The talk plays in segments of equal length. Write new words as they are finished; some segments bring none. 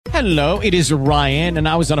Hello, it is Ryan, and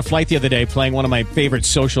I was on a flight the other day playing one of my favorite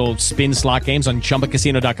social spin slot games on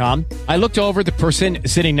ChumbaCasino.com. I looked over at the person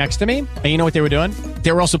sitting next to me, and you know what they were doing?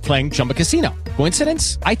 They were also playing Chumba Casino.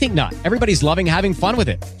 Coincidence? I think not. Everybody's loving having fun with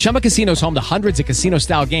it. Chumba Casino is home to hundreds of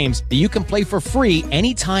casino-style games that you can play for free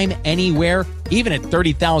anytime, anywhere, even at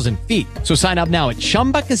 30,000 feet. So sign up now at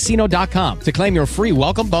ChumbaCasino.com to claim your free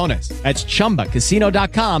welcome bonus. That's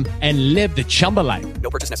ChumbaCasino.com and live the Chumba life.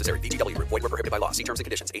 No purchase necessary. VGW. Void were prohibited by law. See terms and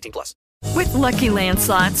conditions. 18+. With Lucky Land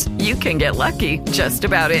Slots, you can get lucky just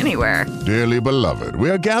about anywhere. Dearly beloved, we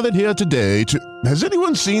are gathered here today to... Has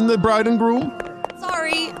anyone seen the bride and groom?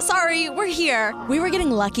 Sorry, we're here. We were getting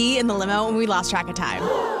lucky in the limo and we lost track of time.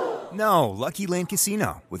 No, Lucky Land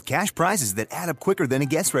Casino, with cash prizes that add up quicker than a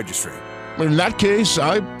guest registry. In that case,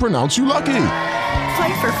 I pronounce you lucky.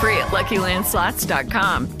 Play for free at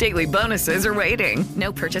LuckyLandSlots.com. Daily bonuses are waiting.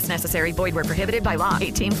 No purchase necessary. Void where prohibited by law.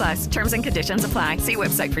 18+. Terms and conditions apply. See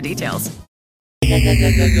website for details. Who's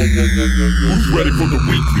ready for the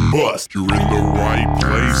weekly bust? You're in the right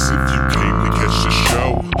place if you came to catch the show.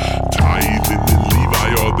 Tithe and Levi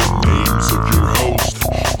are the names of your host.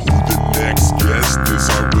 Who the next guest is,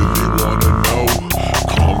 I really wanna know.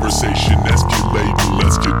 Conversation escalating,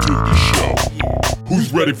 let's get to the show.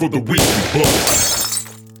 Who's ready for the weekly bust?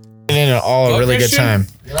 In all a really good time.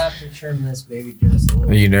 You'll have to trim this baby just a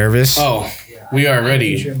little. Are you nervous? Oh, yeah, we are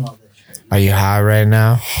ready. Are you high right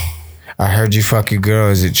now? I heard you fuck your girl.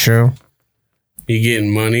 Is it true? You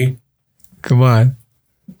getting money? Come on.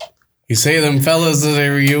 You say them fellas that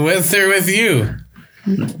are you with, they're with you.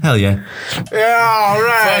 Hell yeah. Yeah, all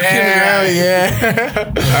right. Hell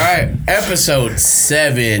yeah. All right. Episode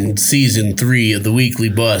 7, Season 3 of the Weekly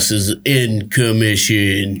Bus is in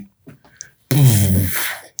commission.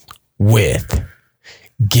 With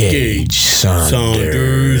Gage,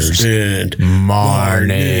 Saunders and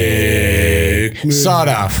Marnic. Sawed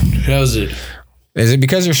off. How's it? Is it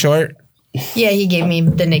because you're short? Yeah, he gave me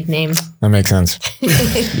the nickname. That makes sense.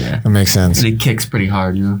 Yeah. That makes sense. And it kicks pretty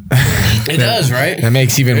hard, you know? It does, right? That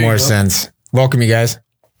makes even more sense. Welcome, you guys.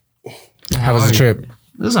 How was the trip? It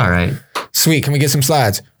was all right. Sweet. Can we get some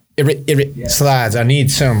slides? Slides. I need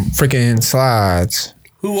some freaking slides.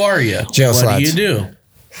 Who are you? Jail slides. What do you do?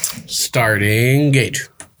 Starting Gage.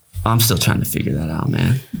 I'm still trying to figure that out,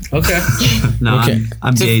 man. Okay. No, Okay.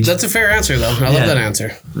 I'm Gage. That's a fair answer, though. I love that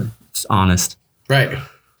answer. It's honest. Right.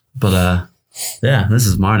 But, yeah, this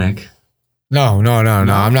is Marnic. No.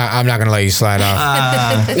 I'm not gonna let you slide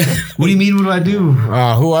off. What do you mean? What do I do?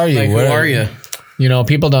 Who are you? Like, who are you? You know,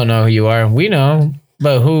 people don't know who you are. We know,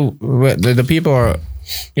 but the people are,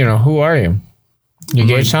 you know, who are you? You're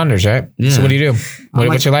Gage Saunders, right? Yeah. So what do you do?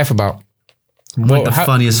 What's your life about? I'm like the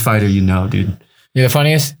funniest fighter you know, dude. You're the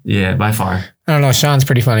funniest? Yeah, by far. I don't know. Sean's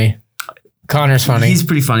pretty funny. Connor's funny. He's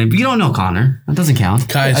pretty funny, but you don't know Connor. That doesn't count.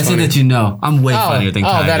 Kai's I funny. say that you know. I'm way funnier than Kai.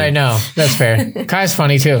 Oh, that dude. I know. That's fair. Kai's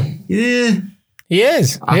funny too. Yeah. He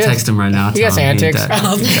is. I'll text him right now. He has antics.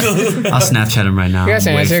 I'll Snapchat him right now. He has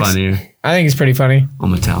I'm way antics. funnier. I think he's pretty funny. I'm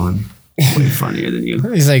going to tell him. Way funnier than you.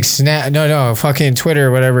 He's like, fucking Twitter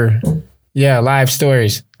or whatever. Yeah, live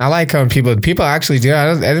stories. I like when people actually do.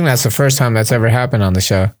 I think that's the first time that's ever happened on the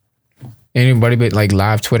show. Anybody but like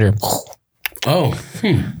live Twitter. Oh.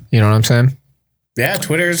 You know what I'm saying? Yeah,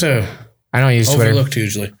 Twitter's I don't use Twitter. overlooked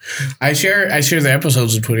usually. I share the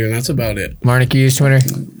episodes of Twitter, and that's about it. Marnic, you use Twitter?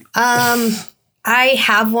 I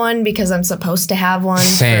have one because I'm supposed to have one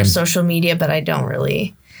Same. for social media, but I don't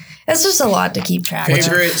really. It's just a lot to keep track of.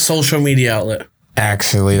 Favorite social media outlet?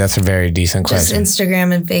 Actually, that's a very decent Just question.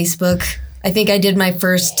 Instagram and Facebook. I think I did my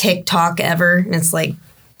first TikTok ever, and it's like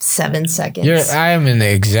 7 seconds. I am in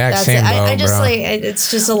the exact That's same it. boat, I just bro.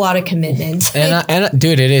 it's just a lot of commitment. And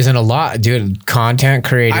dude, it isn't a lot. Dude, content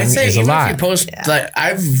creating I'd say is a even lot. if you post, like,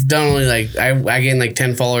 I've done only like, I gain like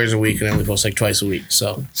 10 followers a week, and I only post like twice a week.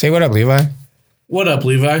 So Say what up, Levi. what up,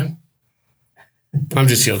 Levi? I'm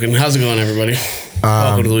just joking. How's it going, everybody?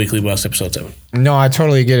 Welcome to the Weekly Bus, episode 7. No, I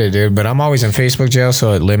totally get it, dude. But I'm always in Facebook jail,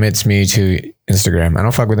 so it limits me to Instagram. I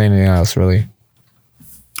don't fuck with anything else, really.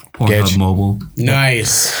 Pornhub Mobile.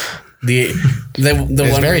 Nice. The It's one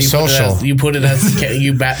very where social. You put it as put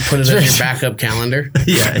it as your backup calendar.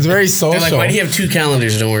 Yeah. It's very social. They're like, why do you have 2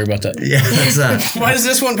 calendars? Don't worry about that. Yeah, that's that. Why does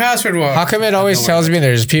this one password work? How come it always tells me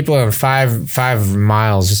there's people in 5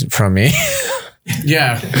 miles from me?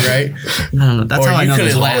 Yeah, right. I don't know. That's how I know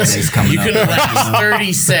there's holidays coming You up. could have last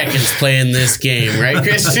 30 seconds playing this game, right,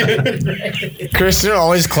 Christian? Christian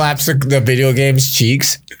always claps the video game's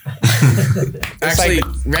cheeks. Actually,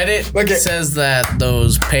 Reddit says that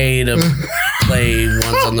those pay to play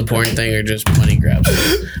ones on the porn thing are just money grabs.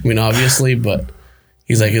 I mean, obviously, but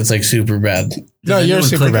he's like, it's like super bad. No, you're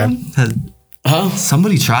super bad.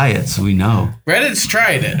 Somebody try it so we know. Reddit's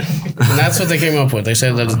tried it, and that's what they came up with. They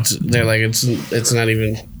said that it's not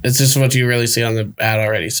even. It's just what you really see on the ad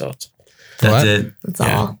already. So that's it. That's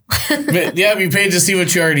all. But yeah, we paid to see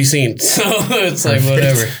what you already seen. So it's like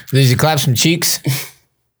whatever. Did you clap some cheeks?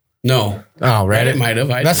 No. Oh, Reddit might have.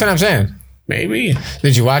 That's what I'm saying. Maybe.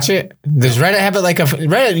 Did you watch it? Does Reddit have it like a...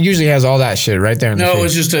 Reddit usually has all that shit right there in the No, feed. it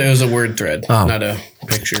was just it was a word thread, not a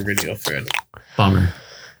picture video thread. Bummer.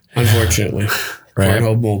 Unfortunately. Right.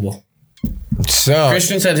 Pornhub Mobile. So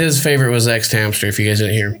Christian said his favorite was X Hamster, if you guys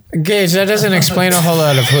didn't hear him. Gage, that doesn't explain a whole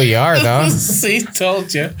lot of who you are, though. See,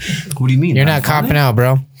 told you. What do you mean? You're not copping out,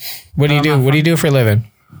 bro. What do you do? What do you do for a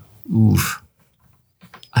living? Oof.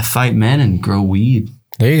 I fight men and grow weed.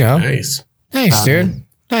 There you go. Nice. Nice, dude.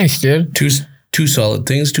 Nice, dude. Two solid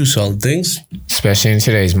things. Especially in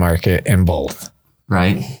today's market, in both.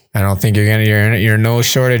 Right. I don't think you're no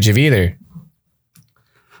shortage of either.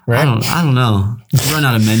 Right? I don't know. I run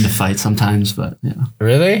out of men to fight sometimes, but yeah.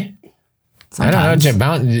 Really? Sometimes. I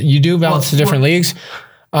don't know. You do bounce to different leagues.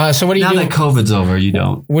 So what do you do? Now that COVID's over, you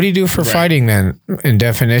don't. What do you do for fighting then? In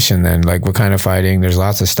definition, then, like what kind of fighting? There's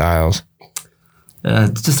lots of styles.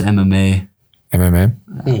 It's just MMA.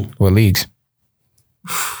 MMA. What leagues?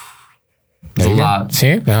 There's a lot.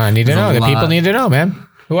 See, no, I need to know. The people need to know, man.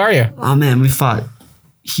 Who are you? Oh man, we fought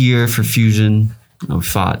here for Fusion. We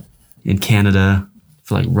fought in Canada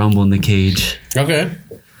for like Rumble in the Cage. Okay.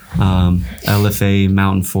 LFA,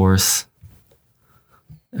 Mountain Force.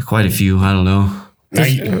 Quite a few. I don't know.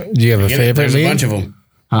 Do you have a favorite league? A bunch of them.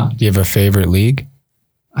 Huh? Do you have a favorite league?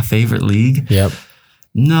 A favorite league? Yep.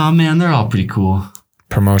 No, man, they're all pretty cool.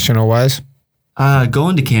 Promotional wise?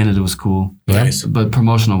 Going to Canada was cool. Nice. But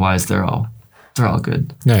promotional wise, they're all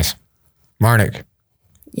good. Nice. Marnic.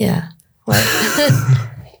 Yeah. What?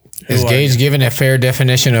 Is Gage giving a fair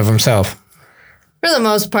definition of himself? For the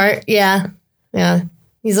most part, yeah. Yeah.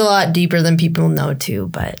 He's a lot deeper than people know too,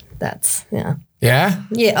 but that's, yeah. Yeah?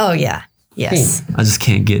 Yeah. Oh, yeah. Yes. I just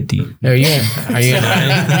can't get deep. Are you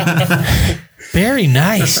very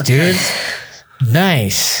nice, dude.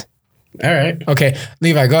 Nice. All right. Okay,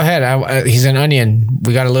 Levi, go ahead. He's an onion.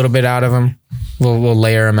 We got a little bit out of him. We'll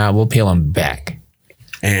layer him out. We'll peel him back.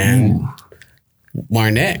 And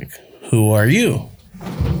Marnic, who are you?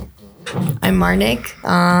 I'm Marnic.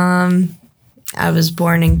 I was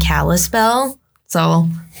born in Kalispell. So,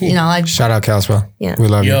 shout out Kalispell. Yeah. We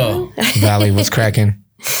love Yo. you. Valley, what's cracking?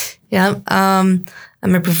 Yeah. I'm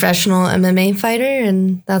a professional MMA fighter,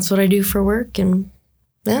 and that's what I do for work. And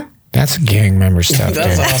yeah. That's gang member stuff.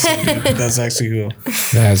 That's dude. awesome. Dude. That's actually cool.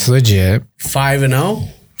 That's legit. 5-0?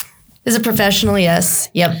 Is a professional, yes.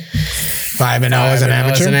 Yep. 5-0 as an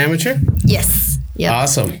amateur? As an amateur? Yes. Yep.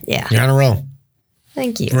 Awesome. Yeah. You're on a roll.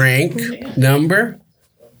 Thank you. Rank, number?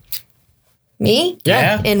 Me?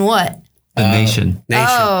 Yeah. In what? The nation.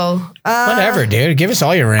 Oh. Whatever, dude. Give us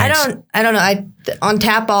all your ranks. I don't know. On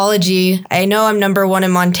Tapology, I know I'm number 1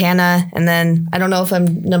 in Montana, and then I don't know if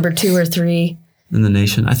I'm number 2 or 3. In the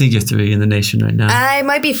nation. I think you're 3 in the nation right now. I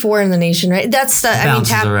might be 4 in the nation, right? That's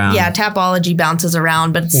around. Yeah, Tapology bounces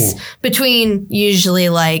around, but it's between usually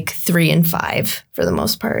like 3 and 5 for the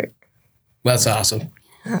most part. That's awesome.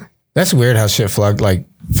 That's weird how shit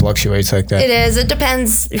fluctuates like that. It is. It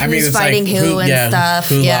depends who's it's fighting like who and stuff.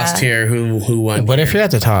 Who lost here? Who won? But if you're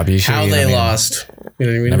at the top, you should. How they lost. You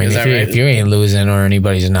know what I mean? I mean, Is that right? if you ain't losing or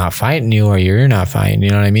anybody's not fighting you or you're not fighting, you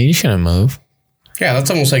know what I mean? You shouldn't move. Yeah,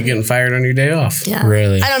 that's almost like getting fired on your day off. Yeah.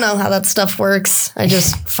 Really? I don't know how that stuff works. I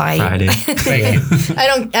just fight. Friday.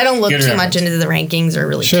 I don't look Good too reference. much into the rankings or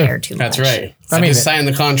really care too much. That's right. I mean, just sign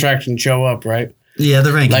the contract and show up, right? Yeah,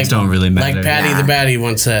 the rankings don't really matter. Like Patty the Batty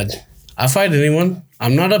once said, "I fight anyone.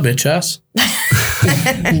 I'm not a bitch ass."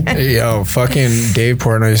 Yo, fucking Dave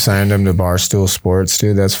Portnoy signed him to Barstool Sports,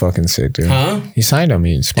 dude. That's fucking sick, dude. Huh? He signed him.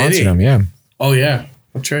 He sponsored him, yeah. Oh yeah,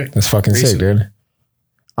 that's right. That's fucking sick, dude.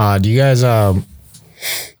 Do you guys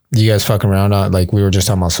fuck around on, like, we were just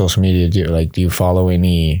talking about social media. Do you follow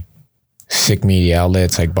any sick media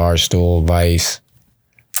outlets like Barstool, Vice,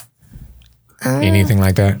 anything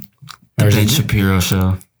like that? The Ben Shapiro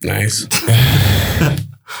show. Nice.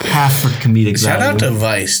 Half for comedic Shout value. out to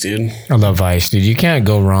Vice, dude. I love Vice, dude. You can't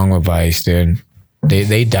go wrong with Vice, dude.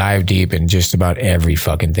 They dive deep in just about every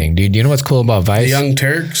fucking thing, dude. Do you know what's cool about Vice? The Young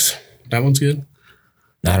Turks. That one's good.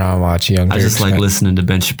 I don't watch Young I Turks. just like listening to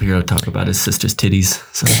Ben Shapiro talk about his sister's titties.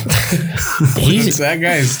 So. That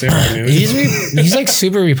guy's different. He's like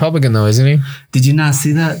super Republican though, isn't he? Did you not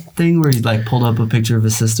see that thing where he like pulled up a picture of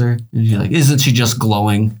his sister and he's like, "Isn't she just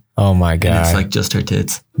glowing?" Oh my god! And it's like just her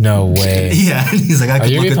tits. No way. Yeah, and he's like, "Are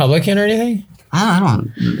you Republican or anything?" I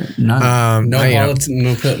don't. None. No politics.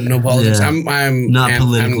 No politics. Yeah. I'm not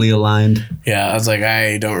politically aligned. Yeah, I was like,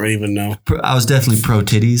 I don't even know. I was definitely pro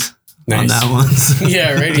titties on Nice. that one. So.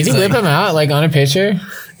 Yeah, right. Did he whip him out like on a picture?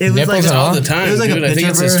 It was Nipples like and all the time. It was like dude. a I think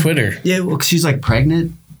picture it's of his her. Twitter. Yeah, well, 'cause she's like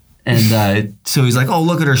pregnant. And so he's like, oh,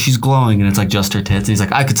 look at her. She's glowing. And it's like just her tits. And he's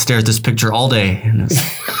like, I could stare at this picture all day. And it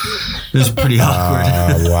was pretty awkward.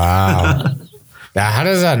 Oh, wow. Now, how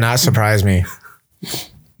does that not surprise me?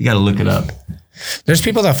 You got to look it up. There's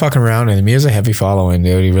people that fuck around and he has a heavy following,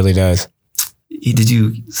 dude. He really does. Did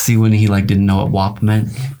you see when he like didn't know what WAP meant?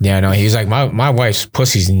 Yeah, no, he's like, my wife's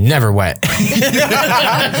pussy's never wet. He's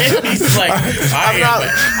like,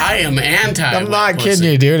 I am anti. I'm not kidding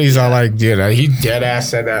you, dude. He's all like, dude, he dead ass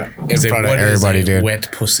said that in front of everybody, dude.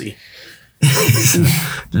 Wet pussy.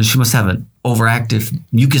 She must have an overactive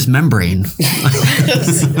mucous membrane. Is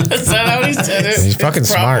that how he said it? He's fucking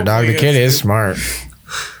smart, dog. The kid is smart.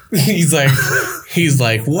 He's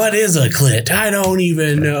like, what is a clit? I don't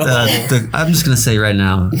even know. I'm just gonna say right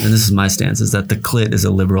now, and this is my stance, is that the clit is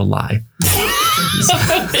a liberal lie.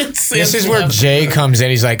 This is where Jay comes in.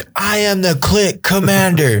 He's like, I am the clit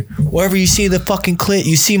commander. Wherever you see the fucking clit,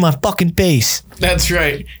 you see my fucking face. That's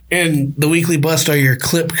right. And the Weekly Bust are your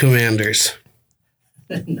clip commanders.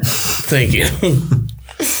 Thank you.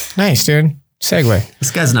 Nice, dude. Segue.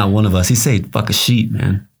 This guy's not one of us. He said, fuck a sheep,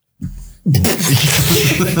 man. Yo,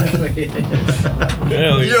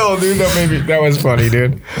 dude, that was funny,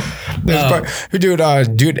 dude.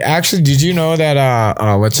 Dude, actually, did you know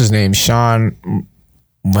that what's his name? Sean,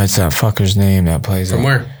 what's that fucker's name that plays From it?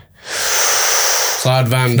 where? Claude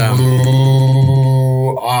Van Damme.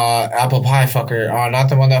 Apple pie fucker. Not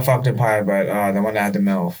the one that fucked the pie, but the one that had the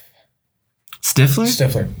MILF.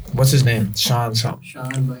 Stifler. What's his name? Sean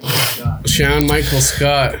Michael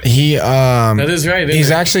Scott. He that is right.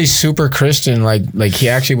 He's actually super Christian. Like he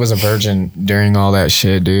actually was a virgin during all that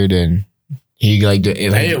shit, dude. And he he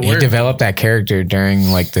developed that character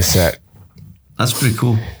during like the set. That's pretty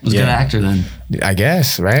cool. He's a good actor then. I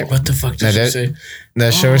guess, right? What the fuck did you say?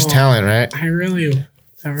 That shows talent, right?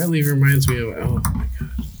 That really reminds me of. Oh my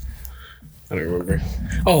god. I don't remember.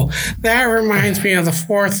 Oh, that reminds me of the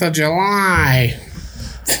 4th of July.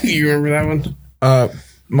 You remember that one?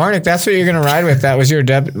 Marnic, that's what you're gonna ride with. That was your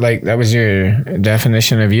that was your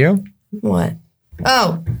definition of you? What?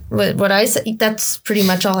 Oh, what I say? That's pretty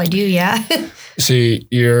much all I do. Yeah. See,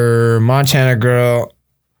 you're Montana girl,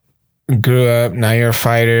 grew up. Now you're a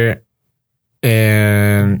fighter,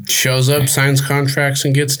 and shows up, signs contracts,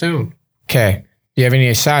 and gets down. Okay. Do you have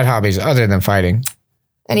any side hobbies other than fighting?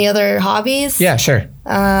 Any other hobbies? Yeah, sure.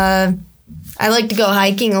 I like to go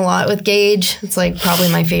hiking a lot with Gage. It's like probably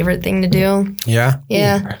my favorite thing to do. Yeah?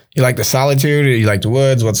 Yeah. You like the solitude or you like the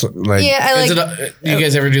woods? What's like? Yeah, I like. Do you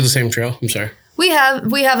guys ever do the same trail? I'm sorry. We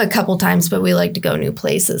have a couple times, but we like to go new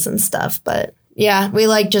places and stuff. But yeah, we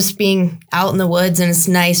like just being out in the woods, and it's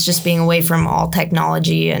nice just being away from all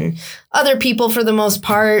technology and other people for the most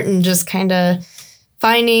part, and just kind of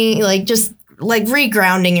finding just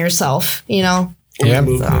regrounding yourself, you know.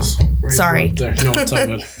 Yeah. Sorry. No, it's all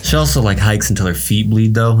good. She also like hikes until her feet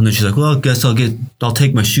bleed though, and then she's like, "Well, I guess I'll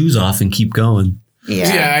take my shoes off and keep going."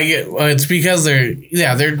 Yeah, I get. Well, it's because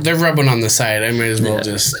they're rubbing on the side. I might as well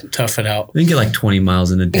just tough it out. We can get like 20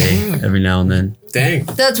 miles in a day every now and then. Dang.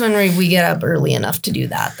 That's when we get up early enough to do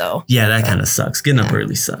that, though. Yeah, that kind of sucks. Getting up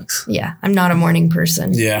early sucks. Yeah, I'm not a morning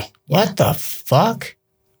person. Yeah. What the fuck?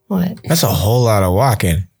 What? That's a whole lot of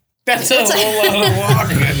walking. That's a whole lot of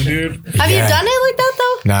walking, dude. Have you done it like that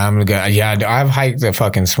though? Nah, I'm good. Yeah, I've hiked the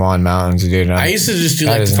fucking Swan Mountains, dude. I used to just do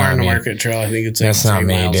the Farm to Market Trail. I think it's like that's not 3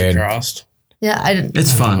 me, miles dude. across. Yeah, I didn't.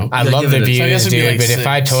 It's fun. I love the views, dude. But if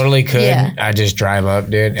I totally could, I'd just drive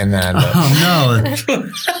up, dude, and then. Oh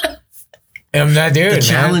no. I'm that dude. The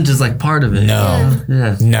challenge is like part of it. No.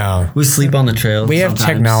 Yeah. No. We sleep on the trail. We have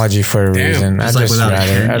technology for a reason. I'd just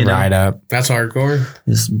rather ride up. That's hardcore.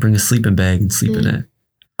 Just bring a sleeping bag and sleep in it.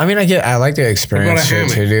 I mean, I like the experience shit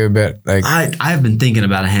too, dude, but like I've been thinking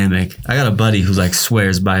about a hammock. I got a buddy who like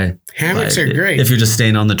swears by hammocks are great. If you're just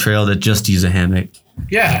staying on the trail, that just use a hammock.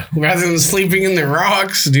 Yeah, rather than sleeping in the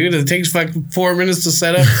rocks, dude. It takes like 4 minutes to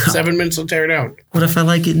set up, 7 minutes to tear down. What if I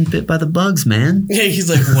like getting bit by the bugs, man? Yeah, he's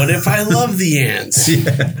like, what if I love the ants?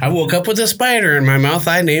 Yeah. I woke up with a spider in my mouth.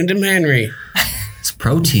 I named him Henry. It's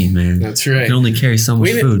protein, man. That's right. You can only carry so much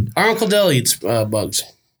food. Our Uncle Dell eats bugs.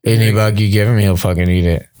 Any bug you give him, he'll fucking eat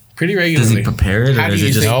it. Pretty regularly. Does he prepare it, or does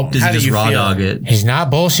he just raw dog it? He's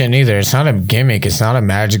not bullshitting either. It's not a gimmick. It's not a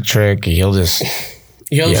magic trick. He'll just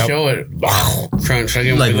He'll show it. Crunch.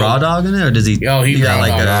 Like raw dog in it, or does he? Oh, he got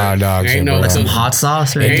like raw dog. Ain't no like some hot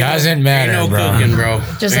sauce. Or it doesn't matter, ain't no bro. cooking, bro.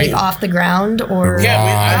 Just like off the ground, or Yeah,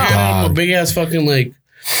 I had him a big ass fucking like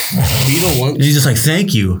beetle once. He's just like,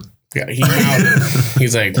 thank you. Yeah, he mounted.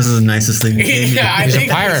 He's like, this is the nicest thing. Yeah, he's a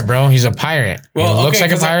pirate, bro. He's a pirate. Well, he looks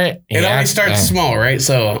like a pirate. It always starts small, right?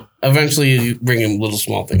 So eventually you bring him little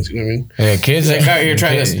small things. You know what I mean? Yeah, kids. Like, all right, here,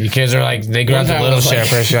 try this. You kids are like, they grab the little shit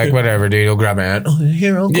first. You're like, whatever, dude. He'll grab it. Oh,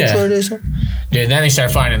 here, Uncle, try this. Dude, then they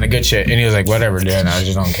start finding the good shit, and he was like, whatever, dude. I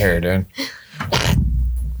just don't care, dude.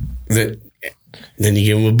 Then you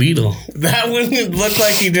give him a beetle. That one looked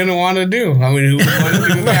like he didn't want to do. I mean, who would want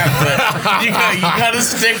to do that? But you got to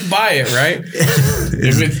stick by it, right?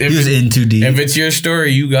 He was in too deep. If it's your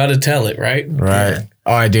story, you got to tell it, right? Right. Yeah.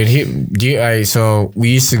 All right, dude. So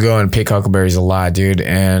we used to go and pick huckleberries a lot, dude,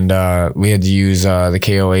 and we had to use the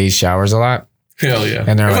KOA showers a lot. Hell yeah.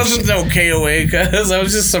 And it wasn't no KOA because that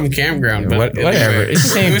was just some campground. But whatever. It's the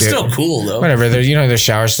same. It was still cool though. Whatever. There's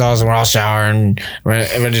shower stalls and we're all showering.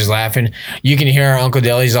 We're just laughing. You can hear our Uncle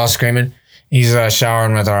Dilly's all screaming. He's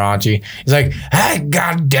showering with our auntie. He's like, "Hey,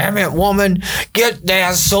 God damn it, woman, get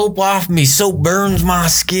that soap off me. Soap burns my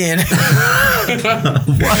skin."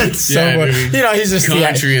 What? So, he's just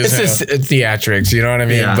theatrics. You know what I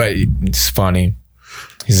mean? Yeah. But it's funny.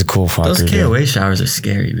 He's a cool fucker. Those KOA showers are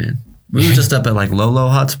scary, man. We were just up at like Lolo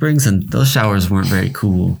Hot Springs, and those showers weren't very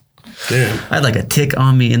cool. Damn. I had like a tick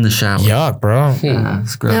on me in the shower. Yuck, bro. Yeah,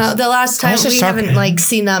 it's gross. No, the last time we haven't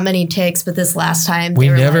seen that many ticks, but this last time we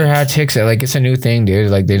never had ticks. Like it's a new thing,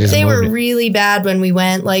 dude. Like they were really bad when we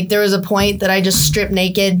went. Like there was a point that I just stripped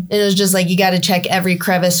naked, and it was just like you got to check every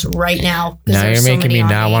crevice right now. Now you're making me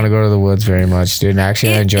not want to go to the woods very much, dude. And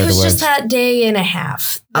actually, I enjoy the woods. It was just that day and a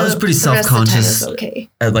half. I was pretty self-conscious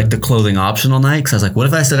at like the clothing optional night because I was like, what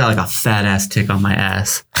if I still got like a fat ass tick on my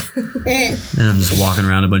ass? And I'm just walking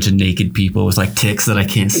around a bunch of naked people with like ticks that I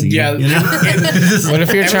can't see. Yeah. You know? What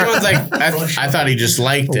if you're everyone's like, I thought he just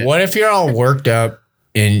liked it. What if you're all worked up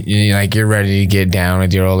and you're ready to get down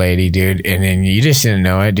with your old lady, dude, and then you just didn't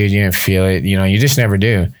know it, dude. You didn't feel it. You just never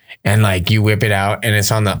do. And like you whip it out and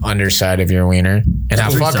it's on the underside of your wiener. And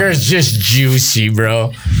that fucker is just juicy,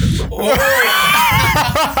 bro.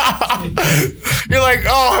 You're like,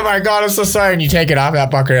 oh my God, I'm so sorry. And you take it off,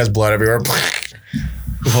 that fucker has blood everywhere.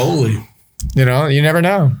 Holy. You never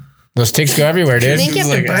know. Those ticks go everywhere, dude. I think you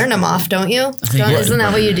have to burn them off, don't you? Isn't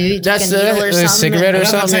that what you do? You that's a cigarette or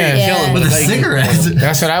something. Yeah. With a cigarette.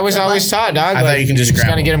 That's what I was always taught, dog. I thought you can just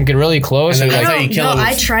grab to get them really close. And then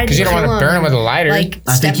I tried because you don't want to burn them with a lighter. Like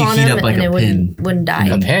I step think you on heat them up like and a it pin. wouldn't die.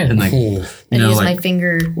 A pen. And like, And use my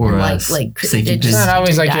finger or and safety pin. It's not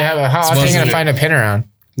always like you have a how often are you going to find a pin around?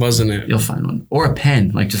 Wasn't it? You'll find one. Or a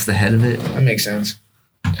pen, like just the head of it. That makes sense.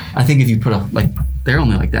 I think if you put they're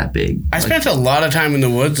only like that big. I spent a lot of time in the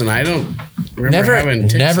woods and I don't remember having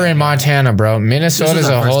ticks. Never in Montana, bro. Minnesota's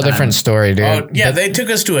a whole different story, dude. Oh, yeah, they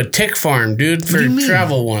took us to a tick farm, dude, for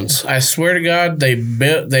travel once. I swear to God,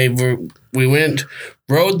 we went,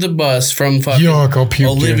 rode the bus from fucking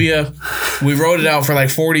Olivia. We rode it out for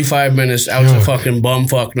like 45 minutes out to fucking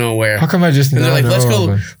bumfuck nowhere. How come I just And they're like,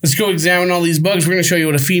 let's go examine all these bugs. We're going to show you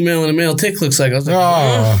what a female and a male tick looks like. I was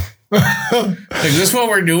like, like this is what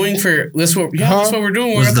we're doing that's what we're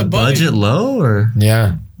doing. Was the budget low or?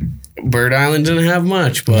 Yeah. Bird Island didn't have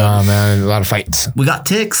much, but no, man, a lot of fights. We got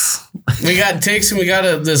ticks. We got ticks and we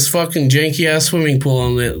got this fucking janky ass swimming pool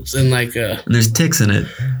on it and like and there's ticks in it.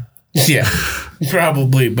 Yeah,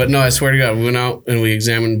 probably. But no, I swear to God, we went out and we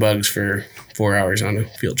examined bugs for 4 hours on a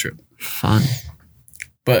field trip. Fun.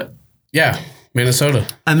 But yeah, Minnesota.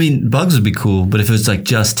 I mean, bugs would be cool, but if it was like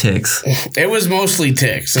just ticks. It was mostly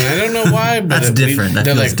ticks. And I don't know why, but that's different. That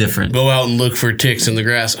feels different. Go out and look for ticks in the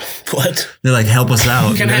grass. What? They're like, help us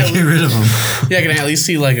out. Get rid of them. Yeah, can I at least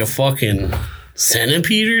see like a fucking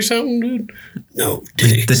centipede or something, dude? No,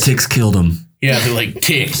 ticks. The ticks killed them. Yeah, they're like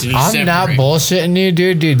ticks. I'm not bullshitting you,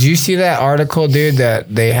 dude. Did you see that article, dude,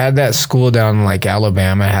 that they had that school down in like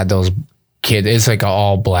Alabama had those kids. It's like an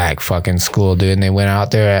all black fucking school, dude. And they went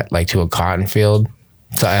out there to a cotton field.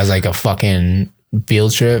 So as like a fucking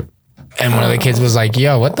field trip. And one of the kids was like,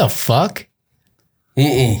 yo, what the fuck?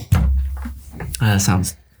 That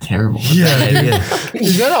sounds terrible. Yeah.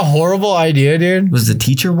 Is that a horrible idea, dude? Was the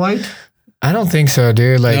teacher white? I don't think so,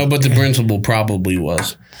 dude. No, but the principal probably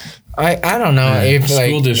was. I don't know. It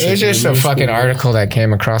was just a fucking article that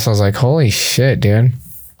came across. I was like, holy shit, dude.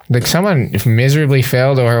 Like someone miserably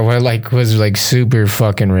failed or was like super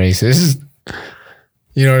fucking racist.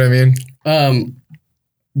 You know what I mean?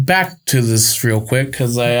 Back to this real quick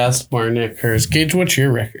because I asked Marnic hers. Gage, what's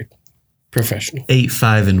your record? Professional.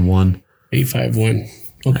 8-5-1. 8-5-1.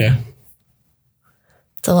 Okay.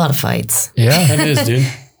 It's a lot of fights. Yeah. That is,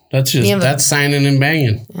 dude. That's signing and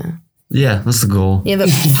banging. Yeah. Yeah, that's the goal. You have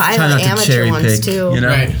a pile of amateur ones too. You know,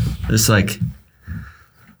 Right. it's like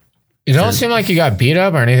You don't seem like you got beat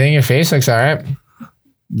up or anything. Your face looks all right.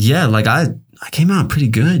 yeah, like I came out pretty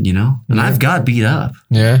good, you know, and I've got beat up.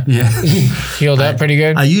 Yeah. Yeah, Healed up pretty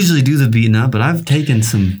good. I usually do the beating up, but I've taken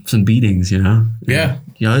some beatings, you know. Yeah.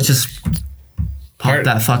 You know, it's just pop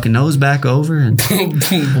that fucking nose back over and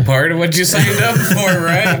part of what you signed up for,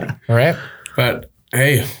 right? Right. But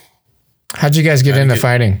hey, how'd you guys get into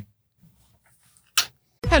fighting?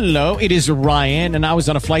 Hello, it is Ryan, and I was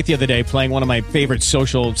on a flight the other day playing one of my favorite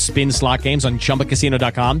social spin slot games on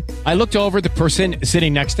chumbacasino.com. I looked over at the person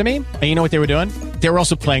sitting next to me, and you know what they were doing? They were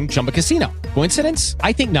also playing Chumba Casino. Coincidence?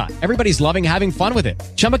 I think not. Everybody's loving having fun with it.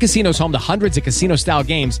 Chumba Casino is home to hundreds of casino-style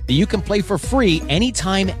games that you can play for free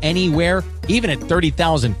anytime, anywhere, even at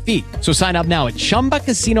 30,000 feet. So sign up now at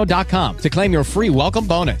chumbacasino.com to claim your free welcome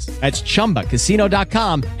bonus. That's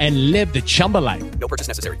chumbacasino.com and live the Chumba life. No purchase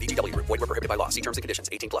necessary. VGW Group. Void where prohibited by law. See terms and conditions.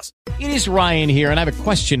 18+. It is Ryan here, and I have a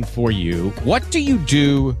question for you. What do you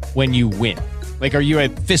do when you win? Like, are you a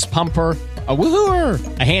fist pumper, a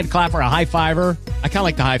woohooer, a hand clapper, a high fiver? I kind of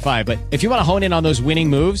like the high five, but if you want to hone in on those winning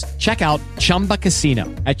moves, check out Chumba Casino.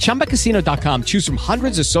 At chumbacasino.com, choose from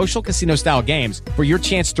hundreds of social casino style games for your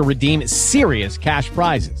chance to redeem serious cash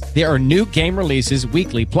prizes. There are new game releases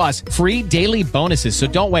weekly, plus free daily bonuses. So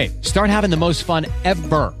don't wait. Start having the most fun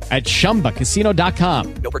ever at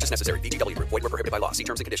chumbacasino.com. No purchase necessary. VGW Group. Void where prohibited by law. See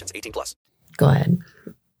terms and conditions. 18+. Go ahead.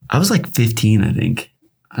 I was like 15, I think.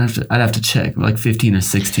 I'd have to check, like 15 or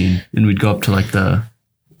 16, and we'd go up to like the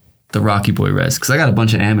Rocky Boy res because I got a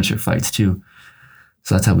bunch of amateur fights too.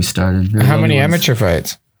 So that's how we started. How many amateur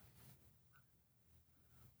fights?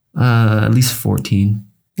 At least 14.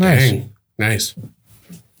 Nice. Dang. Nice.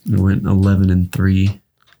 We went 11-3.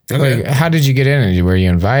 Okay. Like, how did you get in? Were you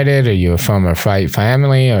invited? Are you from a fight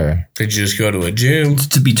family? Or Did you just go to a gym?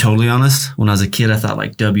 To be totally honest, when I was a kid, I thought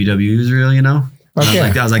like WWE was real, you know? Okay.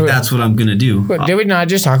 I was like, that's what I'm going to do. But did we not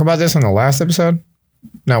just talk about this on the last episode?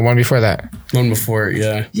 No, one before that. One before it,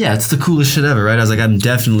 yeah. Yeah, it's the coolest shit ever, right? I was like, I'm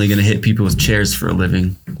definitely going to hit people with chairs for a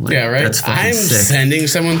living. Like, Yeah, right? That's fucking I'm sick. sending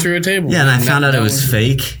someone through a table. Yeah, and I found out it was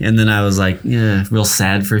fake, and then I was like, yeah, real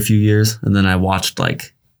sad for a few years. And then I watched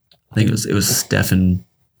like, I think it was Stephen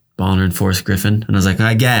Bonner and Forrest Griffin, and I was like,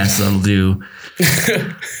 I guess that'll do.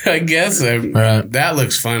 I guess. That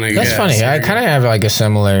looks fun, I guess. That's funny. I kind of have like a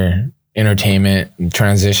similar entertainment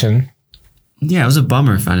transition. Yeah, it was a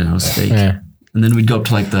bummer finding out it was fake. Yeah. And then we'd go up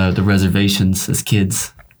to like the reservations as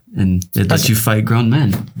kids, and they'd let you fight grown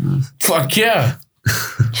men. Fuck yeah.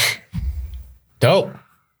 Dope.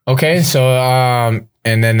 Okay, so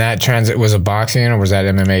and then that transit was a boxing or was that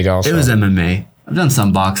MMA also? It was MMA. I've done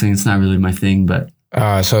some boxing. It's not really my thing, but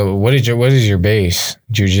so what is your base?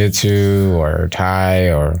 Jiu-jitsu or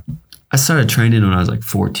Thai or? I started training when I was like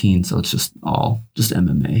 14, so it's just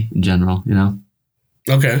MMA in general, you know?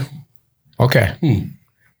 Okay.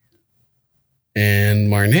 And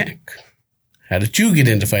Marnic, how did you get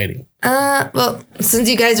into fighting? Well, since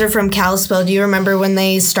you guys are from Kalispell, do you remember when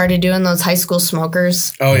they started doing those high school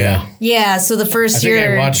smokers? Oh, yeah. Yeah, so the first year... I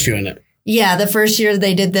think I watched you in it. Yeah, the first year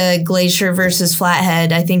they did the Glacier versus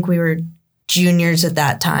Flathead, I think we were juniors at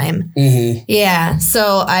that time. Mm-hmm. Yeah,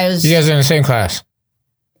 so I was... You guys are in the same class?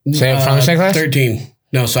 From the same class? 13.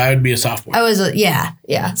 No, so I would be a sophomore. I was, yeah.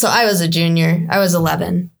 So I was a junior. I was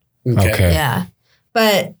 11. Okay. Yeah.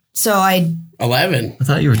 But, so 11? I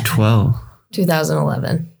thought you were 12.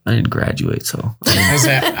 2011. I didn't graduate, so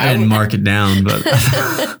I didn't mark it down, but I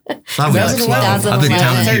thought we were like 12. I've been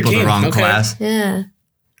telling people the wrong class. Yeah.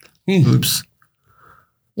 Oops.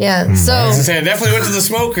 Yeah, so... I definitely went to the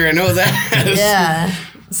smoker. I know that. Yeah.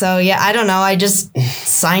 So, yeah, I don't know. I just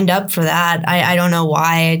signed up for that. I don't know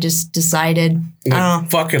why. I just decided. I don't know.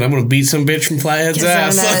 Fuck it. I'm going to beat some bitch from Flathead's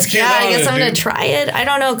ass. I guess I'm going to try it. I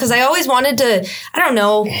don't know. Because I always wanted to, I don't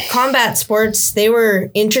know, combat sports, they were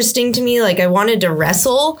interesting to me. Like, I wanted to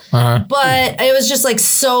wrestle. But it was just like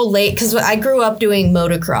so late. Because I grew up doing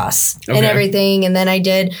motocross and everything. And then I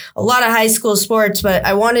did a lot of high school sports. But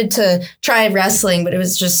I wanted to try wrestling. But it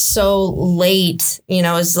was just so late. You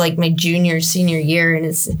know, it was like my junior, senior year. And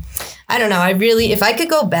it's... I don't know. If I could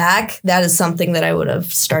go back, that is something that I would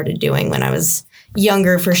have started doing when I was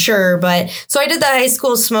younger for sure. But so I did the high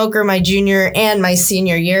school smoker my junior and my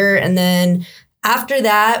senior year. And then after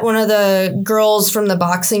that, one of the girls from the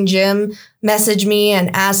boxing gym messaged me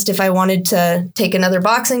and asked if I wanted to take another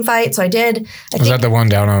boxing fight. So I did. Was that the one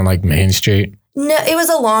down on like Main Street? No, it was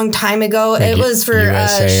a long time ago. Like it was for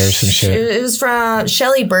USA or some shit. It was from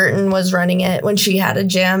Shelly Burton was running it when she had a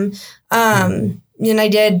gym. And I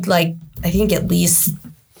did like, I think at least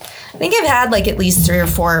think I've had like at least 3 or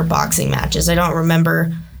 4 boxing matches. I don't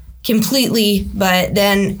remember completely, but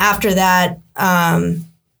then after that,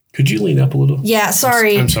 could you lean up a little? Yeah,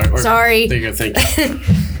 sorry. I'm sorry. Sorry. There you go. Thank you.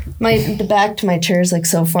 The back to my chair is like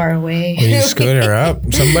so far away. Will you scoot her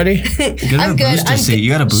up, somebody? I'm good. Booster seat.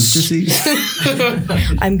 You got a booster seat?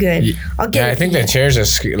 I'm good. I'll get I think the chairs are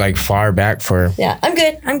like far back for. Yeah, I'm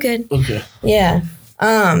good. I'm good. Okay. Yeah.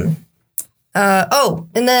 And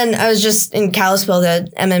then I was just in Kalispell,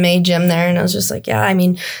 the MMA gym there, and I was just like, yeah, I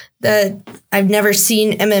mean, I've never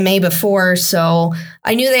seen MMA before, so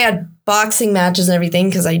I knew they had boxing matches and everything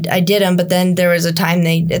because I did them, but then there was a time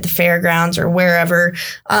they at the fairgrounds or wherever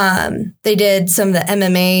they did some of the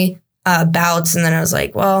MMA bouts, and then I was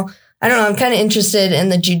like, well, I don't know, I'm kind of interested in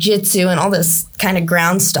the jiu-jitsu and all this kind of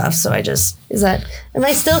ground stuff, so I hear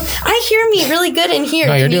me really good in here.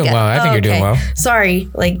 No, you're doing well. I think you're doing well. Sorry,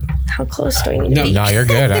 like how close do I need to be? No, you're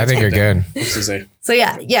good. I think you're good. What's to say? So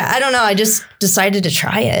yeah, I don't know. I just decided to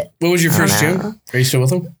try it. What was your first gym? Are you still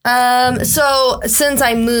with them? So since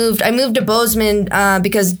I moved to Bozeman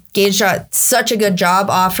because Gage got such a good job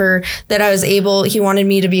offer that he wanted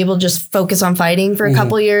me to be able to just focus on fighting for a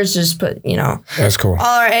couple of years, just put, that's cool.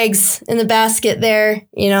 all our eggs in the basket there,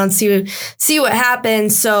 and see what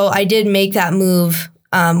happens. So I did make that move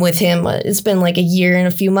with him. It's been like a year and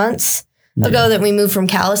a few months ago that we moved from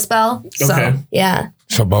Kalispell. So Okay. yeah.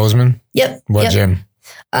 So Bozeman? Yep. What gym?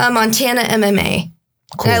 Montana MMA.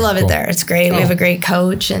 Cool, I love it there. It's great. We have a great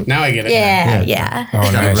coach. And Now I get it. Yeah.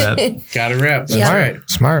 Oh, nice. Got a rep. That's Yeah. right.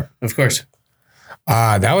 Smart. Of course.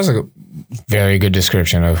 That was a very good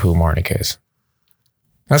description of who Marnic is.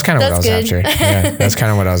 That's kind of what I was That's after. good. Yeah, that's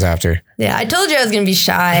kind of what I was after. Yeah, I told you I was going to be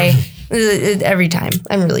shy every time.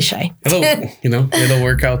 I'm really shy. It'll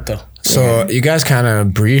work out though. So you guys kind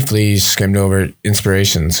of briefly skimmed over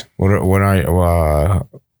inspirations. What are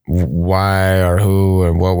why or who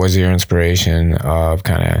or what was your inspiration of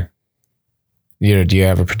kind of, do you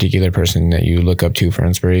have a particular person that you look up to for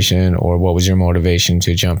inspiration, or what was your motivation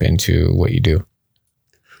to jump into what you do?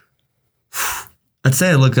 I'd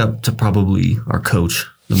say I look up to probably our coach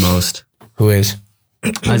the most. Who is?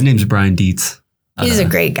 His name's Brian Dietz. He's a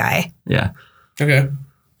great guy. Yeah. Okay.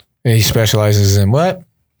 And he specializes in what?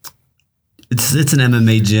 It's an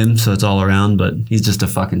MMA gym, so it's all around, but he's just a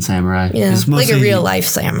fucking samurai. Yeah, It's like a mostly- real life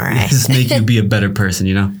samurai. Just make you be a better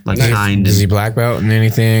person, like kind. Is he black belt in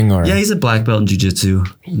anything? Or Yeah, he's a black belt in jiu-jitsu.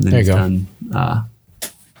 And then There you he's go. done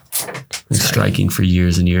striking for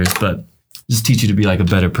years and years, but just teach you to be like a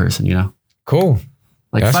better person, Cool.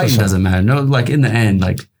 Like That's fighting what's up. doesn't matter. No, like in the end,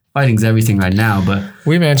 like fighting's everything right now, but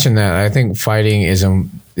We mentioned that. I think fighting is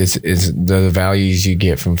the values you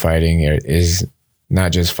get from fighting is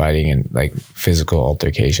not just fighting in like physical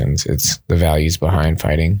altercations. It's the values behind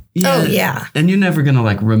fighting. Oh, yeah. And you're never gonna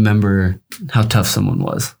like remember how tough someone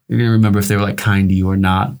was. You're gonna remember if they were like kind to you or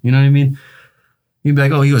not. You know what I mean? You'd be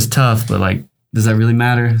like, oh, he was tough, but like, does that really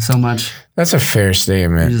matter so much? That's a fair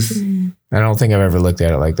statement. I don't think I've ever looked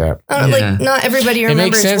at it like that. Like, not everybody It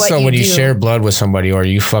remembers makes sense what though you when you do. share blood with somebody or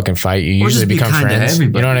you fucking fight, you Or usually just be become kind to friends. You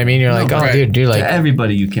everybody. know what I mean? You're No, like, oh, right. dude, like to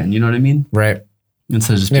everybody you can. You know what I mean? Right.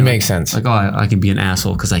 Instead of just It being makes sense. Like, oh, I can be an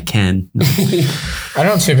asshole because I can. I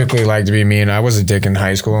don't typically like to be mean. I was a dick in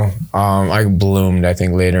high school. I bloomed, I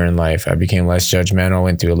think, later in life. I became less judgmental. I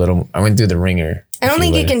went through the ringer. I don't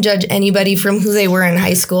think you can judge anybody from who they were in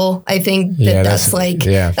high school. I think that's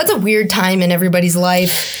a weird time in everybody's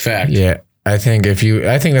life. Fact. Yeah. I think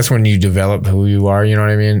that's when you develop who you are, you know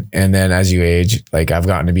what I mean? And then as you age, like I've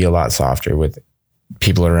gotten to be a lot softer with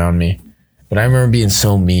people around me. But I remember being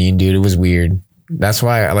so mean, dude. It was weird. That's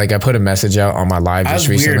why I put a message out on my live I was just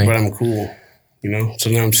recently. weird, but I'm cool. So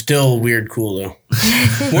now I'm still weird cool though.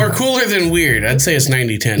 More cooler than weird. I'd say it's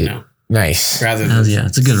 90-10 now. Nice. Rather than yeah,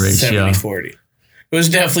 it's a good ratio. 70-40. It was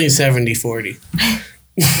definitely 70-40.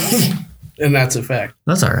 And that's a fact.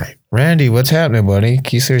 That's all right. Randy, what's happening, buddy?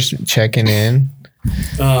 Kieser's checking in.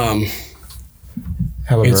 Hell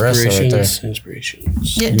of a wrestler right there.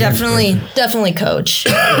 Inspirations. Yeah, definitely coach.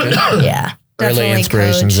 Yeah. Early Definitely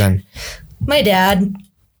inspirations coach. then. My dad.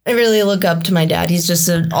 I really look up to my dad. He's just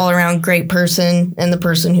an all-around great person and the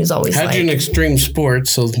person who's always Had you in extreme sports,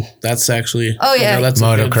 so that's actually that's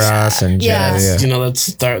motocross and jazz.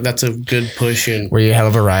 Yeah. That's a good push in. Were you a hell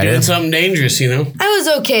of a rider? Doing something dangerous, I was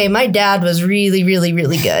okay. My dad was really, really,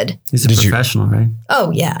 really good. He's a professional, right? Oh,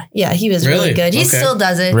 yeah. Yeah, he was really Really? good. He Okay. still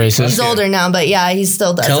does it. Racist. He's older now, but yeah, he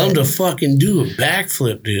still does Tell it. him to fucking do a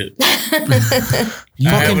backflip, dude. You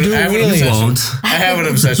fucking do a wheelie. I have an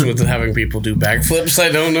obsession with having people do backflips. I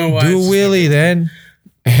don't know why. Do a wheelie then.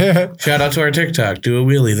 Shout out to our TikTok. Do a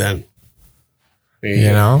wheelie then.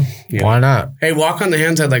 You know? Yeah. Why not? Hey, Walk on the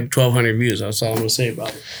Hands had like 1,200 views. That's all I'm going to say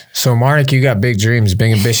about it. So, Marnic, you got big dreams,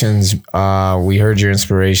 big ambitions. We heard your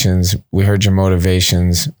inspirations. We heard your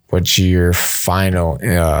motivations. What's your final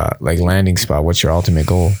landing spot? What's your ultimate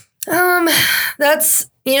goal? That's,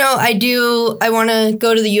 I want to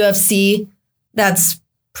go to the UFC. That's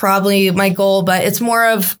probably my goal, but it's more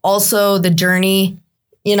of also the journey,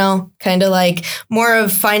 kind of like more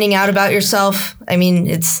of finding out about yourself. I mean,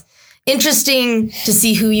 it's interesting to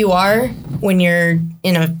see who you are when you're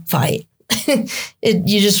in a fight.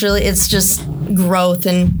 It's just growth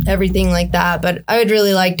and everything like that. But I would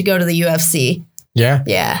really like to go to the UFC. Yeah.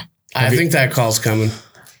 Yeah. I think that call's coming.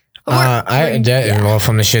 Well,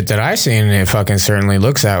 from the shit that I seen, it fucking certainly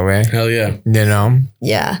looks that way. Hell yeah.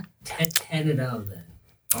 Yeah. 10 it out then.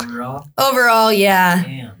 Overall, yeah.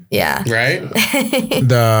 Damn. Yeah. Right?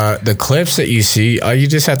 The clips that you see, you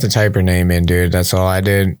just have to type her name in, dude. That's all I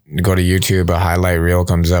did. Go to YouTube, a highlight reel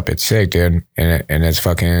comes up. It's sick, dude. And it's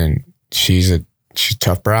fucking, she's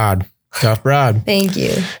tough broad. Tough broad. Thank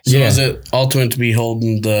you. So is it ultimate to be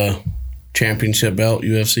holding the championship belt,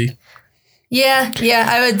 UFC? Yeah.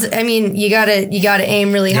 I mean, you gotta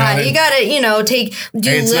aim really high. You gotta, do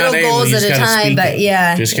little goals at a time. But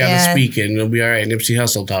yeah. Just gotta speak it and it'll be all right. Nipsey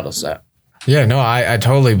Hussle taught us that. Yeah, no, I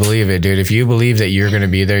totally believe it, dude. If you believe that you're gonna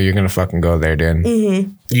be there, you're gonna fucking go there, dude.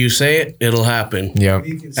 Mm-hmm. You say it, it'll happen. Yep.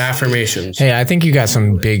 Affirmations. Hey, I think you got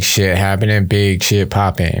some big shit happening, big shit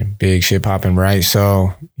popping, right?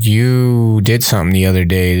 So you did something the other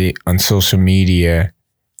day on social media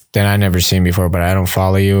that I never seen before, but I don't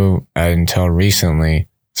follow you until recently.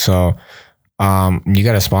 So, you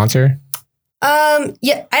got a sponsor?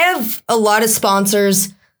 Yeah, I have a lot of sponsors.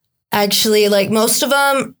 Actually, like most of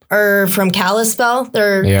them are from Kalispell.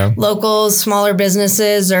 They're locals, smaller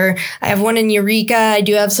businesses, or I have one in Eureka. I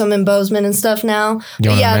do have some in Bozeman and stuff now. You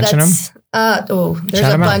want to mention them? There's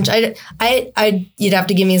Shout a bunch. You'd have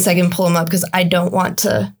to give me a second to pull them up because I don't want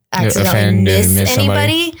to accidentally miss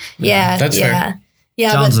anybody. Yeah, that's fair.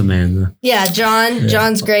 Yeah, John's a man, though. Yeah,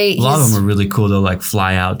 John's great. A lot of them are really cool. They'll like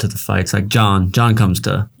fly out to the fights. Like John comes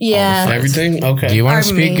to everything. Okay. Do you want to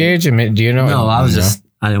speak, Gage? I mean, do you know? No,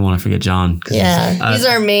 I didn't want to forget John. Yeah, he's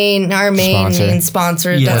our main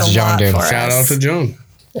sponsor. Yeah, that's John. Dude. Shout out to John.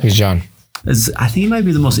 Who's John? I think he might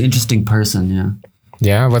be the most interesting person. Yeah.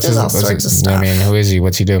 Yeah. What's There's his? all sorts of stuff. I mean, who is he?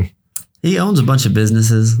 What's he do? He owns a bunch of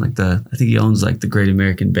businesses. I think he owns like the Great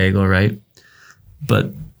American Bagel, right?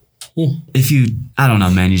 But I don't know,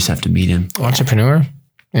 man. You just have to meet him. Entrepreneur.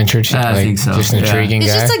 I think so. Just an intriguing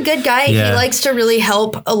He's guy. just a good guy. Yeah. He likes to really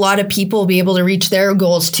help a lot of people be able to reach their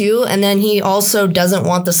goals too. And then he also doesn't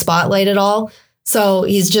want the spotlight at all. So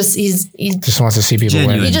he just wants to see people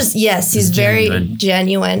genuine. win. He's very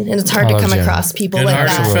genuine, and it's hard to come across people like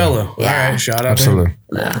that. Good fellow. Yeah. All right, shout out to him.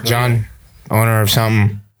 John, owner of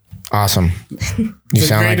something awesome. You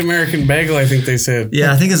sound Great like American Bagel, I think they said.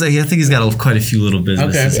 Yeah, I think he's got quite a few little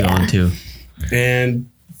businesses on too. And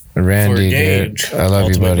Randy, Gage, dude, I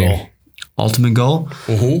love you, buddy. Goal. Ultimate goal?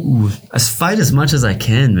 Mm-hmm. I fight as much as I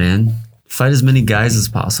can, man. Fight as many guys as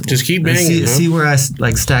possible. Just keep banging. See where I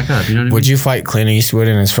stack up. You know what I mean? Would you fight Clint Eastwood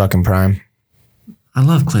in his fucking prime? I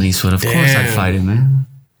love Clint Eastwood. Of course I'd fight him, man.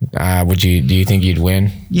 Do you think you'd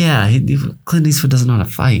win? Yeah, Clint Eastwood doesn't know how to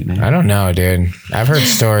fight, man. I don't know, dude. I've heard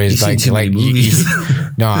stories like movies.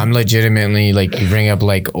 No, I'm legitimately like you bring up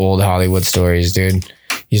like old Hollywood stories, dude.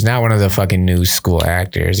 He's not one of the fucking new school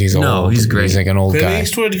actors. He's old. He's great. He's like an old Clint guy.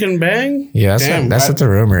 Eastwood can bang? Yeah, that's what the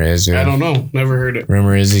rumor is, dude. I don't know. Never heard it.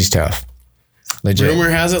 Rumor is he's tough. Legit. Rumor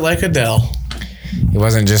has it like Adele. He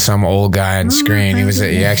wasn't just some old guy on screen.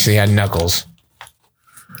 He actually had knuckles.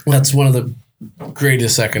 That's one of the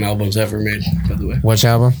greatest second albums ever made, by the way. Which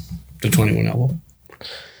album? The 21 album.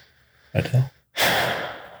 Adele.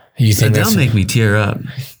 You think that'll make me tear up?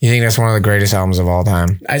 You think that's one of the greatest albums of all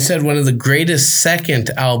time? I said one of the greatest second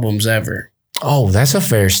albums ever. Oh, that's a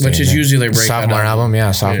fair statement. Which is usually their breakout sophomore album.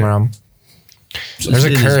 Yeah, sophomore album. There's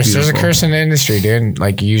a curse. There's a curse in the industry, dude.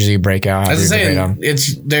 Like you usually break out. As I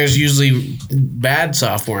say, there's usually bad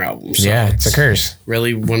sophomore albums. So yeah, it's a curse.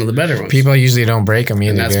 Really, one of the better ones. People usually don't break them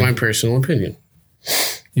either. And that's my personal opinion.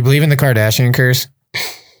 You believe in the Kardashian curse?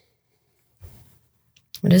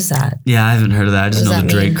 What is that? Yeah, I haven't heard of that. I just know the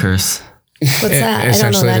Drake curse. What's that?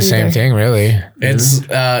 Essentially the same thing, really. It's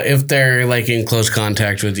if they're like in close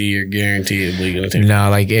contact with you, you're guaranteedly going to take. No,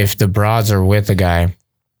 like if the broads are with a guy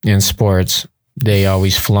in sports, they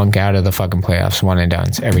always flunk out of the fucking playoffs, one and done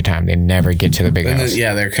every time. They never get to the big house.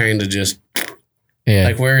 Then, they're kind of just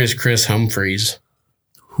like, where is Chris Humphries?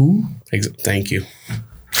 Who? Thank you.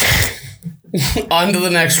 On to the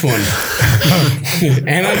next one.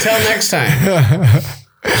 And until next time.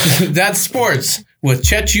 That's sports. with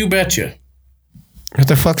Chet You Betcha. What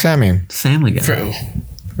the fuck's that mean? Family Guy.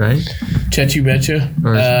 Right? Chet You Betcha?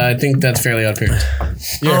 I think that's Fairly Odd Parents.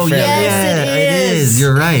 It is.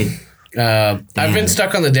 You're right. I've been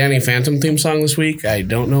stuck on the Danny Phantom theme song this week. I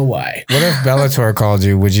don't know why. What if Bellator called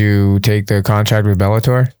you? Would you take the contract with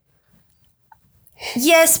Bellator?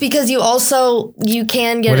 Yes, because you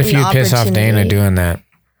can get. What if you piss off Dana doing that?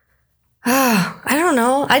 I don't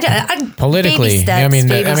know. I politically, baby steps, I mean,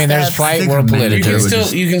 baby there's steps. fight world political.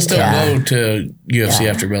 You can still go to UFC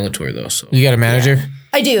after Bellator though. So you got a manager?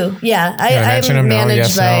 I do. Yeah, I'm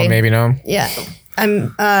managed by. No, maybe no. Yeah,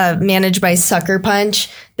 I'm managed by Sucker Punch.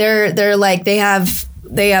 They're like they have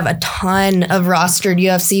a ton of rostered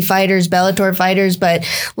UFC fighters, Bellator fighters, but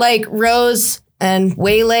like Rose and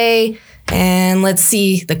Waylay, and let's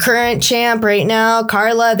see, the current champ right now,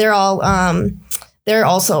 Carla. They're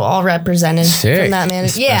also all represented from that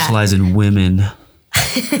management. Yeah, specialize in women. They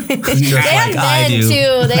have men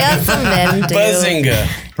too. They have some men too. Bazinga.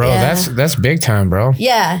 Bro, that's big time, bro.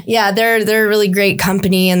 Yeah, they're a really great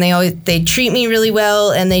company, and they treat me really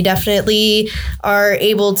well, and they definitely are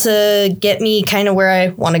able to get me kind of where I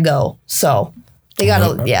want to go. So they got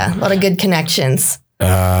a lot of good connections. You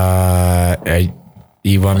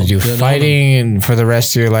want to do fighting for the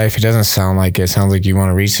rest of your life? It doesn't sound like it. It sounds like you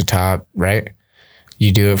want to reach the top, right?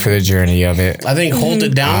 You do it for the journey of it. I think hold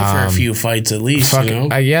it down for a few fights at least. You know?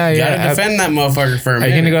 You gotta defend that motherfucker for a minute. Are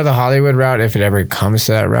you gonna go the Hollywood route if it ever comes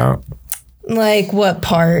to that route? Like what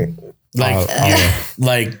part?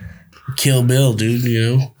 Like Kill Bill, dude.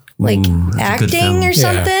 You know, like acting or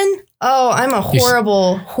something. Oh, I'm a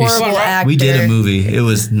horrible actor. We did a movie. It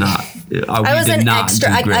was not. I was an extra.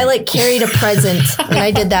 I like carried a present, and I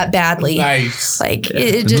did that badly. Nice. Like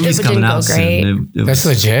it didn't go great. That's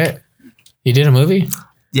legit. You did a movie?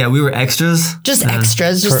 Yeah, we were extras. Just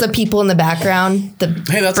extras, just the people in the background.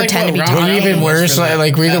 That's pretend to be Were you even worse?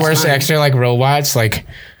 Like were you the worst extra? Like robots? Like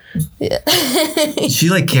she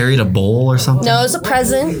like carried a bowl or something. No, it was a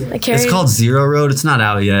present. It's called Zero Road. It's not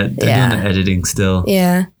out yet. They're doing the editing still.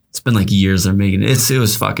 Yeah. It's been like years they're making it. It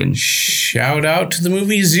was fucking. Shout out to the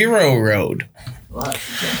movie Zero Road. Oh,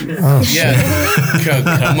 yeah.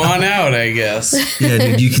 Come on out, I guess. Yeah,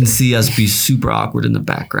 dude, you can see us be super awkward in the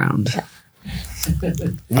background.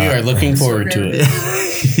 We are looking forward to it.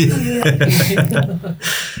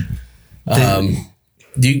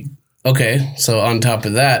 Okay, so on top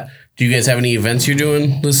of that, do you guys have any events you're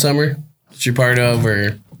doing this summer that you're part of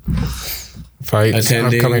or fights,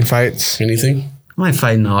 attending? Upcoming fights? Anything? I might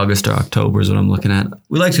fight in August or October is what I'm looking at.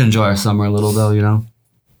 We like to enjoy our summer a little though, you know?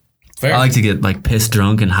 Fair. I like to get like pissed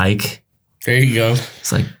drunk and hike. There you go.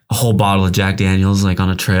 It's like a whole bottle of Jack Daniels like on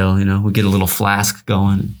a trail, you know? We get a little flask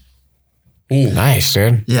going. Ooh, nice,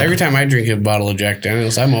 dude. Yeah. Every time I drink a bottle of Jack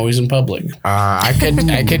Daniels, I'm always in public. I could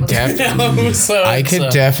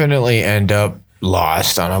definitely end up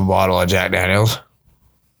lost on a bottle of Jack Daniels.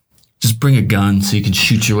 Just bring a gun so you can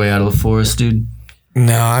shoot your way out of the forest, dude.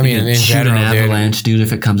 No, I mean in shoot general, an avalanche, dude.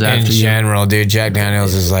 If it comes after you. In general, dude, Jack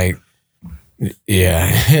Daniels is like,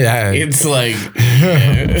 yeah. It's like,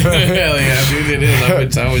 hell yeah, dude. It is.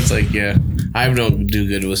 It's always like, yeah. I don't do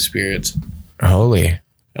good with spirits. Holy.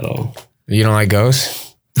 At all. You don't like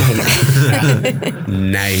ghosts?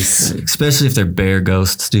 Nice. Especially if they're bear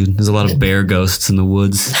ghosts, dude. There's a lot of bear ghosts in the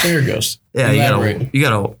woods. Bear ghosts. Yeah, you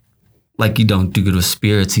gotta, like you don't do good with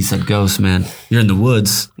spirits. He said ghosts, man. You're in the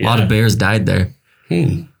woods. A lot of bears died there.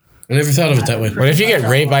 I never thought of it that way. What if you get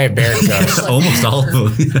raped by a bear ghost? Almost all of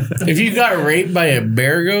them. If you got raped by a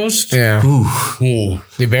bear ghost? Yeah. Ooh.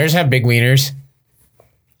 Do bears have big wieners?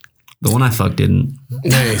 The one I fucked didn't.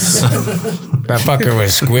 Nice. That fucker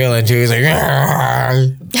was squealing too. He's like,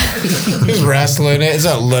 he's wrestling it. It's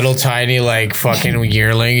a little tiny like fucking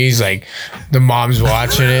yearling. He's like, the mom's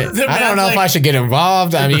watching it. I don't know if I should get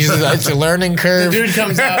involved. I mean, it's a learning curve. The dude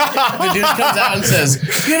comes out and says,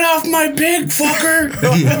 "Get off my pig, fucker!"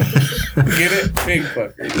 Get it, pig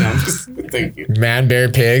fucker. No, thank you. Man, bear,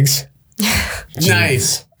 pigs.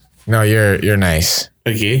 Nice. No, you're nice.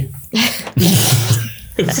 Okay.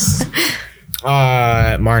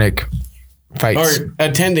 Marnic fights or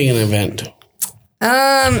attending an event.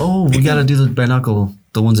 We gotta do the bare knuckle,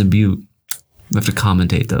 the ones in Butte. We have to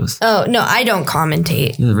commentate those. Oh no, I don't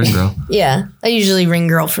commentate. You're the ring girl. Yeah, I usually ring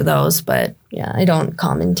girl for those, but yeah, I don't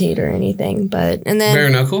commentate or anything. But and then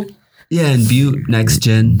bare knuckle. Yeah, in Butte, Next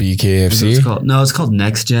Gen, BKFC. It's called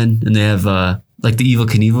Next Gen, and they have like the Evil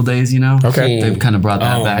Knievel days, you know? Okay. They've kind of brought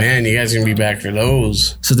that back. Oh, man, you guys are going to be back for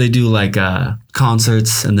those. So they do like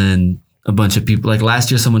concerts and then a bunch of people. Like last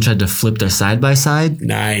year, someone tried to flip their side-by-side.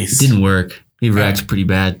 Nice. It didn't work. He wrecked pretty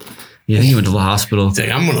bad. Yeah, he went to the hospital. He's like,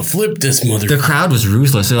 I'm gonna flip this mother. The crowd was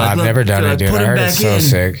ruthless. They're like, I've never done it, dude. I heard it's so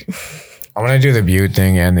sick. I want to do the Butte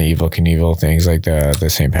thing and the Evil Knievel things, like the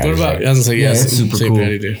St. Patrick's. What about? I was like, yeah, it's super cool.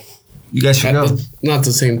 You guys should go. Not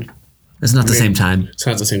the same. It's not the same time. It's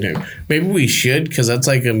not the same time. Maybe we should, because that's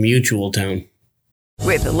like a mutual town.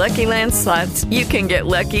 With the Lucky Land Slots, you can get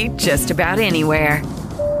lucky just about anywhere.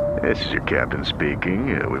 This is your captain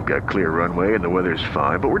speaking. We've got clear runway and the weather's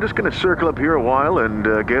fine, but we're just going to circle up here a while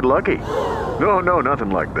and get lucky. No,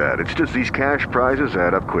 nothing like that. It's just these cash prizes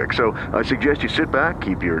add up quick. So I suggest you sit back,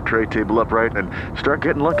 keep your tray table upright, and start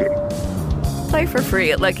getting lucky. Play for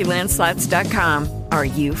free at LuckyLandSlots.com. Are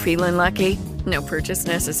you feeling lucky? No purchase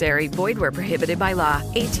necessary. Void where prohibited by law.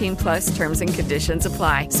 18+ terms and conditions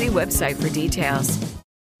apply. See website for details.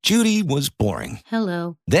 Judy was boring.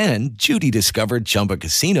 Hello. Then Judy discovered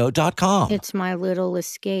ChumbaCasino.com. It's my little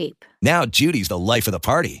escape. Now Judy's the life of the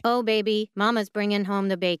party. Oh, baby, mama's bringing home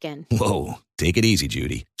the bacon. Whoa, take it easy,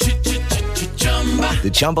 Judy. The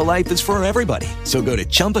Chumba life is for everybody. So go to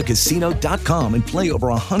ChumbaCasino.com and play over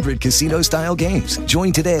 100 casino-style games.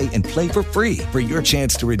 Join today and play for free for your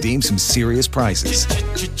chance to redeem some serious prizes.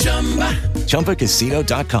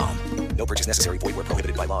 ChumbaCasino.com. No purchase necessary. Void where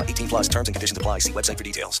prohibited by law. 18+ terms and conditions apply. See website for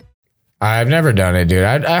details. I've never done it, dude.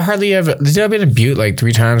 I hardly ever. Dude, I've been to Butte like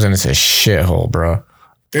 3 times and it's a shithole, bro.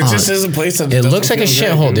 It just is a place that it looks like a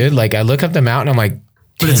shithole, dude. Like I look up the mountain, I'm like,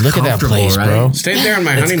 dude, look at that place, right? Bro. Stayed there on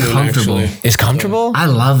my honeymoon. Actually, it's comfortable. I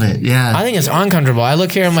love it. Yeah, I think it's uncomfortable. I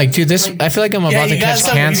look here, I'm like, dude, this. I feel like I'm about to catch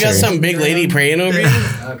cancer. You got some big lady praying over you.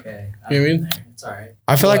 Okay, you know what I mean? It's all right.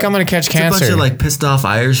 I feel like I'm gonna catch cancer. It's a bunch of like pissed off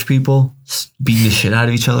Irish people beating the shit out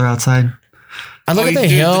of each other outside. I look at the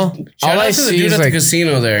hill. All I see dude is at like the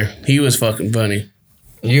casino there. He was fucking funny.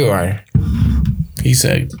 You are. He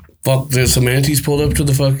said, "Fuck, there's some antis pulled up to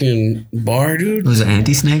the fucking bar, dude." Was it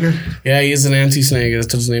anti-snagger? Yeah, he is an anti-snagger.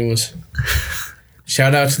 That's what his name was.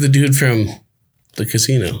 Shout out to the dude from the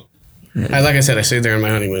casino. Yeah. Like I said, I stayed there on my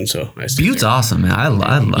honeymoon, so I stayed Butte's there. awesome, man. I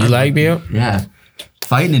love. You like Butte? Yeah.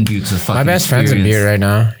 Fighting in Butte's a fucking My best friend's in Butte right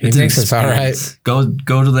now. He thinks it's all right. Go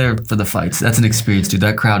to there for the fights. That's an experience, dude.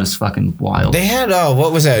 That crowd is fucking wild. They had,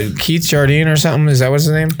 what was that? Keith Jardine or something? Is that what's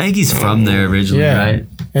his name? I think he's from there originally, right?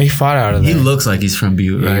 Yeah, he fought out of there. He looks like he's from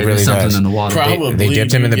Butte, right? He really There's something does. in the water. Probably. They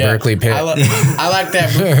dipped him in the Berkeley pit. I like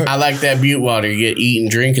that. I like that Butte water. You get eat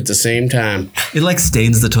and drink at the same time. It like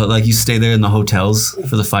stains the toilet. Like you stay there in the hotels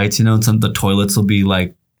for the fights, you know, and some of the toilets will be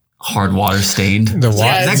like hard water stained. The water,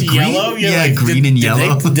 yeah, it's yellow. You're yeah, like, green and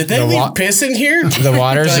yellow. Did they leave piss in here? The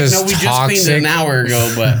water's like, as no, we just toxic. cleaned it an hour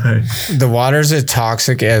ago, but the water's as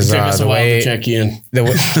toxic as took us a the while way. to check in.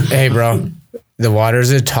 Hey, bro, the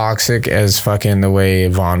water's as toxic as fucking the way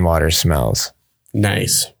Vaughn water smells.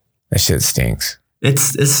 Nice. That shit stinks.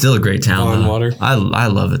 It's still a great town. Vaughn water. I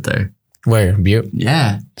love it there. Where Butte?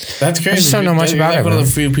 Yeah, that's crazy. I just don't know much about it. One of the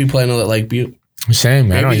few people I know that like Butte. Same,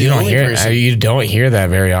 man. You don't hear that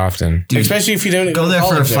very often. Dude, especially if you don't go there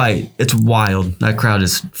for a fight. It's wild. That crowd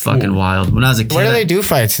is fucking wild. When I was a kid, where do they do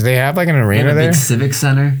fights? Do they have like an arena there? Big civic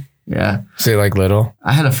center. Yeah. Say like little.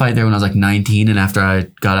 I had a fight there when I was like 19, and after I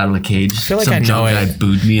got out of the cage, I feel like I know it. Guy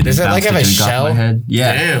booed me and does it like have a shell? My head.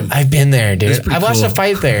 Yeah. Damn. I've been there, dude. I watched cool. a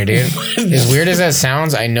fight there, dude. As weird as that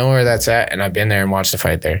sounds, I know where that's at, and I've been there and watched a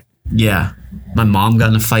fight there. Yeah. My mom got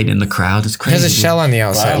in a fight in the crowd. It's crazy. There's a shell on the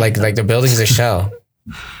outside, like the building's a shell.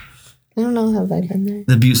 I don't know. Have I been there?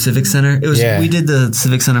 The Butte Civic Center. It was. Yeah. We did the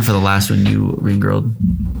Civic Center for the last one you ring-girled.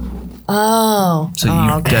 Oh. So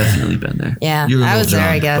you've definitely been there. Yeah. I was there,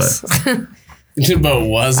 I guess. But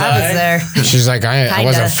was I? I was there. She's like, I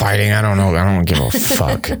wasn't fighting. I don't know. I don't give a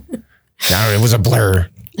fuck. It was a blur.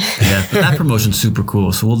 Yeah. But that promotion's super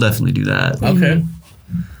cool. So we'll definitely do that. Okay.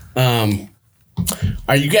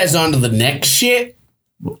 Are you guys on to the next shit?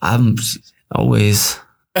 I'm always.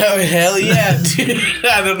 Oh, hell yeah, dude.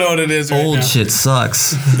 I don't know what it is right Old now. shit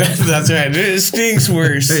sucks. That's right. It stinks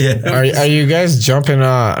worse. Yeah. Are you guys jumping?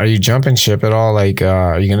 Are you jumping ship at all? Like,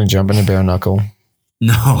 are you gonna jump into bare knuckle?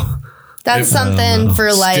 No. That's something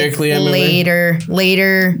for like Strictly later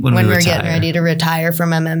when we're retire. getting ready to retire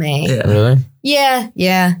from MMA. Yeah. Really?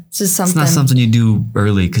 Yeah. It's just something. It's not something you do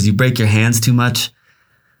early because you break your hands too much.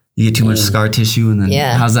 You get too much scar tissue, and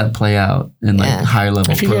then how's that play out in like higher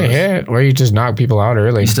level If you pros? get hit, or you just knock people out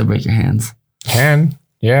early, You still break your hands. Yeah.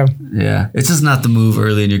 Yeah. It's just not the move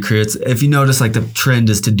early in your career. It's, if you notice, like the trend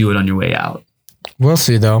is to do it on your way out. We'll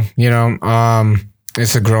see though. You know,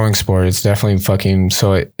 it's a growing sport. It's definitely fucking.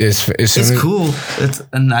 So it's cool.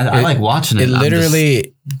 I like watching it. It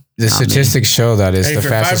literally, the statistics show that it's the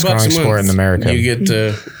fastest growing sport in America. You get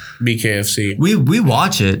to BKFC. We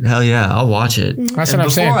watch it. Hell yeah, I'll watch it. That's what I'm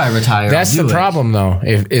saying. Before I retire, that's the problem, though.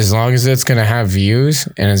 If as long as it's gonna have views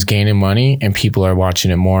and it's gaining money and people are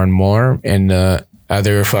watching it more and more, and the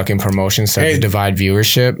other fucking promotions start to divide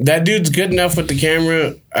viewership. That dude's good enough with the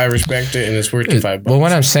camera. I respect it, and it's worth the $5. Well,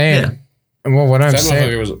 what I'm saying,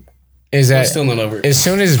 is that still not over. As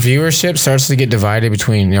soon as viewership starts to get divided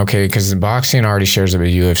between, because boxing already shares it with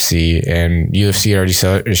UFC, and UFC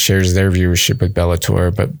already shares their viewership with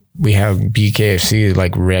Bellator, but we have BKFC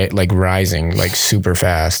like rising like super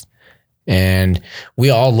fast. And we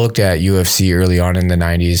all looked at UFC early on in the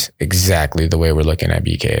 90s exactly the way we're looking at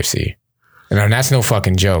BKFC. And that's no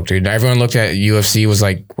fucking joke, dude. Everyone looked at UFC was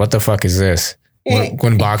like, what the fuck is this?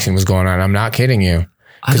 When boxing was going on. I'm not kidding you.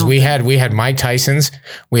 Because we had Mike Tyson's,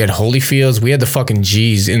 we had Holyfield's, we had the fucking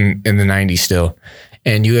G's in the 90s still.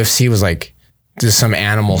 And UFC was like just some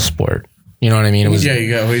animal sport. You know what I mean? It was,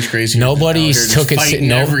 you got Hoy's crazy. Nobody took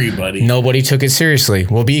it. Everybody. Nobody took it seriously.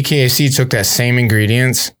 Well, BKFC took that same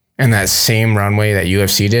ingredients and that same runway that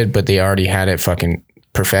UFC did, but they already had it fucking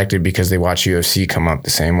perfected because they watched UFC come up the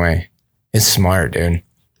same way. It's smart, dude.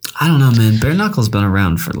 I don't know, man. Bare Knuckle's been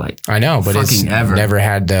around for I know, but it's never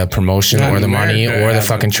had the promotion or the money or the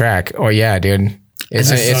fucking track. Oh yeah, dude.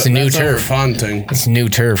 It's a new turf. Fun thing. It's new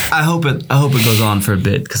turf. I hope it goes on for a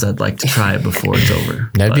bit because I'd like to try it before it's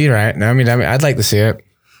over. That'd be right. I mean, I'd like to see it.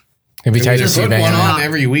 It'd be tight to see one on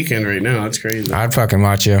every weekend right now. That's crazy. I'd fucking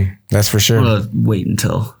watch you. That's for sure. I'm gonna wait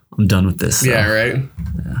until I'm done with this. Yeah, right.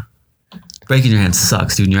 Yeah. Breaking your hand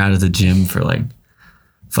sucks, dude. And you're out of the gym for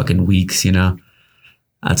fucking weeks.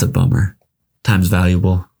 That's a bummer. Time's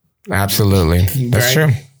valuable. Absolutely. That's true.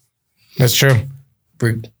 That's true.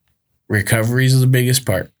 Recovery is the biggest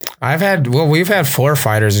part. We've had 4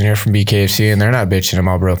 fighters in here from BKFC and they're not bitching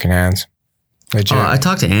about broken hands. Legit. I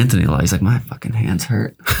talked to Anthony a lot. He's like, my fucking hands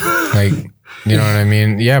hurt. You know what I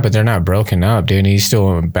mean? Yeah, but they're not broken up, dude. He's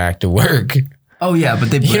still back to work. Oh yeah, but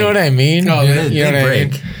they break. You know what I mean? Oh, they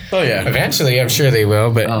break. I mean? Oh yeah. Eventually, I'm sure they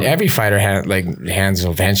will, but every fighter hands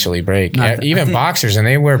will eventually break. Even boxers, and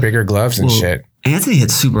they wear bigger gloves and shit. Anthony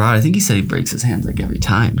hits super hard. I think he said he breaks his hands every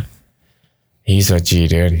time. He's a G,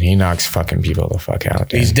 dude. He knocks fucking people the fuck out,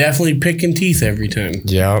 dude. He's definitely picking teeth every time.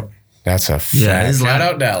 Yep. That's a fact. Yeah, shout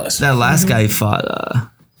out Dallas. That last guy he fought, I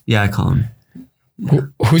call him.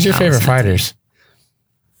 Who's your favorite fighters?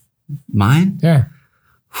 Mine? Yeah.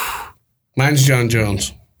 Mine's John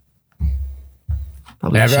Jones.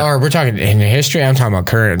 We're talking in history. I'm talking about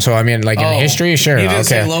current. So I mean, in history, sure. You didn't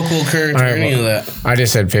say local, current, or any of that. I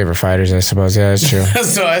just said favorite fighters. I suppose. Yeah, that's true.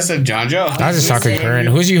 So I said John Jones. I was just talking current.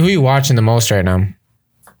 Who you watching the most right now?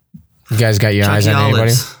 You guys got your eyes on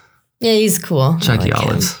anybody? Yeah, he's cool. Chucky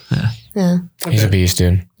Olives. Yeah. He's a beast,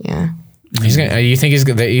 dude. Yeah. He's gonna. You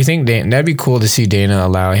think that'd be cool to see Dana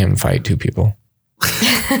allow him fight 2 people?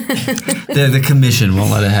 The commission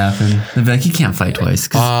won't let it happen. They'll be like, he can't fight twice.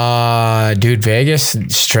 Dude, Vegas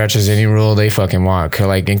stretches any rule they fucking want.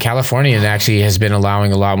 In California, it actually has been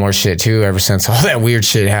allowing a lot more shit too ever since all that weird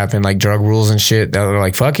shit happened, like drug rules and shit. They're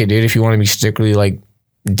like, fuck it, dude. If you want to be strictly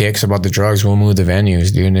dicks about the drugs, we'll move the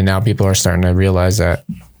venues, dude. And now people are starting to realize that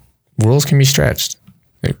rules can be stretched.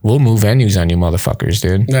 We'll move venues on you motherfuckers,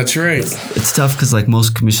 dude. That's right. It's tough because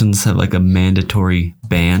most commissions have a mandatory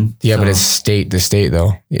ban. Yeah, but it's state to state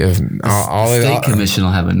though. State commission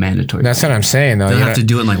will have a mandatory That's ban. what I'm saying though. They'll have to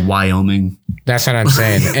do it in Wyoming. That's what I'm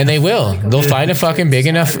saying. And they will. They'll find a fucking big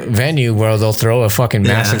enough venue where they'll throw a fucking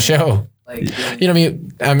massive show. You know what I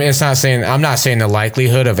mean? It's not saying, I'm not saying the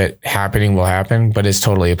likelihood of it happening will happen, but it's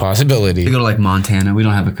totally a possibility. They go to Montana. We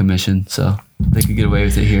don't have a commission, so they could get away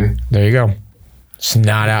with it here. There you go. It's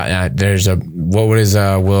not out. There's Jim Carrey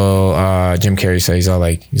say? He's all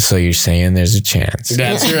like, so you're saying there's a chance.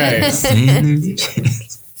 That's right. Saying there's a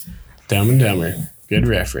chance. Dumb and Dumber. Good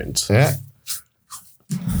reference. Yeah.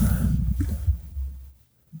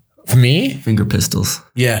 For me? Finger pistols.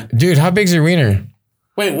 Yeah. Dude, how big's your wiener?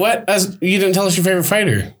 Wait, what? You didn't tell us your favorite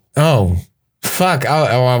fighter. Oh. Fuck.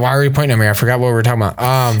 Why are you pointing at me? I forgot what we were talking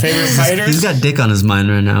about. Favorite fighters? He's got dick on his mind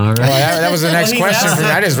right now, all right? Well, that was the next question.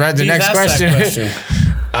 I just read the next question.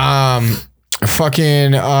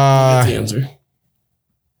 Fucking the answer.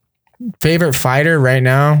 Favorite fighter right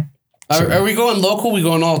now? Are we going local? We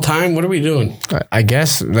going all time? What are we doing? I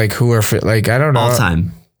guess who are I don't know. All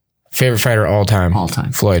time. Favorite fighter all time. All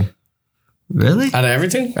time. Floyd. Really? Out of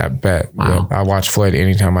everything? I bet. Wow. Yeah, I watch Floyd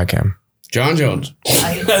anytime I can. John Jones.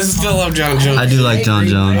 I still love John Jones. I do like John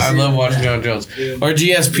Jones. I love watching John Jones. Or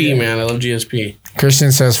GSP, man. I love GSP.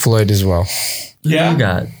 Christian says Floyd as well. Yeah. You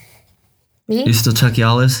got Me? You still Chucky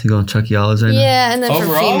Olives? You going Chucky Olives right now? Yeah, and then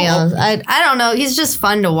for females, I don't know. He's just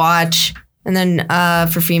fun to watch. And then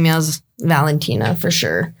for females, Valentina for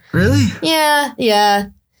sure. Really? Yeah.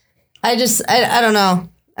 I don't know.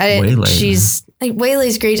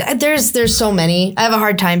 Waylay's great. There's so many. I have a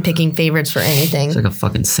hard time picking favorites for anything. It's like a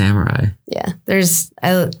fucking samurai. Yeah.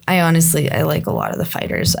 I honestly like a lot of the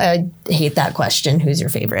fighters. I hate that question. Who's your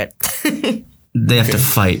favorite? They have to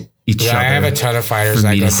fight each other. I have a ton of fighters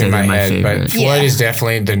that go through my head, but Floyd is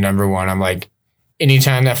definitely the number one. I'm like,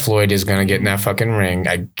 anytime that Floyd is going to get in that fucking ring,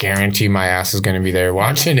 I guarantee my ass is going to be there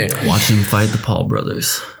watching it. Watching him fight the Paul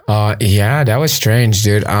brothers. Yeah, that was strange,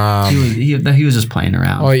 dude. He was just playing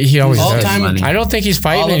around. Oh, he always does. All-time- I don't think he's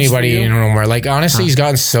fighting anybody no more. Like, honestly, he's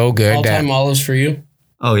gotten so good. All-time olives for you?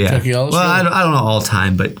 Oh, yeah. Chucky olives Well, for you? I don't know all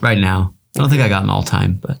time, but right now. I don't think I got an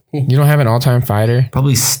all-time, but... You don't have an all-time fighter?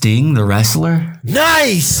 Probably Sting, the wrestler.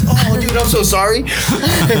 Nice! Oh, dude, I'm so sorry.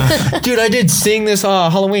 Dude, I did Sting this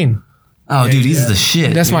Halloween. Oh, dude, he's the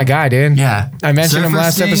shit. That's my guy, dude. Yeah. I mentioned him Surfer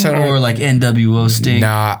last Sting episode. Or like NWO Sting?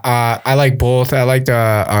 Nah, I like both. I like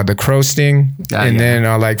the Crow Sting, and then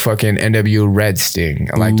I like fucking NWO Red Sting.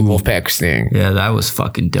 I like the Wolfpack Sting. Yeah, that was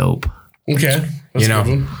fucking dope. Okay. You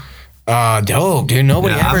know? Dope, dude.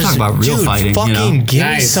 Nobody ever. I'm talking about real fighting. Fucking give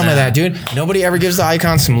me some of that, dude. Nobody ever gives the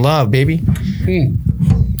Icon some love, baby.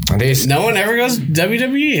 No one ever goes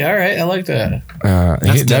WWE. All right, I like that.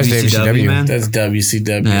 That's WCW, man. That's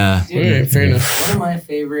WCW. Yeah. All right, fair enough. One of my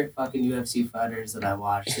favorite fucking UFC fighters that I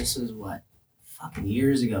watched. This is fucking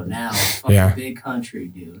years ago now. Fucking Big Country,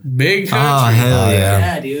 dude. Big Country. Oh, hell yeah.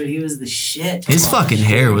 Yeah, dude. He was the shit. His fucking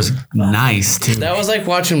hair was nice, too. That was like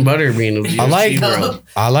watching Butterbean.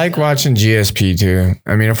 I like watching GSP, too.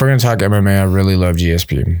 I mean, if we're going to talk MMA, I really love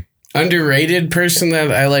GSP. Underrated person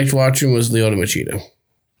that I liked watching was Lyoto Machida.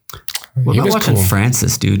 What about watching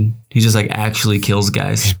Francis, dude? He just like actually kills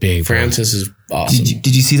guys. He's big. Francis is awesome.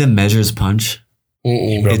 Did you see the Measures punch?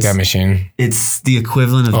 He broke that machine. It's the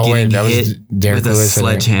equivalent of getting hit with a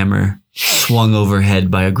sledgehammer swung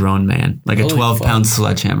overhead by a grown man, like a 12-pound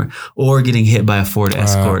sledgehammer, or getting hit by a Ford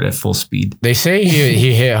Escort at full speed. They say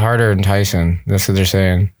he hit harder than Tyson. That's what they're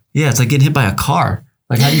saying. Yeah, it's like getting hit by a car.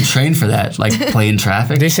 Like, how do you train for that? Like, play in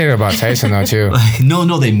traffic? They say that about Tyson, though, too.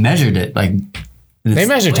 No, they measured it. Like, they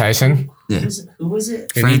measured Tyson. Yeah. Who was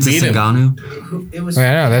it? Francis Ngannou.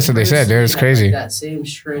 I know, that's what they said, dude. It's crazy. That same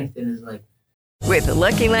strength and is like. With the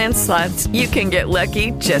Lucky Land Slots, you can get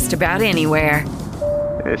lucky just about anywhere.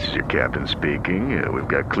 This is your captain speaking. We've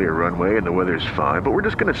got clear runway and the weather's fine, but we're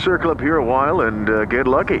just going to circle up here a while and get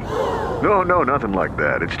lucky. No, nothing like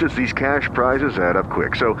that. It's just these cash prizes add up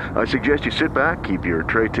quick. So I suggest you sit back, keep your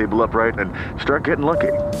tray table upright, and start getting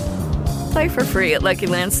lucky. Play for free at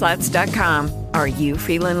LuckyLandSlots.com. Are you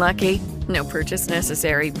feeling lucky? No purchase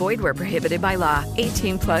necessary. Void where prohibited by law.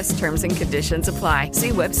 18+ terms and conditions apply. See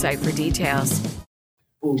website for details.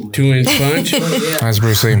 2-inch punch? That's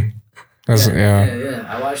Bruce Lee. Yeah.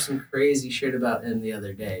 I watched some crazy shit about him the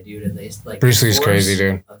other day, dude. And they like Bruce Lee's crazy,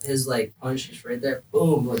 dude. Of his like punch just right there,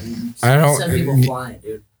 boom! Like, I don't. send people flying,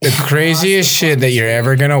 dude. The craziest shit that you're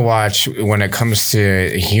ever gonna watch when it comes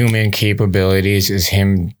to human capabilities is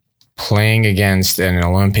him playing against an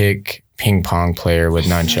Olympic ping pong player with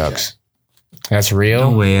nunchucks. That's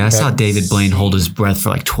real. No way. I saw David Blaine hold his breath for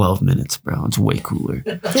like 12 minutes, bro. It's way cooler.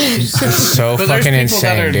 It's so fucking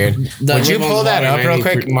insane, dude. Would you pull that up real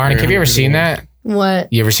quick? Marnic, have you ever seen that? What?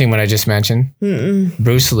 You ever seen what I just mentioned? Mm-mm.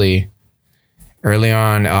 Bruce Lee, early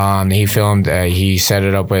on, he filmed, he set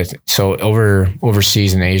it up with, so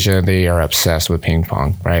overseas in Asia, they are obsessed with ping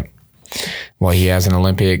pong, right? Well, he has an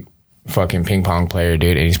Olympic fucking ping pong player,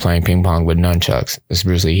 dude, and he's playing ping pong with nunchucks. This is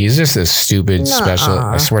Bruce Lee. He's just a stupid special.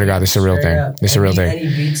 I swear to God, this is a real thing. This is a real thing. And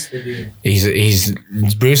he beats the dude. He's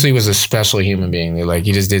Bruce Lee was a special human being. Like,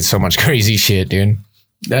 he just did so much crazy shit, dude.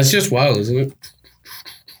 That's just wild, isn't it?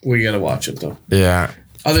 We gotta watch it though. Yeah.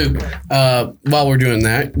 While we're doing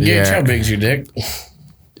that, Gage, how big's your dick?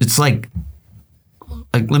 It's like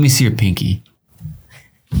let me see your pinky.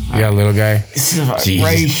 You got a little guy? Jeez.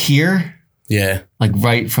 Right here. Yeah. Like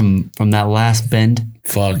right from that last bend.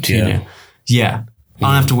 Fuck yeah. Yeah. I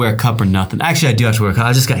don't have to wear a cup or nothing. Actually, I do have to wear a cup.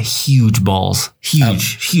 I just got huge balls.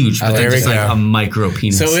 Huge. But they're just like a micro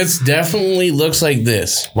penis. So it's definitely looks like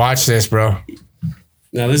this. Watch this, bro.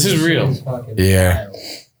 Now this is real. Yeah.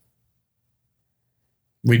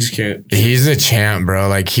 We just can't. He's the champ, bro.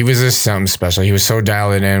 Like, he was just something special. He was so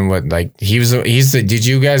dialed in. Did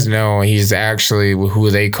you guys know he's actually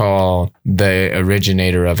who they call the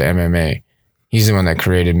originator of MMA? He's the one that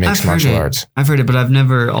created mixed martial arts. I've heard it, but I've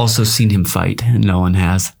never also seen him fight, and no one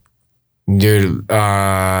has. Dude,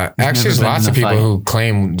 actually, there's lots of people who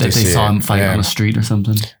claim that they saw him fight on the street or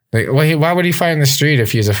something. Like, well, why would he fight in the street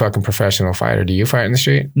if he's a fucking professional fighter? Do you fight in the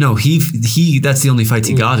street? No, he. That's the only fights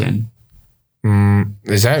he got in.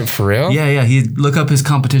 Is that for real? Yeah. He look up his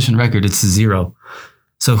competition record. It's 0.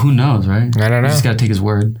 So who knows, right? I don't know. You just got to take his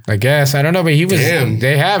word. I guess. I don't know, but he was. Damn.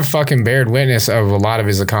 They have fucking bared witness of a lot of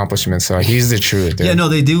his accomplishments, so he's the truth. Dude. Yeah, no,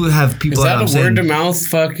 they do have people. Is that a word to mouth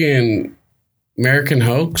fucking American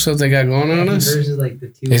hoax that they got going on us?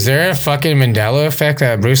 Is there a fucking Mandela effect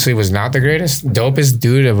that Bruce Lee was not the greatest, dopest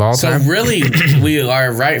dude of all time? So really, we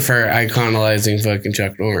are right for iconizing fucking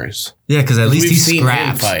Chuck Norris. Yeah, because at least he seen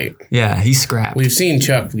scrapped. him fight. Yeah, he scrapped. We've seen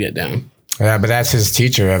Chuck get down. Yeah, but that's his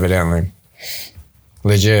teacher, evidently.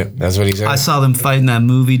 Legit. That's what he said. I saw them fight in that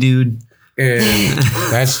movie, dude. And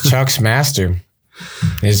that's Chuck's master.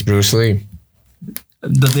 Is Bruce Lee.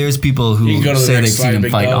 But there's people who say they've seen him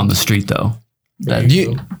fight on the street, though. I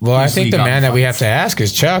think the man that we have to ask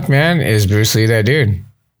is Chuck, man. Is Bruce Lee that dude?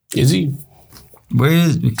 Is he? Where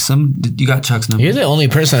is you got Chuck's number? You're the only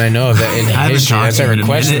person I know of that in history that's ever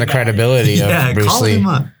questioned the credibility of Bruce call Lee. him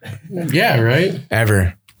up. Yeah, right?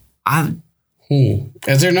 Ever.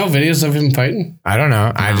 Is there no videos of him fighting? I don't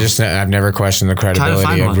know. I've never questioned the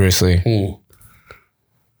credibility of Bruce Lee.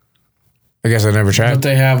 I guess I never tried. But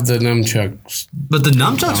they have the nunchucks. But the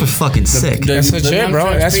nunchucks were fucking sick. That's legit,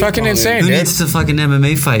 bro. That's fucking insane, Who dude. needs to fucking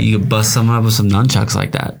MMA fight? You could bust someone up with some nunchucks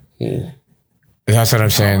like that. That's what I'm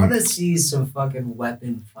saying. I want to see some fucking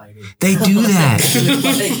weapon fighting. They do that.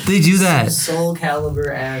 They do that. Soul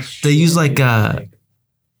Calibur ass shit. They use like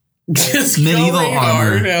just medieval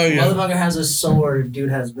armor. Motherfucker has a sword. Dude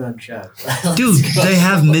has nunchucks. Dude, they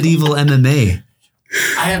have medieval MMA.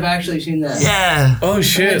 I have actually seen that. Yeah. Oh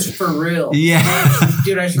shit. It's for real. Yeah.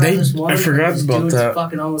 Dude, I saw this one. I forgot this about dude that.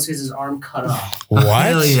 Fucking almost gets his arm cut off. What?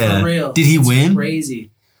 Hell yeah. For real. Did he It's win? Crazy.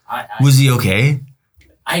 Was he okay?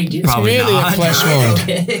 I did. Probably It's merely not. a flesh wound.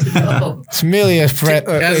 Okay, no. It's merely a threat.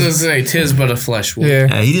 As I say, 'tis but a flesh wound.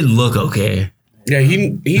 Yeah. He didn't look okay. Yeah, he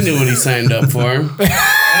knew what he signed up for.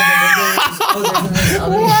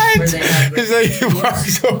 What? Is that he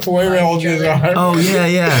walks up away holds his arm? Oh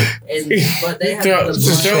yeah. But they have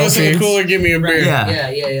Just throw us in the cooler, give me a beer.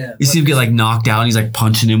 Yeah. You see him get like knocked out and he's like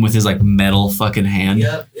punching him with his like metal fucking hand.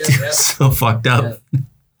 Yep. So fucked up.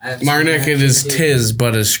 Marnic, it is 'tis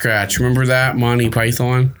but a scratch. Remember that? Monty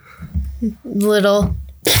Python? Little.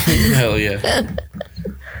 Hell yeah.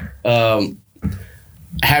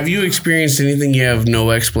 Have you experienced anything you have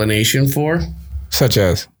no explanation for? Such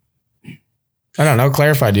as? I don't know.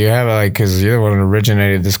 Clarify. Do you have because you're the one who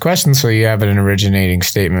originated this question, so you have an originating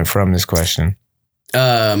statement from this question.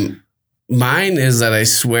 Mine is that I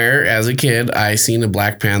swear as a kid, I seen a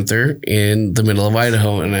Black Panther in the middle of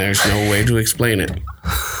Idaho and there's no way to explain it.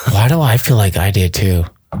 Why do I feel like I did too?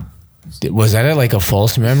 Was that a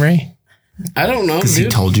false memory? I don't know. Because he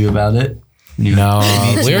told you about it? No.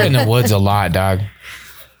 We were in the woods a lot, dog.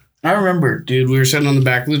 I remember, dude, we were sitting on the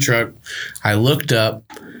back of the truck. I looked up.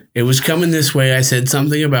 It was coming this way. I said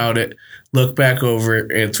something about it. Look back over.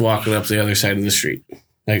 It's walking up the other side of the street.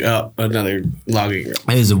 Like, oh, another logging girl.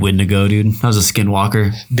 It was a Wendigo, dude. I was a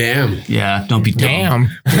skinwalker. Damn. Yeah, don't be dumb.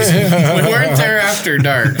 We weren't there after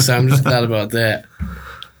dark, so I'm just glad about that.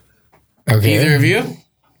 Okay. Either of you?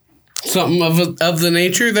 Something of the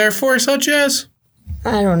nature, therefore, such as?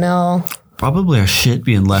 I don't know. Probably our shit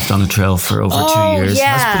being left on the trail for over 2 years.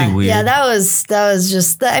 Yeah. That's pretty weird. Yeah, that was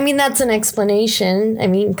just. I mean, that's an explanation. I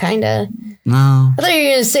mean, kind of. No. I thought you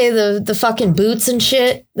were gonna say the fucking boots and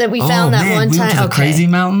shit that we found that one we time. went to the Crazy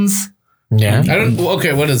Mountains. Yeah.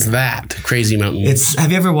 Okay, what is that? Crazy Mountain.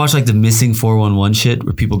 Have you ever watched like the missing 411 shit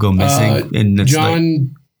where people go missing and it's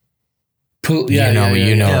John.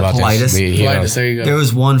 You know about Politis. this. Politis, there you go. There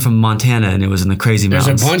was one from Montana and it was in the Crazy Mountains.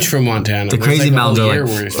 There's a bunch from Montana. The Crazy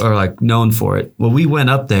Mountains are like known for it. Well, we went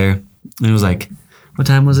up there and it was like, what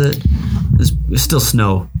time was it? It was still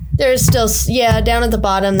snow. There's still, down at the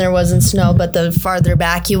bottom there wasn't snow, but the farther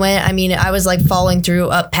back you went, I mean, I was like falling through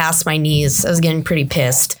up past my knees. I was getting pretty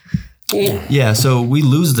pissed. Yeah, so we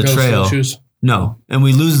lose the trail. No, and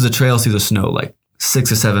we lose the trail through the snow like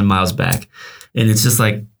 6 or 7 miles back. And it's just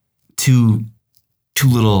like two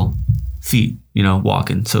little feet,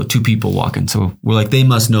 walking. So 2 people walking. So we're like, they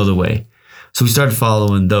must know the way. So we started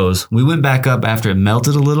following those. We went back up after it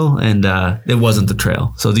melted a little and it wasn't the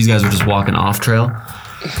trail. So these guys were just walking off trail.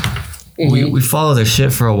 Mm-hmm. We followed their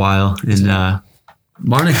shit for a while and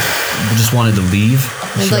Marnic just wanted to leave.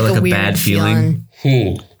 She had like a bad feeling.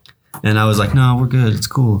 And I was like, no, we're good. It's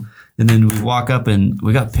cool. And then we walk up and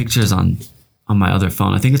we got pictures on my other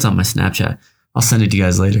phone. I think it's on my Snapchat. I'll send it to you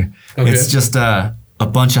guys later. Okay. It's just a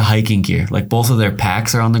bunch of hiking gear. Like both of their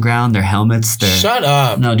packs are on the ground. Their helmets. Shut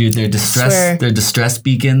up. No, dude, they're distress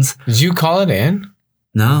beacons. Did you call it in?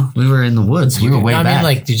 No, we were in the woods. We were way back. I mean,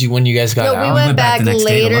 like, did you when you guys got out? No, we went back the next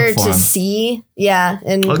day to later look for to him. see. Yeah,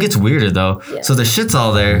 and Well, it gets weirder though. Yeah. So the shit's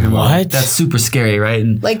all there. And What? That's super scary, right?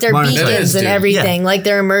 And like their Marnic's beacons and everything, like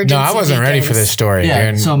their emergency. No, I wasn't ready for this story.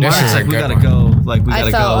 Yeah. Dude. So This Marnic's is a like, we good gotta one. go. Like, we gotta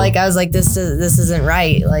I felt go. like I was like, this isn't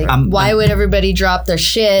right. Like, why would everybody drop their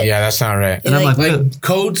shit? Yeah, that's not right. And I'm like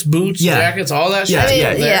coats, boots, jackets, all that shit.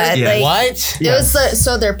 Like, what? It was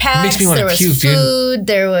so their packs. me wanna There was puke, dude. food.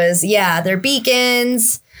 There was their beacons.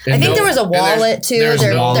 I think there was a wallet too.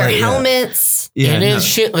 Their helmets. Yeah, and then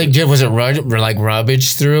shit like was it like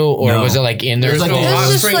rubbage through, or was it like in their There's no clothes? hot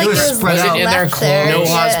just springs. like It was it was spread out. in their clothes. No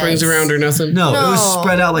hot springs around or nothing. No, it was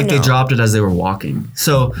spread out like they dropped it as they were walking.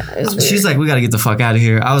 So she's like, we got to get the fuck out of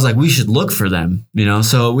here. I was like, we should look for them, you know?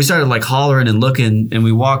 So we started like hollering and looking, and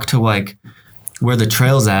we walked to like where the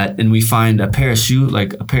trail's at, and we find a pair of shoes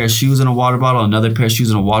in a water bottle, another pair of shoes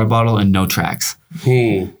in a water bottle, and no tracks.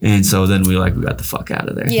 And so then we got the fuck out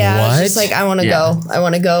of there. Yeah, I was just like, I want to go. I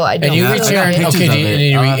want to go. I don't. And you feel returned. right.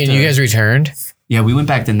 Okay, and you guys returned. Yeah, we went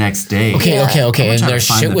back the next day. Okay. I'm And trying their to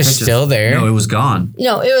find shit the was pictures. still there. No, it was gone.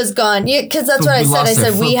 No, it was gone. Because that's what I We said. I lost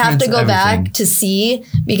their said we have to footprints, go back everything. to see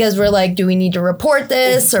because we're like, do we need to report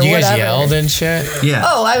this or You whatever? guys yelled and shit. Yeah.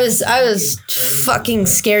 Oh, I was fucking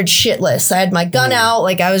scared shitless. I had my gun out.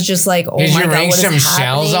 Like I was just like, oh Did my you god, ring what is some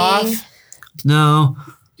shells happening? off? No.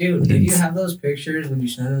 Dude, did you have those pictures when you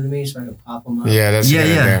sent them to me so I could pop them up? Yeah, that's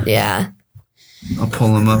Yeah. I'll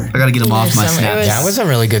pull them up. I gotta get them off my Some- it Snapchat. was- That was a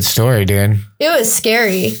really good story, dude. It was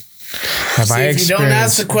scary. Have See, I if you don't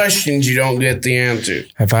ask experienced? the questions, you don't get the answer.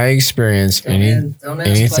 Have I experienced Don't ask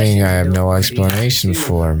anything questions, I have you no don't explanation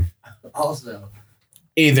for? Also,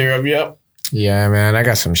 Either of you. Yeah, man, I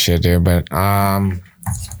got some shit, dude. But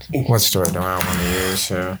what story do I want to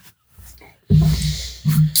use?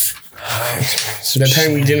 The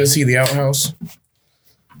time you didn't see the outhouse.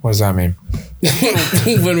 What does that mean?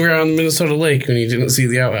 When we were on the Minnesota Lake, when you didn't see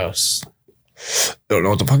the outhouse. Don't know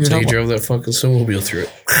what the fuck you're So you talking about. drove that fucking snowmobile through it.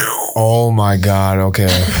 Oh my god. Okay.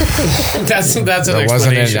 That's an That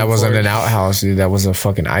explanation. wasn't for an it. outhouse, dude. That was a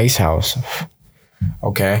fucking ice house.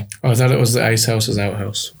 Okay. Oh, I thought it was the ice house's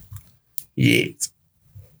outhouse. Yeah.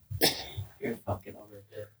 you're fucking over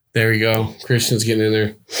it. There we go. Christian's getting in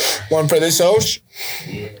there. One for this house?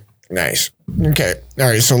 Yeah. Nice. Okay. All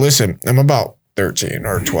right. So listen, I'm about 13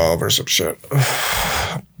 or 12 or some shit.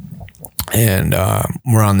 And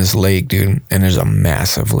we're on this lake, dude. And there's a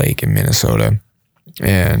massive lake in Minnesota.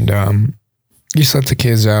 And you just let the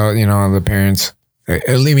kids out, you know, the parents. I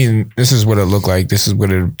mean, this is what it looked like. This is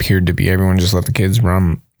what it appeared to be. Everyone just let the kids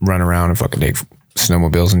run around and fucking take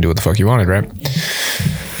snowmobiles and do what the fuck you wanted, right?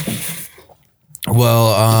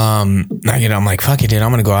 Well, you know, I'm like, fuck it, dude. I'm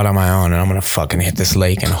gonna go out on my own and I'm gonna fucking hit this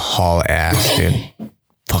lake and haul ass, dude.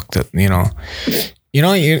 Fuck the, you know,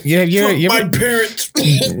 you My parents.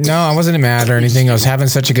 no, I wasn't mad or anything. I was having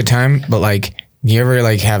such a good time, but like, you ever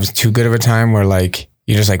like have too good of a time where like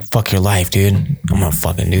you're just like, fuck your life, dude. I'm gonna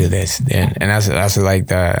fucking do this, dude. And that's like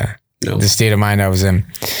the state of mind I was in.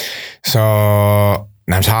 So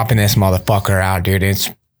I'm topping this motherfucker out, dude. It's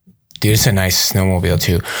a nice snowmobile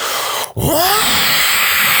too.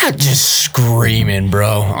 Just screaming,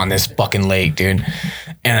 bro, on this fucking lake, dude.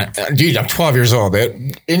 And dude, I'm 12 years old.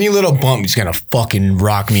 Any little bump is gonna fucking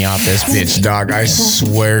rock me off this bitch, dog. I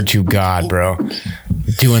swear to God, bro.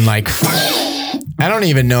 Doing like, I don't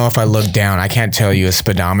even know if I look down. I can't tell you a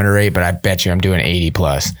speedometer rate, but I bet you I'm doing 80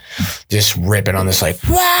 plus. Just ripping on this like,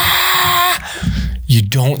 you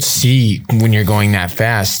don't see when you're going that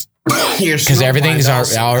fast. Because everything's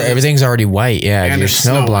already white. Yeah, And you're it's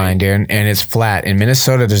snow blind, dude, and it's flat. In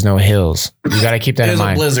Minnesota, there's no hills. You got to keep that in There's a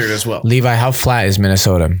mind. blizzard as well. Levi, how flat is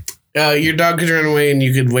Minnesota? Your dog could run away and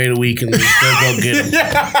you could wait a week and then still go get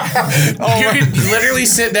him. You could literally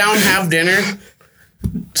sit down, have dinner,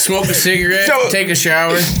 smoke a cigarette, take a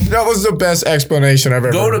shower. That was the best explanation I've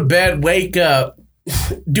ever Go to bed, wake up,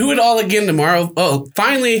 do it all again tomorrow. Oh,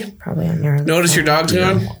 finally. Probably on your Notice your dog's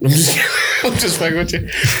gone. I'm just fucking with you.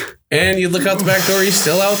 And you look out the back door, he's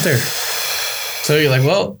still out there. So you're like,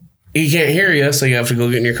 well, he can't hear you, so you have to go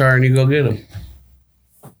get in your car and you go get him.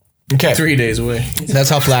 Okay. 3 days away. That's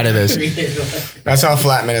how flat it is. That's how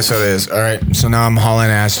flat Minnesota is. All right. So now I'm hauling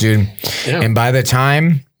ass, dude. Yeah. And by the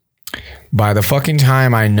fucking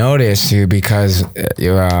time I noticed, dude, because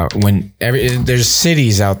there's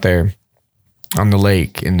cities out there on the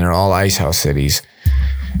lake and they're all ice house cities.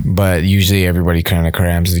 But usually everybody kind of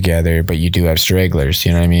crams together, but you do have stragglers,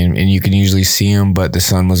 you know what I mean? And you can usually see them, but the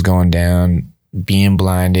sun was going down, being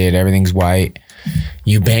blinded, everything's white.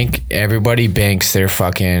 Everybody banks their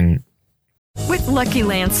fucking... With Lucky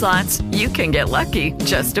Land Slots, you can get lucky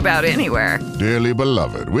just about anywhere. Dearly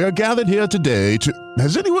beloved, we are gathered here today to...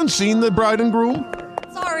 Has anyone seen the bride and groom?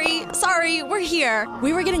 Sorry, we're here.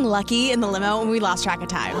 We were getting lucky in the limo and we lost track of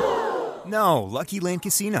time. No, Lucky Land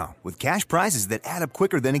Casino, with cash prizes that add up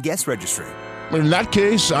quicker than a guest registry. In that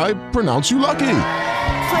case, I pronounce you lucky.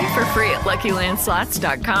 Play for free at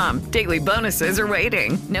LuckyLandSlots.com. Daily bonuses are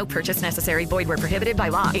waiting. No purchase necessary. Void where prohibited by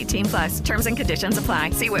law. 18+. Terms and conditions apply.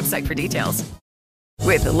 See website for details.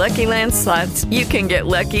 With the Lucky Land Slots, you can get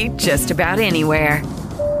lucky just about anywhere.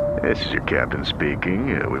 This is your captain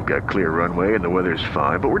speaking. We've got clear runway and the weather's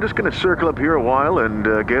fine, but we're just going to circle up here a while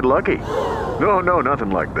and get lucky. No, nothing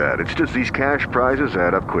like that. It's just these cash prizes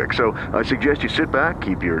add up quick. So I suggest you sit back,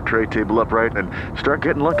 keep your tray table upright, and start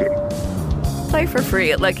getting lucky. Play for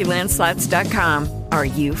free at LuckyLandSlots.com. Are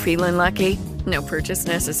you feeling lucky? No purchase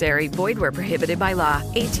necessary. Void where prohibited by law.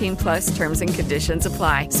 18+ terms and conditions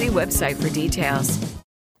apply. See website for details.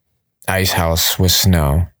 Ice house with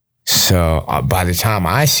snow. So by the time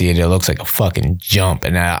I see it, it looks like a fucking jump.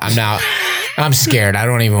 And I'm scared. I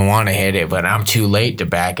don't even want to hit it, but I'm too late to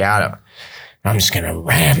back out. I'm just going to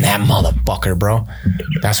ram that motherfucker, bro.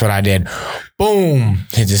 That's what I did. Boom.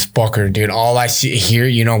 Hit this fucker, dude. All I hear,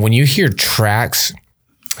 when you hear tracks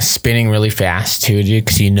spinning really fast too, dude,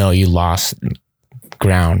 because you lost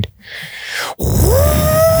ground.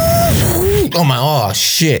 Oh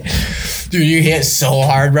shit. Dude, you hit so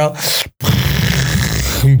hard, bro.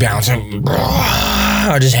 Bouncing.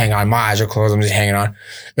 I just hang on. My eyes are closed. I'm just hanging on.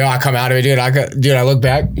 I come out of it, dude. I look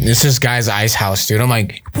back. It's this guy's ice house, dude. I'm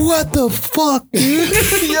like, what the fuck, dude?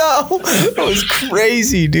 Yo, that was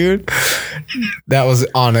crazy, dude. That was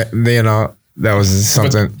on it. That was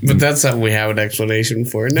something. But that's something we have an explanation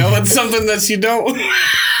for. No, it's something that you don't.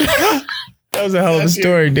 That was a hell of a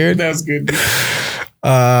story, dude. That was good.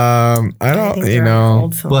 I don't,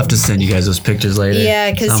 We'll have to send you guys those pictures later.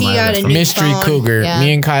 Yeah, because he got a new mystery phone. cougar. Yeah.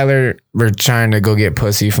 Me and Kyler were trying to go get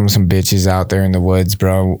pussy from some bitches out there in the woods,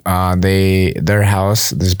 bro. Their house,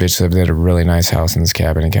 this bitch lived at a really nice house in this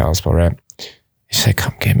cabin in Kalispell, right? He said,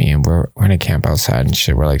 come get me. And we're gonna camp outside and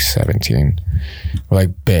shit. We're like 17. We're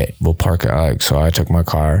like, bet, we'll park it. So I took my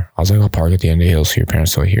car. I was like, I'll park at the end of the hill so your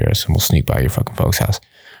parents don't hear us and we'll sneak by your fucking folks' house.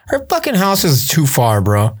 Her fucking house is too far,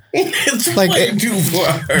 bro. It's like too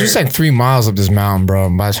far. Just like 3 miles up this mountain, bro.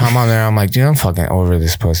 By the time I'm there, I'm like, dude, I'm fucking over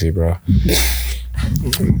this pussy, bro.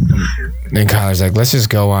 Then Kyler's like, let's just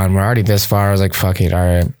go on. We're already this far. I was like, fuck it. All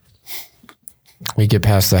right. We get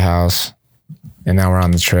past the house, and now we're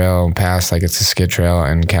on the trail past, like, it's a skid trail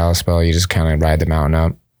in Kalispell. You just kind of ride the mountain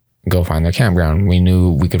up, go find the campground. We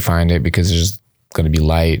knew we could find it because there's going to be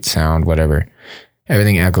light, sound, whatever.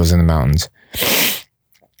 Everything echoes in the mountains.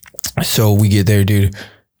 So we get there, dude,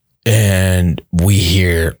 and we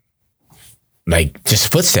hear like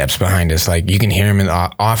just footsteps behind us. Like you can hear them in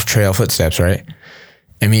the off trail footsteps, right?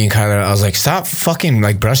 And me and Kyler, I was like, stop fucking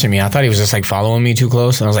like brushing me. I thought he was just like following me too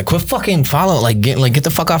close. And I was like, quit fucking following, get the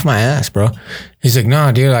fuck off my ass, bro. He's like,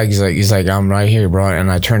 no, dude. Like he's like, I'm right here, bro. And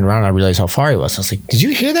I turned around, and I realized how far he was. I was like, did you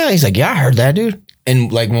hear that? He's like, yeah, I heard that, dude.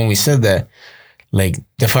 And like when we said that, like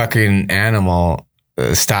the fucking animal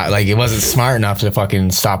stop, like it wasn't smart enough to fucking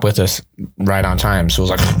stop with us right on time. So it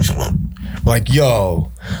was like,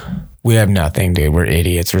 yo, we have nothing, dude. We're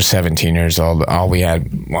idiots. We're 17 years old. All we had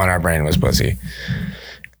on our brain was pussy.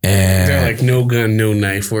 And they're like, no gun, no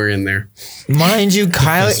knife. We're in there. Mind you,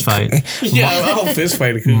 Kyler. Fist fight. Yeah, I'll fist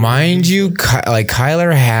fight. Mind you, like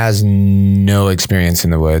Kyler has no experience in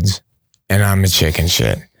the woods, and I'm a chicken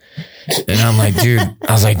shit. And I'm like, dude,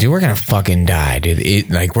 we're gonna fucking die, dude.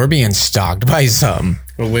 Like we're being stalked by something.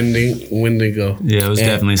 A Wendigo. Yeah, it was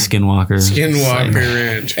definitely Skinwalker. Skinwalker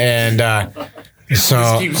Ranch. And so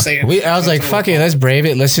I was like, fuck it, let's brave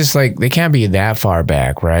it. Let's just like, they can't be that far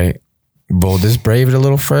back, right? We'll just brave it a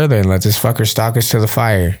little further and let this fucker stalk us to the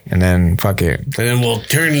fire, and then fuck it. And then we'll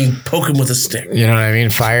turn and poke him with a stick. You know what I mean?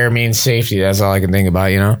 Fire means safety. That's all I can think about,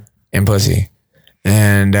 and pussy.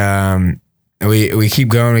 And we keep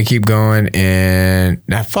going, and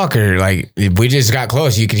that fucker, like, we just got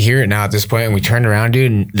close. You could hear it now at this point, and we turned around, dude,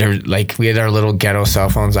 and there, like, we had our little ghetto cell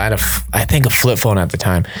phones. I had I think a flip phone at the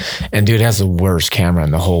time, and dude has the worst camera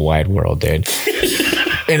in the whole wide world, dude.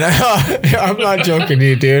 And I'm not joking to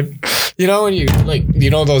you, dude. You know when you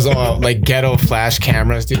those like ghetto flash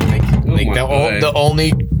cameras, dude? The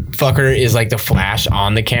only fucker is like the flash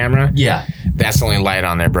on the camera. Yeah, that's the only light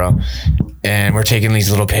on there, bro. And we're taking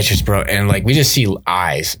these little pictures, bro, and like we just see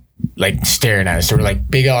eyes like staring at us. So we're like,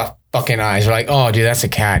 big off fucking eyes. We're like, oh, dude, that's a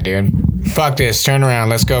cat, dude. Fuck this. Turn around.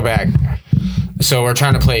 Let's go back. So we're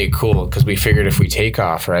trying to play it cool because we figured if we take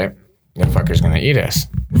off, right, the fucker's gonna eat us.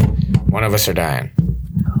 One of us are dying.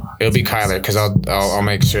 It'll be Kyler because I'll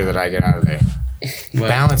make sure that I get out of there.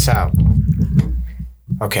 Balance out.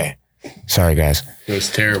 Okay. Sorry, guys. It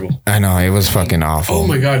was terrible. I know, it was fucking awful. Oh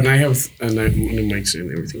my God. And I have new mics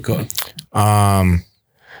and everything. Go on.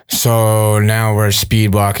 So now we're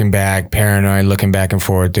speed walking back, paranoid, looking back and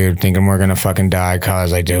forth, dude, thinking we're gonna fucking die.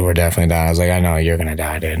 Cause like, dude, we're definitely dying. I was like, I know you're gonna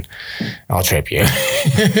die, dude. I'll trip you.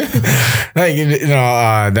 Like,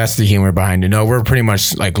 that's the humor behind it. No, we're pretty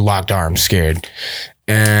much like locked arms, scared.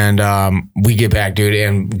 And we get back, dude,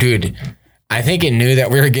 and dude, I think it knew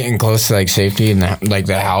that we were getting close to like safety in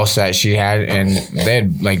the house that she had, and they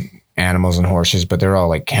had like animals and horses, but they're all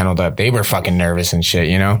like kenneled up. They were fucking nervous and shit,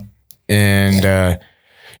 And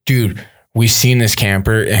dude, we seen this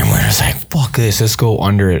camper and we're just like, fuck this, let's go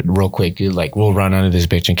under it real quick, dude. Like, we'll run under this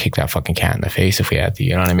bitch and kick that fucking cat in the face if we have to,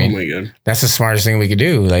 you know what I mean? Oh my God. That's the smartest thing we could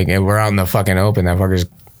do. Like, if we're out in the fucking open, that fucker's,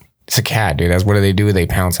 it's a cat, dude. That's what do they do? They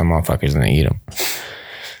pounce on motherfuckers and they eat them.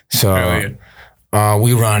 So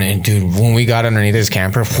we run and dude, when we got underneath this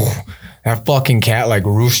camper, that fucking cat like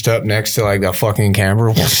roosted up next to like the fucking camper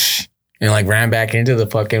and like ran back into the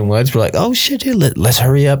fucking woods. We're like, oh shit, dude, let's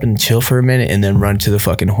hurry up and chill for a minute and then run to the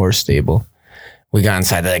fucking horse stable. We got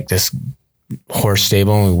inside like this horse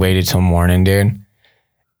stable and we waited till morning, dude.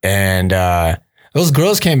 And those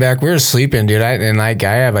girls came back. We were sleeping, dude. I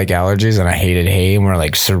have like allergies and I hated hay, and we're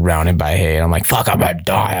like surrounded by hay. And I'm like, fuck, I'm about to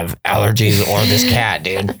die. I have allergies or this cat,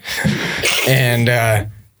 dude. And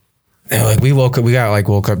like we woke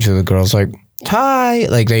up to the girls like, hi.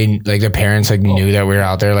 Like the parents like knew that we were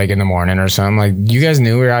out there like in the morning or something. Like, you guys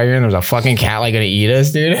knew we were out here and there was a fucking cat like gonna eat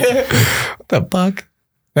us, dude. What the fuck?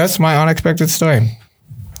 That's my unexpected story.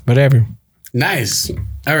 Whatever. Nice.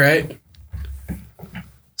 All right.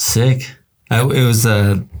 Sick. It was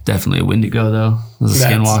definitely a Wendigo, though. It was a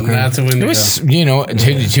skinwalker. That's a Wendigo. It was,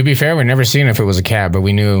 to be fair, we never seen if it was a cat, but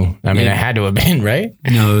we knew. I mean, it had to have been, right?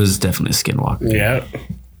 No, it was definitely a skinwalker. Yeah.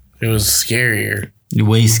 It was scarier.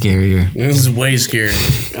 Way scarier. It was way scarier.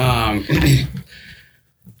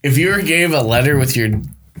 If you were gave a letter with your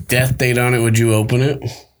death date on it, would you open it?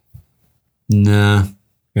 Nah.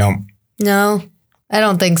 No, I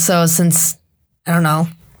don't think so, since, I don't know.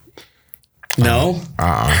 No?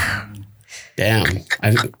 Damn.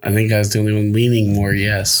 I think I was the only one leaning more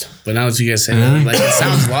yes. But now that you guys say that, like, it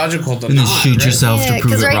sounds logical to and then shoot yourself to prove it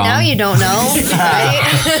because right wrong. now you don't know, right?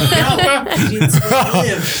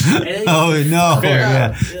 Oh, no.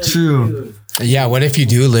 Yeah. True. Yeah, what if you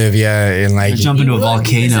do live, and like... jump into a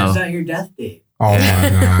volcano. That's not your death date. Oh, my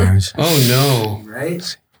gosh. Oh, no.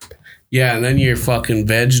 Right? Yeah, and then you're fucking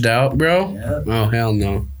vegged out, bro? Yep. Oh, hell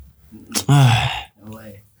no. No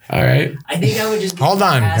way. All right. I think I would just hold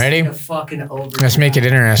on. Ready? Let's make it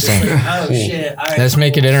interesting. Oh, shit. All right, Let's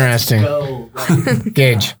make it interesting. go.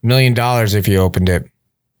 Gage, $1 million if you opened it.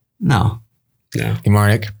 No. No.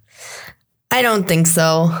 Marnic? I don't think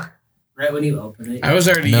so. Right when you open it. I was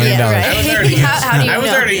already $1 million. I was already yes. How do you I was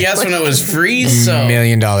know? already yes when it was free, so. $1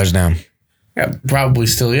 million now. Yeah, probably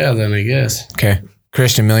still yeah, then I guess. Okay.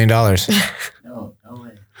 Christian, $1 million. No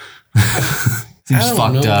way. Seems I don't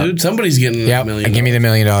fucked know, up. dude. Somebody's getting Yep. $1 million. Give me the $1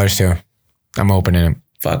 million too. I'm opening it.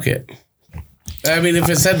 Fuck it. I mean, if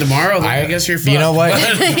it said tomorrow, then I guess you're fucked. You know what?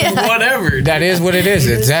 Whatever. That is what it is.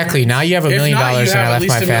 Exactly. Now you have $1 million and I left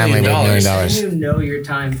my family with $1 million. You know your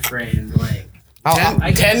time frame, like.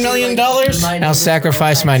 $10 million? I'll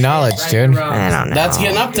sacrifice my knowledge, dude. I don't know. That's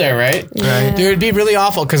getting up there, right? Yeah. Dude, it'd be really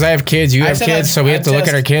awful because I have kids. You have kids, so we have to look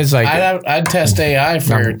at our kids like. I'd test AI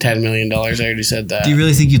for $10 million. I already said that. Do you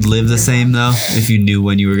really think you'd live the same, though, if you knew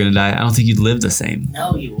when you were going to die? I don't think you'd live the same.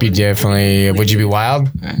 No, you Be definitely. Would you be wild?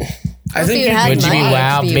 I think you had Would you be money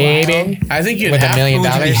wild, to be baby? wild. I think you'd With have $1 million?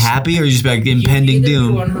 Would you be happy or just be like impending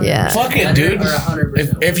doom? Yeah. Fuck it, dude.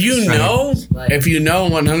 If you know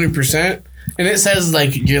 100%, and it says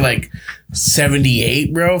like you're like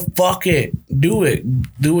 78, bro, fuck it. Do it.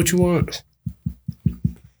 Do what you want.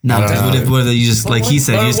 No, what if you just, like he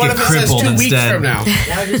said, you just get crippled instead? instead. From now?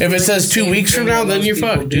 If it says 2 weeks from now, then you're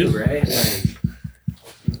fucked, dude. right?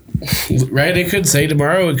 Right? It could say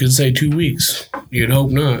tomorrow. It could say 2 weeks. You'd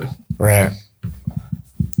hope not. Right.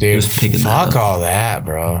 Dude, Just picking that fuck up. all that,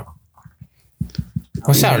 bro.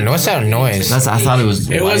 What's that noise? I thought it was.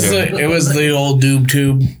 It was the old doob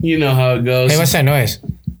tube. You know how it goes. Hey, what's that noise?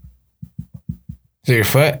 Is it your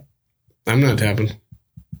foot? I'm not tapping.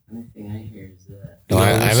 Only thing I hear is that. No,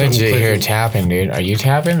 I legit hear tapping, dude. Are you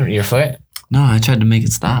tapping your foot? No, I tried to make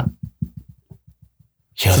it stop.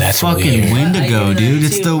 Yo, that's fucking weird. Wendigo, dude.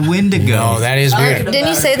 It's the Wendigo. No, that is weird. Didn't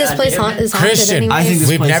you say this place is haunted Christian, anyways? I think this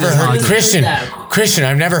we've place never is heard haunted. Christian.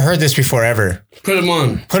 I've never heard this before ever. Put him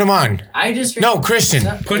on. Put him on. I just No, Christian.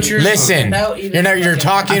 Put your Listen. You're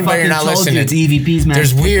talking, but you're not listening. It's EVPs, man.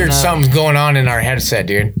 There's weird something going on in our headset,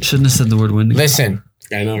 dude. Shouldn't have said the word Wendigo. Listen.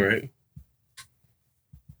 I know, right?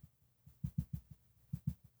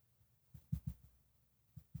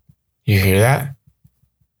 You hear that?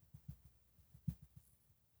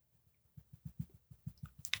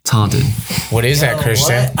 It's haunted. What is that,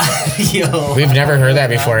 Christian? Yo. We've never heard that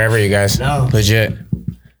before ever, you guys. No. Legit.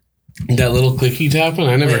 That little clicky tapping?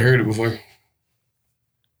 I never heard it before.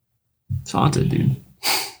 It's haunted, dude.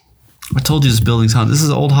 I told you this building's haunted. This is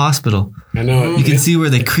an old hospital. I know. You can see where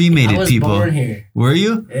they cremated I was people. born here. Were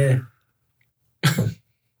you? Yeah.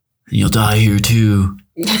 You'll die here too.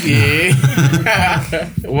 Yeah.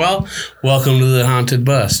 Well, welcome to the haunted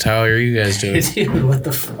bust. How are you guys doing? Dude, what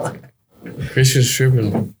the fuck? Christian's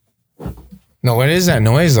tripping. No, what is that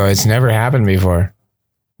noise though? It's never happened before.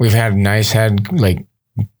 We've had nice head like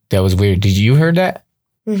that was weird. Did you hear that?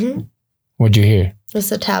 Mm-hmm. What'd you hear? Just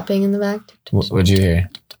the tapping in the back. What'd you hear?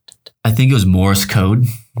 I think it was Morse code.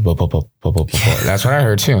 That's what I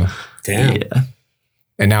heard too. Damn. Yeah.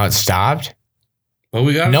 And now it stopped. Well,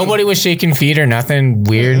 we got Nobody was shaking feet or nothing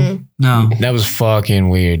weird. Mm-mm. No. That was fucking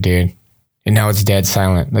weird, dude. And now it's dead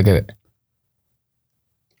silent. Look at it.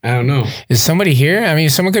 I don't know. Is somebody here? I mean,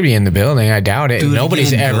 someone could be in the building. I doubt it. Do it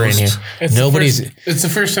Nobody's again, ever in here. ghost. It's the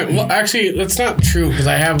first time. Well, actually, that's not true because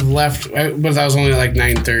I have left, but that was only like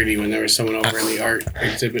 9:30 when there was someone over in the art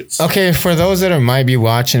exhibits. Okay, for those that might be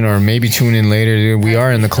watching or maybe tune in later, dude, we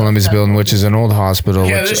are in the Columbus building, which is an old hospital.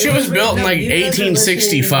 Yeah, which, this shit was built in like You guys are listening to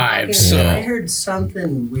 1865. fucking- So I heard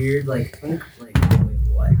something weird, like wait,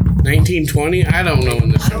 what? 1920. I don't know when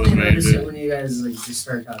this I shit was only made. noticed it dude. when you guys like just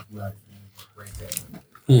started talking about it. Right there.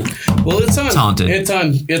 Well, it's on. It's haunted.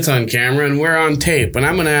 It's on camera, and we're on tape. And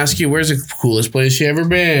I'm going to ask you, where's the coolest place you ever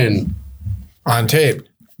been? on tape.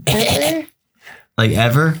 Like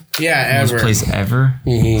ever? Yeah, Coolest ever. place ever?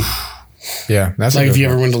 Mm-hmm. Yeah, that's Like a if good you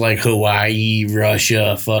one. ever went to like Hawaii,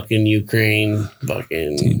 Russia, fucking Ukraine,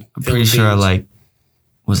 fucking. Dude, I'm pretty sure I like,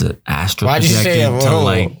 was it astro Why'd you say projected to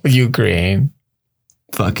like Ukraine?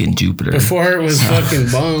 fucking Jupiter? Before it was fucking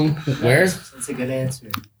bum. Where? That's a good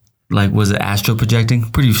answer. Like, was it astro projecting?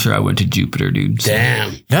 Pretty sure I went to Jupiter, dude. So,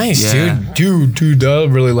 Damn. Nice, Yeah. dude. I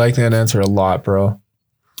really like that answer a lot, bro.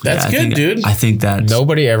 That's I good, think- dude. I think that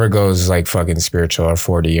Nobody ever goes like fucking spiritual or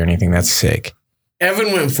 4D or anything. That's sick.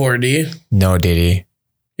 Evan went 4D. No, did he?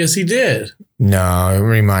 Yes, he did. No,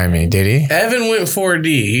 remind me. Did he? Evan went 4D.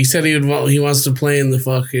 He said he wants to play in the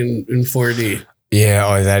fucking in 4D. Yeah.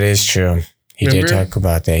 Oh, that is true. He did Remember? talk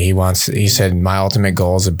about that. He said my ultimate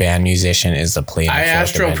goal as a band musician is to play in the I fourth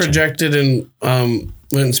astral dimension." projected and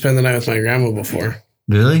went and spent the night with my grandma before.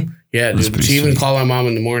 really? Yeah, That's dude. pretty She even sweet. called my mom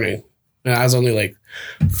in the morning. And I was only like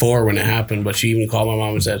 4 when it happened, but she even called my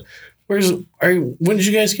mom and said, when did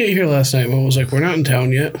you guys get here last night? Mom was like, we're not in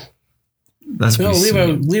town yet. That's No, pretty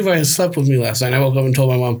sweet. Levi slept with me last night. I woke up and told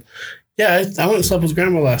my mom, yeah, I went and slept with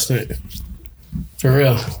grandma last night. For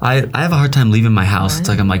real. I have a hard time leaving my house. It's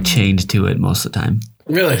like I'm like chained to it most of the time.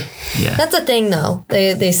 Really? Yeah. That's a thing, though.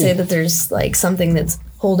 They say that there's like something that's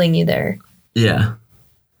holding you there. Yeah.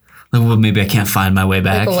 Like, well, maybe I can't find my way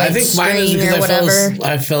back. Like a I think mine is string or because whatever.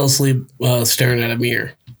 I fell asleep staring at a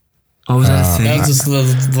mirror. Oh, was that a thing? That's just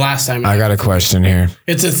the last time. I got a question here.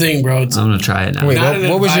 It's a thing, bro. It's I'm gonna try it now. Wait, not an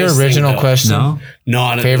what was your advice thing, original though. question? No?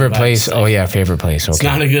 not an Favorite advice place? thing. Oh yeah, favorite place. Okay. It's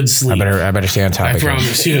not a good sleep. I better stay on I topic. here.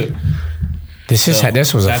 promise you. This was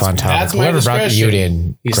a That's- fun that's topic. my Whoever brought you discretion.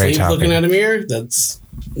 did, You great sleep topic. looking at a mirror? That's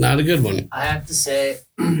not a good one. I have to say,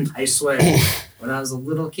 I swear, when I was a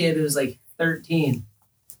little kid, it was like 13.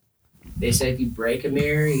 They say if you break a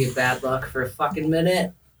mirror, you get bad luck for a fucking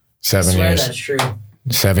minute. 7 I swear years. that's true.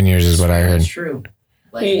 7 years is what I heard. That's true.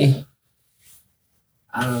 Like,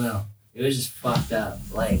 I don't know. It was just fucked up.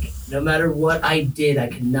 Like, no matter what I did, I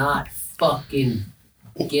could not fucking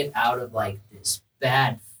get out of like this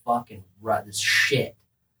bad fucking rut, this shit.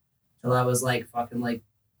 Till I was like fucking like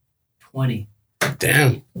 20.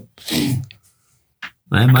 Damn.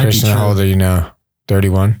 That might Christian, be how old true. are you now?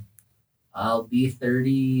 31? I'll be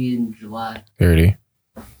 30 in July. 30.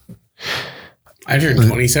 I turned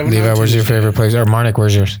 27. Levi, where's your favorite place? Or Marnic,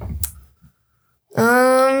 where's yours?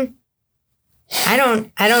 I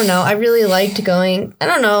don't know. I really liked going. I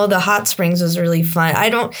don't know. The hot springs was really fun.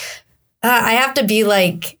 I have to be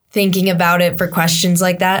like thinking about it for questions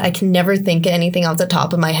like that. I can never think of anything off the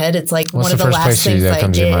top of my head. It's like What's one of the the first last place things that I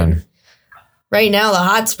comes to your did. mind? right now the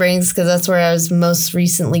hot springs because that's where I was most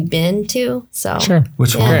recently been to. So sure,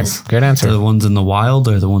 which ones? Good answer. The ones in the wild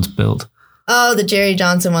or the ones built? Oh, the Jerry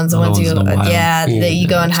Johnson ones, the ones you that you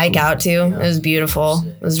go and hike out to. It was beautiful.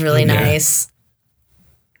 It was really nice.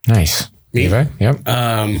 Nice. Levi? Yep.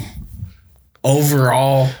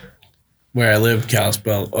 Overall, where I lived,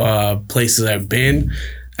 Kalispell, places I've been,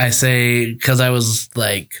 I say because I was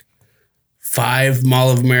like 5, Mall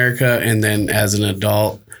of America, and then as an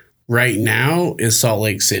adult, right now is Salt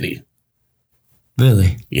Lake City.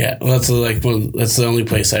 Really? Yeah, well, that's the only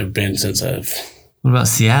place I've been since I've. What about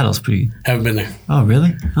Seattle's pretty? Haven't been there. Oh,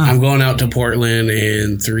 really? Huh. I'm going out to Portland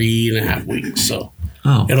in 3.5 weeks, so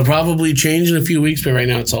it'll probably change in a few weeks. But right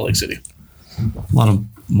now, it's Salt Lake City. A lot of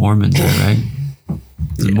Mormons there, right?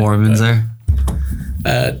 The Mormons there.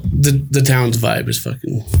 The town's vibe is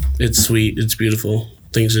it's sweet. It's beautiful.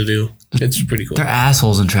 Things to do. It's pretty cool. They're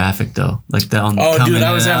assholes in traffic though. Like that on. Oh,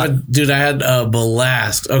 dude, I had a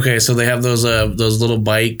blast. Okay, so they have those little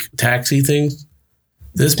bike taxi things.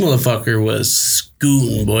 This motherfucker was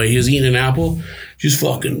scooting, boy. He was eating an apple. He was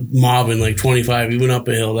fucking mobbing like 25. He went up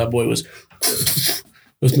a hill. That boy was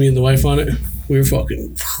me and the wife on it. We were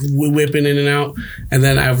fucking whipping in and out. And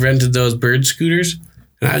then I've rented those bird scooters.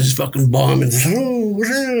 And I was just fucking bombing.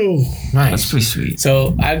 Nice. That's pretty sweet.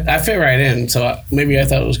 So I fit right in. So maybe I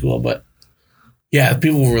thought it was cool. But yeah,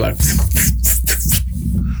 people were like...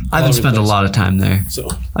 I haven't spent a lot of time there. So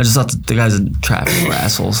I just thought the guys in traffic were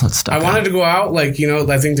assholes. That stuff. I wanted to go out. Like,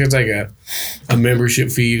 I think there's like a membership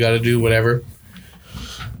fee you got to do, whatever.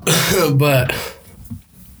 But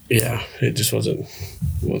yeah, it just wasn't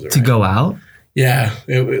to go out. Yeah,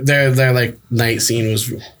 their like night scene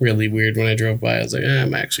was really weird when I drove by. I was like,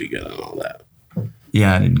 I'm actually good on all that.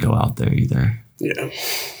 Yeah, I didn't go out there either. Yeah,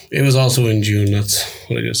 it was also in June. That's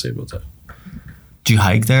what I gotta say about that. Did you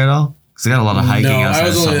hike there at all? Because they got a lot of hiking. No, outside I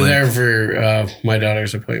was only Salt Lake. there for my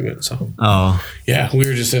daughter's appointment. So yeah, we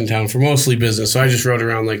were just in town for mostly business. So I just rode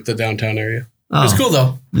around like the downtown area. Oh. It's cool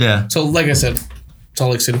though. Yeah. So like I said,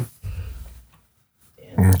 Salt Lake City.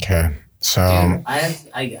 Okay. So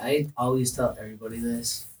I always tell everybody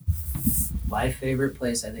this. My favorite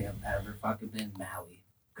place I think I've ever fucking been, Maui.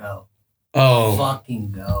 Go. Oh.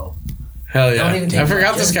 Fucking go. Hell yeah. I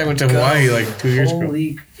forgot this guy went to Hawaii like 2 years ago.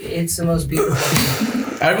 It's the most beautiful.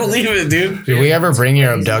 I believe it, dude. Did we ever bring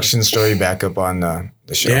your abduction story back up on the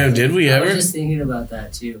show? Damn, did we ever? I was just thinking about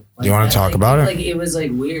that too. Do you want to talk about it? Like it was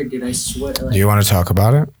like weird, dude. I swear. Like, Do you want to talk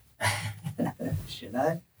about it? Should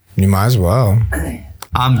I? You might as well.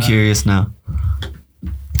 I'm curious now.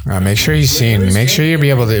 Make sure you've seen. Make sure you'll be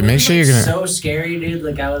able to. Make sure you're gonna. So scary, dude.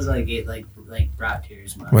 Like I was like it like brought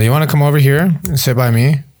tears. Well, you want to come over here and sit by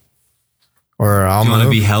me, or I'll. You want to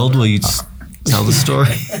be held while you tell the story?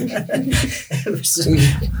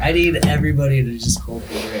 I need everybody to just hold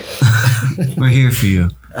me right. We're here for you.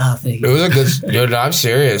 Oh, thank you. It was a good. Dude, I'm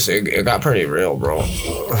serious. It got pretty real, bro.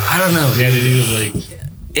 I don't know. Yeah, dude, he was like.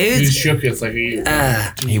 He shook it like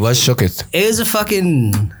he was shook it. It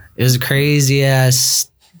was a crazy ass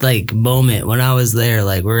like moment when I was there.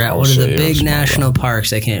 Like we're at one of the big national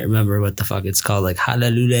parks. I can't remember what the fuck it's called. Like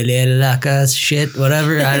Hallelujah shit,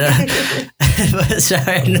 whatever. I don't. But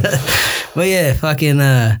sorry, no. But yeah, fucking.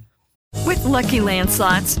 With Lucky Land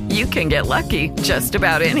Slots, you can get lucky just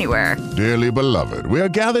about anywhere. Dearly beloved, we are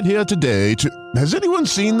gathered here today to... Has anyone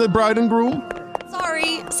seen the bride and groom?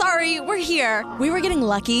 Sorry, we're here. We were getting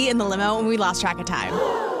lucky in the limo and we lost track of time.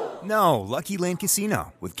 No, Lucky Land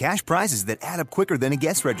Casino, with cash prizes that add up quicker than a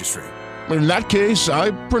guest registry. In that case,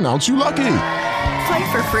 I pronounce you lucky.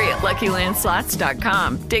 Play for free at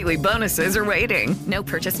LuckyLandSlots.com. Daily bonuses are waiting. No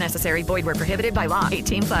purchase necessary. Void where prohibited by law.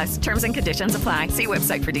 18+. Terms and conditions apply. See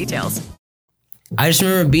website for details. I just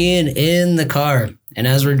remember being in the car, and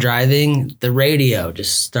as we're driving, the radio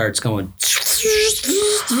just starts going,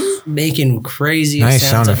 making crazy nice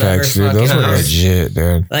sound sounds. Effects, dude. Those were legit,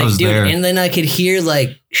 dude. Like, dude, there. And then I could hear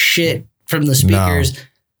like shit from the speakers. No.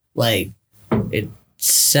 Like, it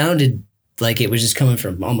sounded like it was just coming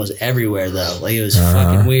from almost everywhere, though. Like, it was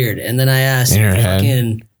fucking weird. And then I asked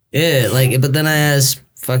fucking, but then I asked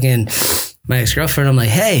fucking my ex-girlfriend, I'm like,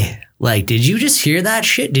 hey, like, did you just hear that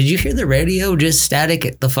shit? Did you hear the radio just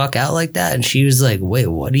static the fuck out like that? And she was like, wait,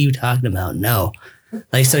 what are you talking about? No.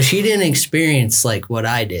 Like, so she didn't experience like what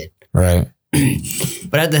I did. Right.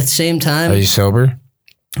 But at the same time. Are you sober?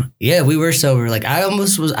 Yeah, we were sober. Like, I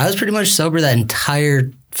was pretty much sober that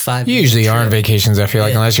entire 5 You usually are on vacations, I feel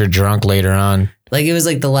like, unless you're drunk later on. Like, it was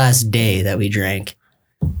like the last day that we drank.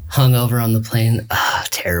 Hungover on the plane.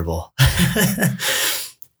 Terrible.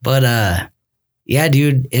 But, yeah,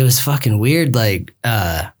 dude, it was fucking weird. Like,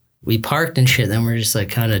 we parked and shit. Then we're just like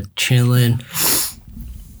kind of chilling.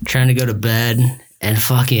 trying to go to bed, and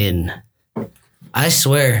fucking, I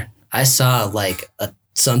swear, I saw like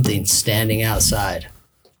something standing outside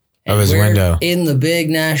of his window in the big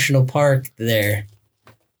national park there,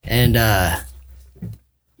 and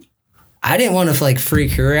I didn't want to like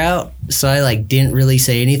freak her out, so I like didn't really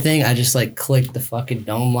say anything. I just like clicked the fucking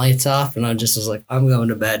dome lights off, and I just was like, I'm going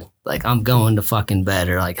to bed. Like, I'm going to fucking bed,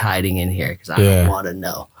 or like hiding in here because I don't want to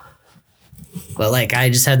know. But like, I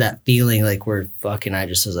just had that feeling like I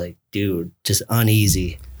just was like, dude, just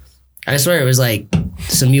uneasy. I swear it was like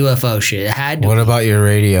some UFO shit. It had to What about your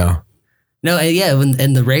radio? No, yeah,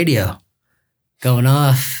 and the radio going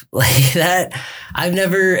off like that. I've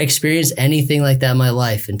never experienced anything like that in my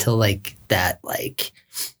life until like that, like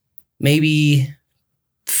maybe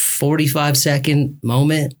 45-second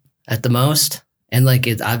moment at the most. And like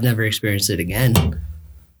I've never experienced it again.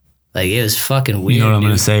 Like it was fucking weird. You know what I'm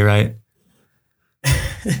going to say, right?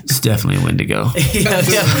 It's definitely a Wendigo. Yeah.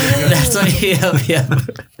 That's what, yeah.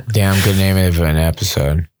 Damn good name of an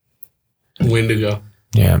episode. Wendigo.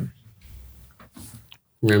 Yeah.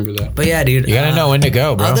 Remember that. But yeah, dude. You gotta know when to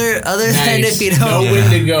go, bro. Other than if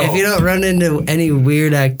you don't run into any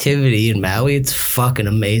weird activity in Maui, it's fucking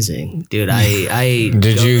amazing, dude.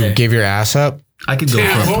 Did you give your ass up? I could go for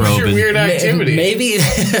a What was your probe. weird activity? Maybe.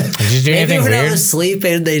 Did you do anything when weird? I was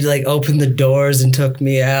sleeping, they like opened the doors and took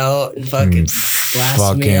me out and fucking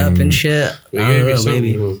blasted me up and shit. I don't know,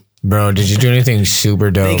 maybe. Bro, did you do anything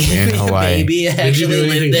super dope in Hawaii? Maybe I actually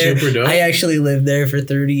lived there. I actually lived there for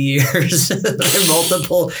 30 years.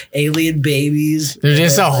 Multiple alien babies. You're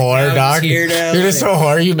just a whore, dog. You're just a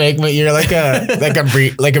whore. You make me. You're like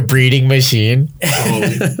a breeding machine,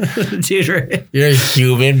 dude. Right? You're a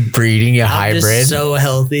human breeding a hybrid. Just so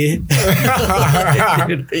healthy. You have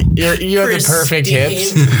the perfect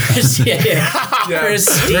hips.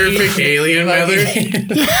 Perfect alien mother.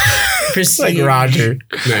 Pristine. Like Roger.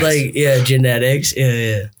 Nice. Like, yeah, genetics.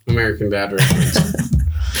 Yeah. American Dad reference.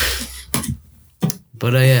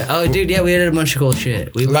 But yeah. Oh, dude, yeah, we did a bunch of cool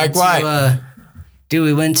shit. We like what? I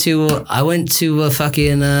went to a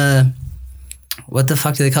fucking, what the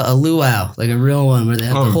fuck do they call it? A luau. Like a real one where they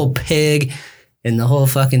have the whole pig and the whole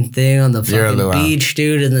fucking thing on the fucking beach,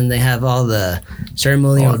 dude. And then they have all the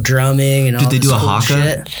ceremonial drumming and all Did they do a cool haka?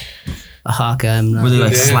 Shit. A haka, I'm not. Where they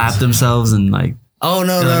like slap themselves and like. Oh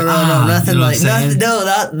no, you nothing know like what I'm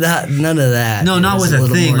nothing, none of that. No, not with a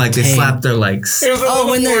thing. Like they slap their like.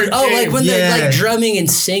 When they're like drumming and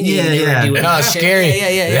singing. Yeah. No, it's scary.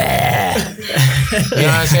 Yeah. You know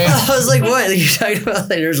what I'm saying? I was like, what? You're talking about?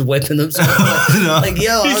 Like, they're just whipping themselves. Like,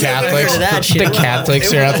 yo, I'm Catholics. that shit. The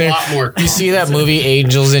Catholics are out there. You see that movie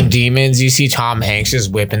Angels and Demons? You see Tom Hanks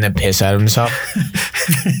just whipping the piss out of himself.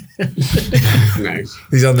 Nice.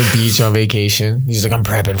 He's on the beach on vacation. He's like, I'm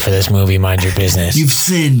prepping for this movie. Mind your business. You've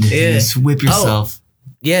sinned. Yeah. Just whip yourself.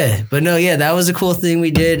 Yeah, but no, yeah, that was a cool thing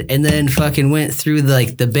we did, and then fucking went through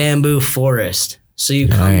the bamboo forest. So you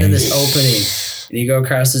come to this opening, and you go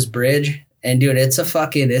across this bridge, and dude, it's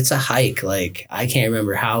a hike. Like I can't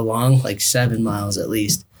remember how long, like 7 miles at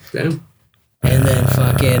least. Damn. And then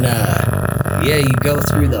fucking you go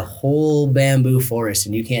through the whole bamboo forest,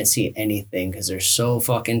 and you can't see anything because they're so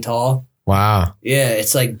fucking tall. Wow. Yeah,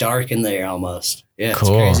 it's like dark in there almost. Yeah,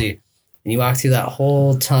 cool. It's crazy. And you walk through that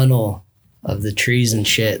whole tunnel of the trees and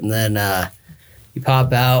shit, and then you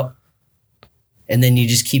pop out, and then you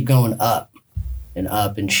just keep going up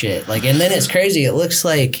and shit. Like, and then it's crazy. It looks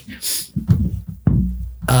like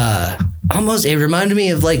almost. It reminded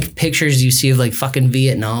me of like pictures you see of like fucking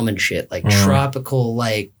Vietnam and shit, like tropical,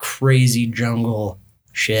 like crazy jungle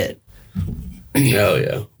shit. Hell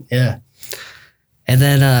yeah. Yeah. And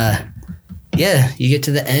then you get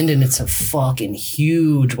to the end and it's a fucking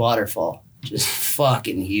huge waterfall. Just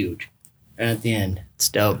fucking huge. And at the end, it's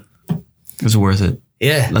dope. It's worth it.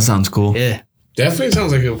 Yeah. That sounds cool. Yeah. Definitely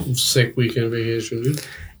sounds like a sick weekend vacation, dude.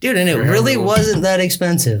 Dude, and it really wasn't that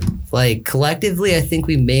expensive. Like, collectively, I think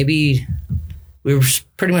we were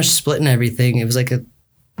pretty much splitting everything. It was like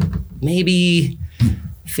maybe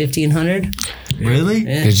 $1,500. Really?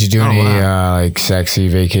 Yeah. Did you do any like sexy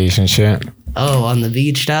vacation shit? Oh, on the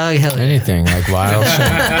beach, dog? Hell yeah. Anything like wild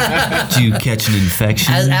shit? Did you catch an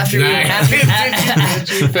infection? After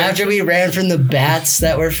we ran from the bats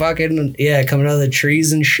that were fucking coming out of the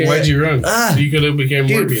trees and shit. Why'd you run? You could have became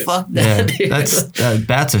dude, Morbius. Fuck that, dude. That's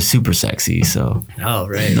bats are super sexy. So. Oh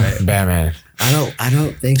right. Batman. I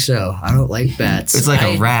don't think so. I don't like bats. It's like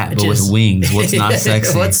a rat, but with wings. What's not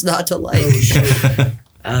sexy? What's not to like?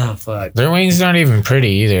 Oh fuck. Their wings aren't even pretty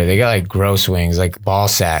either. They got like gross wings, like ball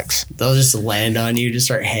sacks. They'll just land on you, just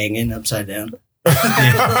start hanging upside down.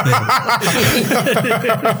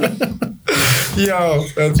 Yo,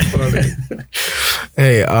 that's funny.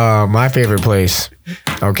 Hey, my favorite place.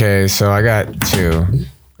 Okay, so I got two,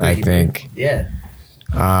 I think. Yeah.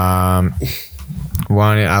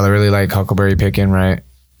 One, I really like huckleberry picking, right?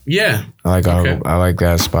 Yeah. I like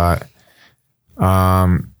that spot.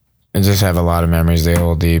 I just have a lot of memories. They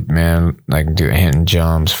hold deep, man. Like hitting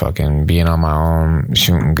jumps, fucking being on my own,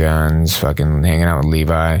 shooting guns, fucking hanging out with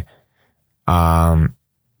Levi. It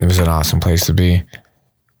was an awesome place to be.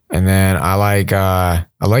 And then I like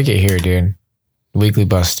it here, dude. Weekly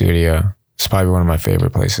Bus Studio. It's probably one of my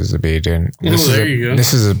favorite places to be, dude.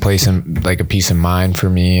 This is a place like a peace of mind for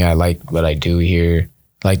me. I like what I do here.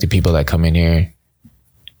 I like the people that come in here.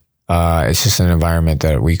 It's just an environment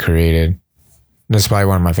that we created. That's probably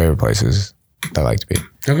one of my favorite places that I like to be.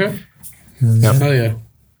 Okay. Yep. Hell yeah.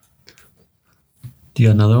 Do you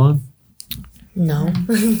got another one? No.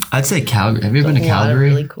 I'd say Calgary. Have you been to Calgary?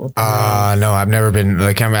 Really cool. No, I've never been.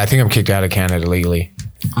 I think I'm kicked out of Canada legally.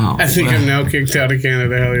 Oh, I think I'm now kicked out of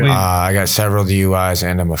Canada. Hell yeah. I got several DUIs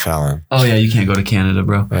and I'm a felon. Oh yeah, you can't go to Canada,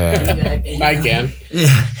 bro. Yeah. I can.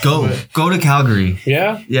 Yeah, go to Calgary.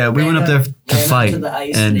 Yeah. Yeah, we went up there to fight to the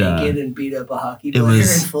ice and naked and beat up a hockey it player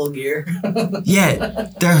was- in full gear. yeah,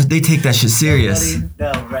 they take that shit serious.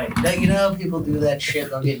 No, right. Now, you know how people do that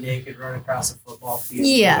shit? They'll get naked, run across a football field.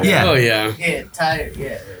 Yeah. Yeah. Oh yeah. Get tired.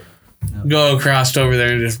 Yeah. Go across over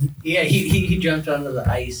there and just. Yeah, he jumped onto the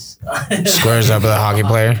ice. Squares up with a hockey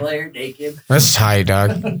player. Player naked. That's tight, dog.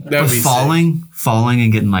 That would be falling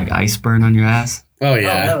and getting like ice burn on your ass. Oh Oh,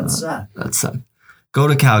 yeah. that would suck. That sucked. Go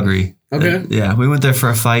to Calgary. Okay. Yeah, we went there for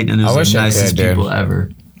a fight and it I was wish the I nicest could, dude. people ever.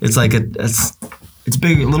 It's like it's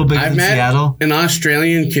big, a little bigger I than met Seattle. an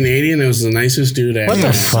Australian Canadian. It was the nicest dude I What ever the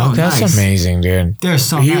met. fuck? so That's nice. amazing, dude. They're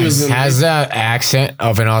so He nice. was the- Has that accent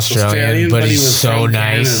of an Australian, but he he's was so from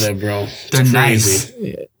nice. Canada, bro. They're It's nice.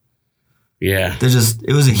 crazy. Yeah. They're just.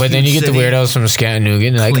 It was a. But then you huge get the city. weirdos from Scattanooga,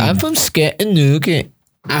 and they're like, Clean. I'm from Scattanooga.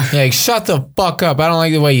 You're like, shut the fuck up. I don't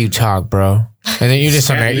like the way you talk, bro. And then you're just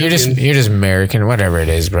you're just American, whatever it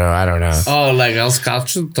is, bro. I don't know. Oh, like El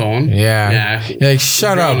Scotchton. Yeah. You're like,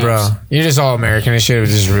 shut up, bro. You're just all American and shit. It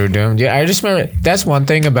was just rude to him. Yeah, I just remember that's one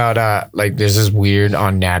thing about like there's this weird,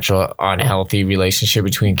 unnatural, unhealthy relationship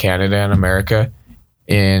between Canada and America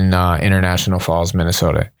in International Falls,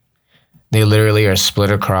 Minnesota. They literally are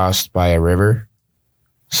split across by a river.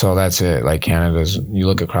 So that's it. Like Canada's, you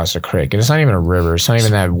look across a creek, and it's not even a river. It's not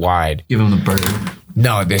even that wide. Give them the burger.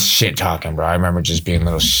 No, this shit talking, bro. I remember just being a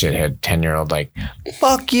little shithead 10-year-old, like,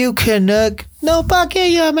 fuck you, Canuck. No, fuck you,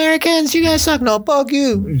 you Americans. You guys suck. No, fuck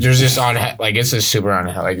you. There's just like, it's just super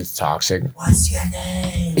unhealthy. Like, it's toxic. What's your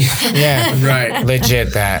name? Yeah. Right.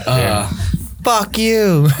 Legit that. Yeah. Fuck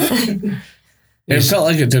you. It felt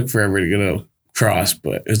like it took forever to get across,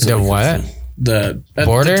 but it's The like what? The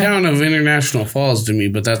Border? the town of International Falls to me,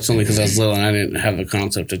 but that's only because I was little and I didn't have the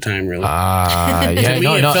concept of time really. Yeah. To me,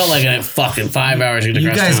 it felt like a fucking 5 hours to get You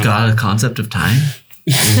across guys town. got a concept of time?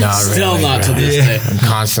 Not Still really, not to bro. this day. I'm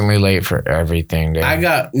constantly late for everything, dude. I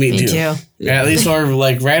got me too. At least or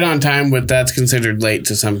like right on time, but that's considered late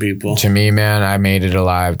to some people. To me, man, I made it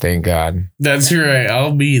alive. Thank God. That's right.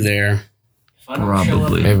 I'll be there. If I don't show up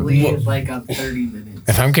Probably. and leave like on 30 minutes.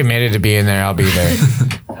 If I'm committed to being there, I'll be there.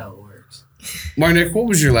 How it works. Marnic, what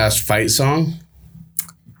was your last fight song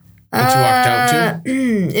that you walked out to?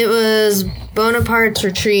 It was Bonaparte's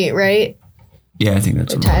Retreat, right? Yeah, I think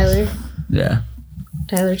that's With what it was. Tyler. Yeah.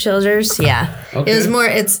 Tyler Childers. Yeah. Okay. It was more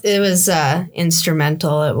it was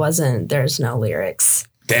instrumental. It wasn't there's no lyrics.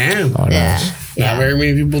 Damn. Oh, Yeah. Not very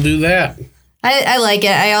many people do that. I like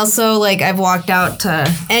it. I also I've walked out to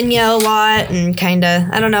Enya a lot and kinda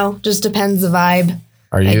I don't know, just depends the vibe.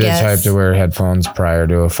 Are you I the guess. type to wear headphones prior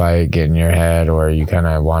to a fight, get in your head, or you kind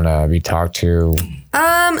of want to be talked to?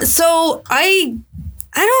 So I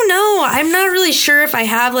don't know. I'm not really sure if I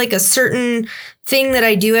have like a certain thing that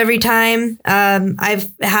I do every time. I've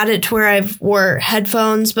had it to where I've wore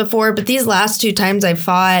headphones before, but these last two times I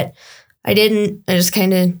fought, I didn't. I just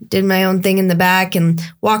kind of did my own thing in the back and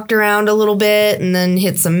walked around a little bit and then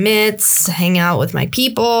hit some mitts, hang out with my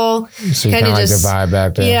people. So you kind of like the vibe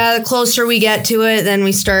back there. Yeah, the closer we get to it, then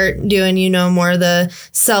we start doing, more of the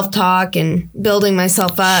self-talk and building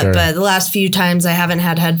myself up. Sure. But the last few times I haven't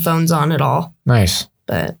had headphones on at all. Nice.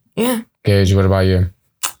 But yeah. Gage, what about you?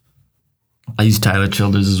 I used Tyler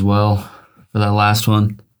Childers as well for that last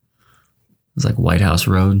one. It was like White House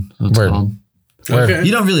Road. That's what it's Word. called. Okay.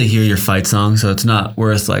 You don't really hear your fight song, so it's not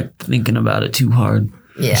worth thinking about it too hard.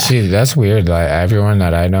 Yeah. See, that's weird. Like everyone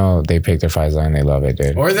that I know, they pick their fight song, they love it,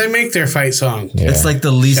 dude. Or they make their fight song. Yeah. It's like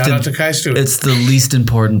the least. Shout out to Kai Stewart. It's the least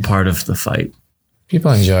important part of the fight.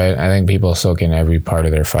 People enjoy it. I think people soak in every part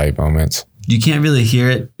of their fight moments. You can't really hear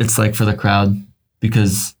it. It's like for the crowd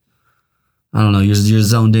because I don't know, you're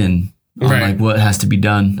zoned in on like what has to be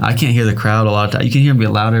done. I can't hear the crowd a lot. You can hear them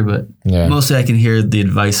get louder, but mostly I can hear the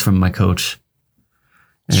advice from my coach.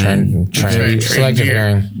 Selective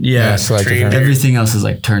hearing. Yeah, selective hearing. Everything else is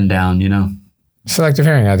like turned down, you know? Selective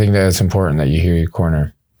hearing. I think that it's important that you hear your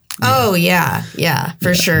corner. Oh, yeah,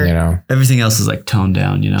 for sure. You know? Everything else is like toned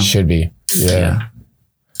down, you know? Should be. Yeah.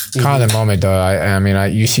 Kind of the moment, though. I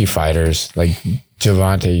mean, you see fighters. Like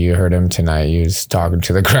Javante, you heard him tonight. He was talking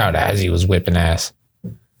to the crowd as he was whipping ass.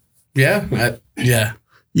 Yeah.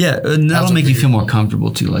 Yeah, and that'll make you feel more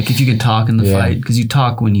comfortable, too. Like, if you can talk in the fight, because you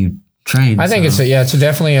talk when you train. I think it's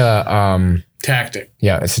definitely a tactic.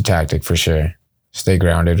 Yeah, it's a tactic for sure. Stay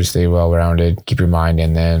grounded or stay well rounded. Keep your mind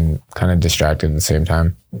in, then kind of distracted at the same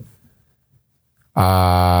time.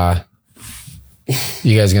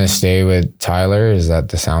 You guys gonna stay with Tyler? Is that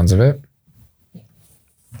the sounds of it?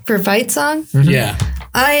 For fight song? Mm-hmm. Yeah.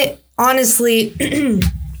 I honestly,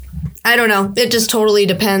 I don't know. It just totally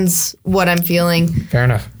depends what I'm feeling. Fair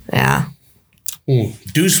enough. Yeah.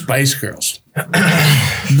 Do Spice Girls.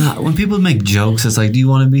 No, when people make jokes, it's like, do you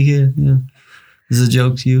want to be here? Yeah. Is it a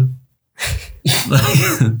joke to you?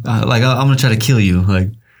 like I'm gonna try to kill you. Like,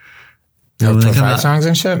 when they come fight songs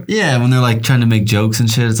and shit? Yeah, when they're like trying to make jokes and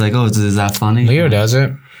shit, it's like, oh, is that funny? Leo does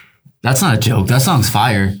it. That's not a joke. That song's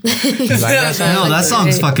fire. That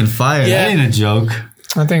song's fucking fire. Yeah. That ain't a joke.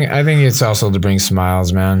 I think it's also to bring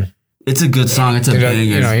smiles, man. It's a good song. It's a banger.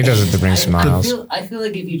 You know, he does it to bring smiles. I feel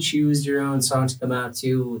like if you choose your own song to come out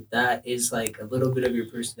to, that is like a little bit of your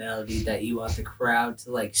personality that you want the crowd to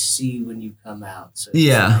like see when you come out. So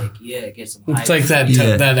get some hype. It's like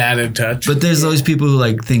that added touch. But there's always people who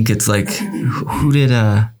like think it's like, who did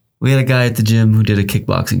we had a guy at the gym who did a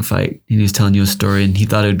kickboxing fight, and he was telling you a story, and he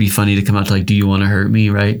thought it would be funny to come out to like, do you want to hurt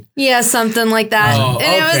me, right? Yeah, something like that. Oh,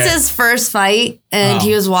 and it was his first fight, and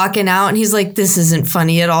he was walking out, and he's like, this isn't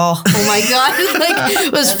funny at all. Oh my God.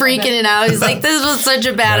 Like, was freaking it out. He's like, this was such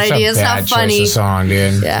a bad idea. It's not funny. Song,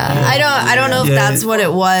 dude. Yeah. I don't know if that's what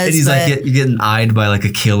it was. And he's like, you're getting eyed by like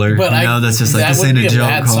a killer. But that's just like, this ain't a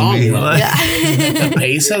joke, homie. The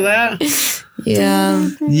pace of that? Yeah.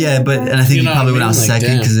 Yeah, and I think he probably went out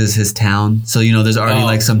second because it's his town. So, there's already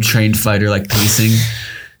like some trained fighter like pacing.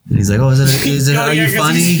 And he's like, oh, are you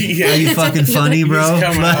funny? Are you fucking funny, bro?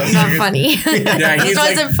 Not funny. Yeah, This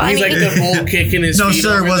wasn't funny. He's like the bull kicking his No, feet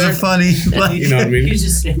sir, it wasn't funny. You know what I mean? He's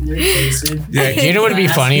just sitting there pacing. Yeah, Do you know what would be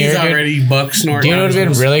funnier? He's already buck snorting. Do you know what would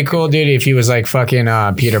have been really cool, dude, if he was like fucking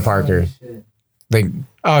Peter Parker? Like,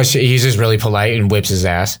 oh shit, he's just really polite and whips his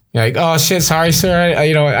ass. You're like, oh shit, sorry, sir.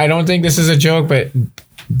 I don't think this is a joke, but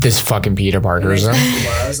this fucking Peter Parker is.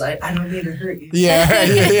 I was like, I don't mean to hurt you.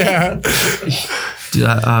 Yeah. Dude,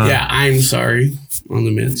 I'm sorry on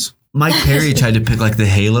the mints. Mike Perry tried to pick like the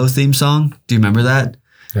Halo theme song. Do you remember that?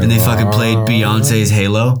 And they fucking played Beyonce's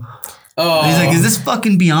Halo. Oh, and he's like, is this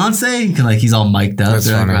fucking Beyonce? And like he's all mic'd up. That's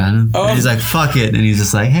funny. And he's like, fuck it. And he's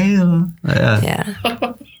just like, Halo.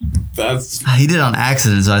 Yeah. He did it on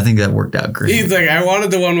accident, so I think that worked out great. He's like, I wanted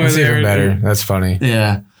the one where That's they even were better. That's funny.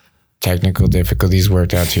 Yeah. Technical difficulties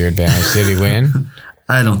worked out to your advantage. Did he win?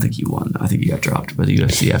 I don't think he won. I think he got dropped by the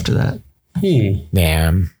UFC after that.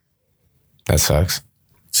 Damn. That sucks.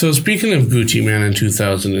 So speaking of Gucci Man in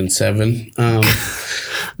 2007,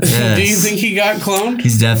 do you think he got cloned?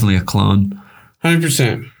 He's definitely a clone.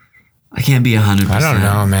 100%. I can't be 100%. I don't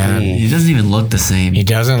know, man. He doesn't even look the same. He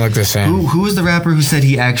doesn't look the same. Who was the rapper who said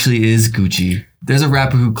he actually is Gucci? There's a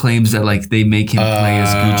rapper who claims that like they make him play as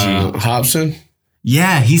Gucci. Hobson?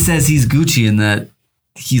 Yeah, he says he's Gucci and that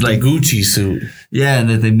he like Gucci suit. Yeah, and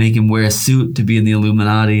that they make him wear a suit to be in the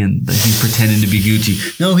Illuminati and that he's pretending to be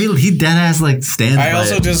Gucci. No, he dead ass like stands. I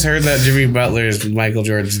also just heard that Jimmy Butler is Michael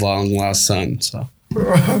Jordan's long lost son. So.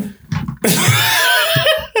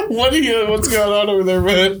 What's going on over there,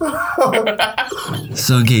 man?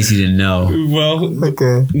 So in case you didn't know. Well,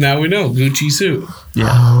 now we know. Gucci suit.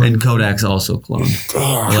 Yeah. And Kodak's also cloned.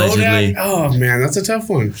 Allegedly. Kodak? Oh, man. That's a tough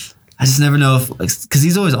one. I just never know if, because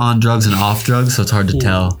he's always on drugs and off drugs, so it's hard to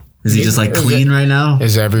tell. Is he just like clean right now?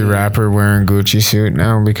 Is every rapper wearing Gucci suit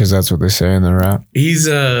now? Because that's what they say in the rap. He's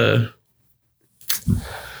damn.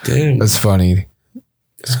 That's funny.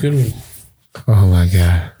 That's a good one. Oh my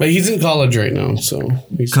God. But he's in college right now, so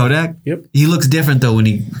Kodak? Yep. He looks different though when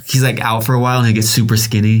he's like out for a while and he gets super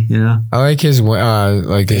skinny, you know? I like his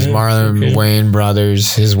Marlon Wayne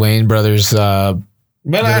brothers,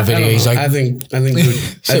 But I video. He's like, I think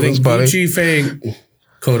Gucci fake,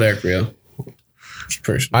 Kodak real.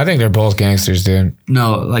 I think they're both gangsters, dude.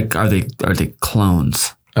 No, like are they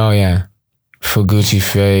clones? Oh yeah. Gucci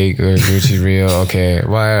fake or Gucci real? Okay,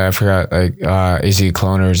 well, I forgot. Like, is he a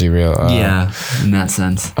clone or is he real? Yeah, in that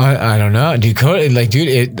sense. I don't know.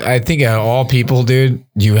 I think out of all people, dude,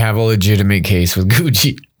 you have a legitimate case with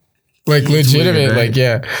Gucci. Like, legitimate. Weird, right? Like,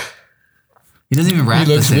 yeah. He doesn't even rap.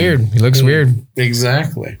 He looks weird. He looks weird.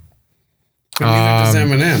 Exactly. I mean, does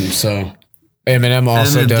Eminem, so. Eminem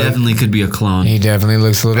also definitely could be a clone. He definitely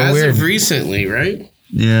looks a little As weird. of recently, right?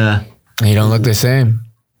 Yeah. He don't look the same.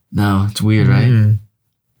 No, it's weird, right?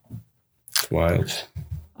 It's wild.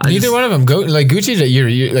 Neither one of them go like Gucci.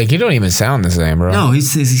 You're like, you don't even sound the same, bro. No, he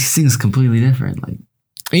sings completely different. Like,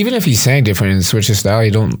 even if he sang different and switched his style,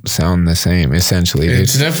 you don't sound the same. Essentially,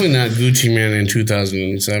 it's definitely not Gucci Man in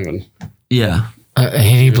 2007. Yeah, and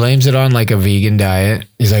he blames it on like a vegan diet.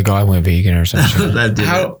 He's like, "Oh, I went vegan or something."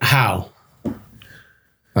 How?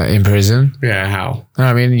 In prison? Yeah, how?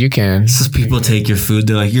 I mean, you can. It's just people take your food.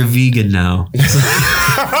 They're like, "You're vegan now."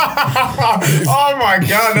 Oh my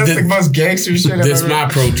god, that's the most gangster shit I've This ever. my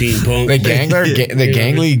protein punk. The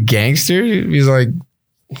Gangley Gangster. He's like,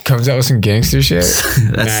 comes out with some gangster shit.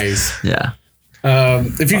 Nice. Yeah.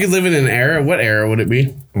 If you could live in an era, what era would it be?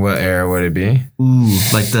 What era would it be? Ooh,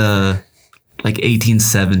 like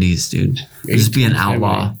 1870s, dude. Just be an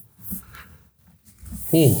outlaw.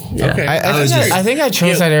 Ooh, Yeah. okay. I think I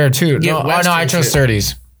chose that era too. No, I chose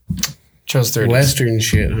 30s. Chose 30s. Western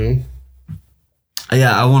shit, huh?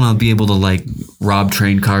 Yeah, I want to be able to like rob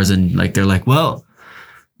train cars and like they're like, well,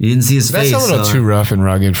 you didn't see his face. That's a little too rough and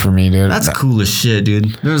rugged for me, dude. That's cool as shit, dude.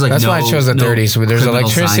 There's like that's why I chose the 30s. Where there's criminal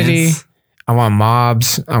electricity. science. I want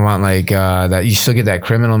mobs. I want like that. You still get that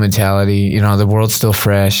criminal mentality. You know, the world's still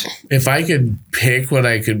fresh. If I could pick what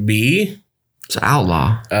I could be, it's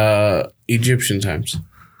outlaw. Egyptian times.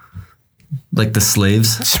 Like the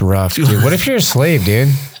slaves. It's rough, dude. What if you're a slave, dude?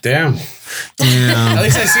 Damn. At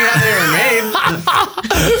least I see how they were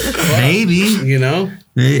made. Maybe. You know?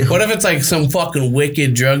 Maybe. What if it's like some fucking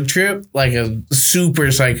wicked drug trip? Like a super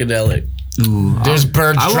psychedelic. Ooh, there's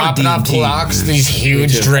birds I want dropping off DMT. blocks. These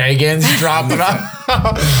huge dragons dropping off.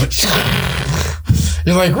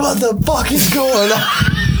 You're like, what the fuck is going on?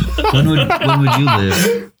 When would you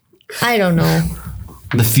live? I don't know.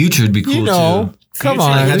 The future would be cool too. Come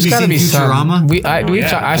on, Like, there's have you got to seen be Futurama?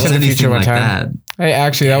 some. I said the future one like time. that. Hey,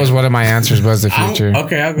 actually, that was one of my answers. Was the future? I'll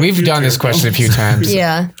go We've future. done this question a few times.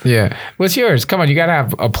 Yeah. Yeah. What's yours? Come on, you got to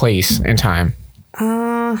have a place and time,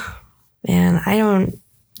 Man, I don't.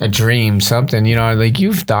 a dream, something. You know, like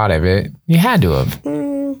you've thought of it. You had to have.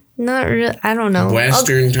 Not really. I don't know.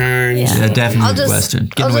 Western times. Yeah, definitely I'll just- Western.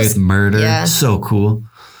 Get I'll away just- with murder. yeah. So cool.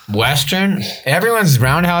 Western. Everyone's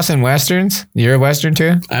roundhouse in westerns. You're a western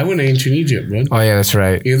too. I went to ancient Egypt, bud. Oh yeah, that's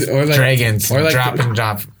right. Or like Dragons. or like drop and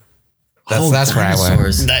drop. Oh, That's where I went.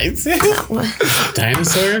 dinosaurs. Nice.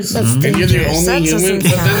 Dinosaurs? That's And you're the dangerous. only That human? doesn't But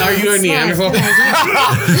then count. are you a It's not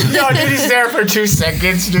Neanderthal? Yo, dude, he's there for 2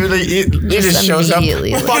 seconds, dude. He just shows up.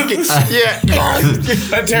 immediately, like- Fucking yeah.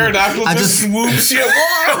 That pterodactyl I just just- swoops you.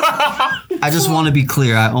 I just want to be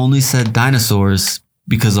clear. I only said dinosaurs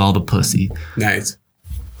because all the pussy. Nice.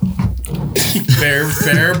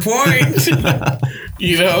 Fair point.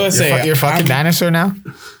 You know, let's say You're fucking dinosaur now?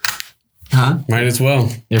 Huh? might as well.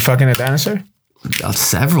 You're fucking a dinosaur?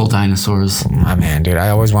 Several dinosaurs. My man, dude. I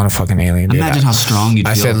always want a fucking alien, dude. Imagine how strong you'd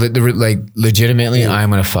I feel. said, legitimately, I'm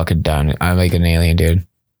gonna fuck it down. I'm like an alien, dude.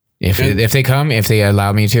 If they come, if they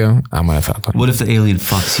allow me to, I'm gonna fuck them. What if the alien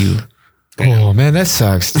fucks you? Oh man, that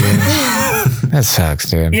sucks, dude. That sucks,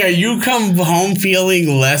 dude. Yeah, you come home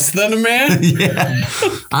feeling less than a man, Yeah.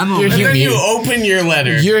 I'm and okay. then you open your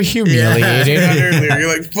letter. You're humiliated. You're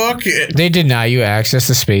like, fuck it. They deny you access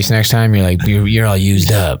to space next time. You're like, you're all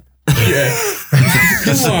used up. Yeah.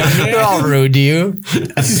 Come on, They're man. all rude to you.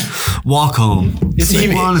 Walk home. It's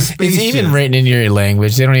Sleep on a it's spaceship. even written in your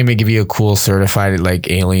language. They don't even give you a cool certified like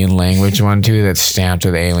alien language one too that's stamped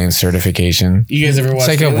with alien certification. You guys ever watch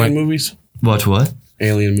like alien movies? Watch what?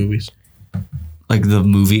 Alien movies. Like the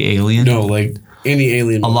movie Alien? No, like any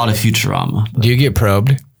alien A lot of Futurama. Do you get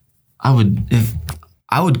probed? I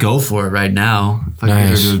would go for it right now if I could get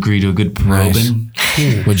Nice. her to agree to a good probing.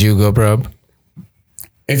 Would you go probe?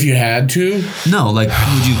 If you had to, No, like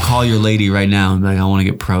would you call your lady right now and be like, I want to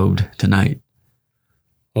get probed tonight?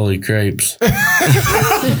 holy crepes.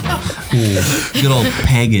 Good old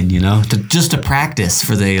pagan, you know, just to practice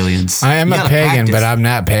for the aliens. I am You a gotta pagan, practice. but I'm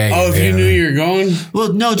not pagan. Oh, if you knew you were going?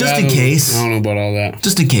 Well, no, just Yeah, in I case. don't know about all that.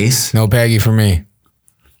 Just in case. No paggy for me.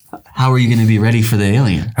 How are you going to be ready for the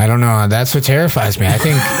alien? I don't know. That's what terrifies me. I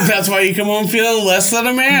think. That's why you come home feeling less than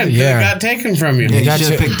a man. 'Cause Yeah. it got taken from you. You got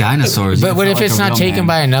should have to- picked dinosaurs. But You what felt if like it's a not real taken man.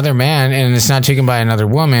 by another man and it's not taken by another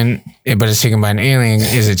woman, but it's taken by an alien?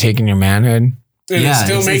 Is it taking your manhood? And it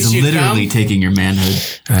still makes you literally come? taking your manhood.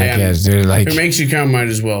 I guess, dude. Like, if it makes you come, might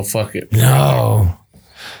as well. Fuck it. no.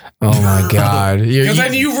 Oh my God. Because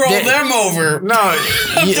then you roll them over. No.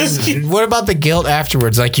 What about the guilt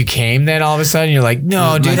afterwards? Like you came then all of a sudden you're like,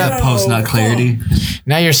 no, dude. Post-nut clarity.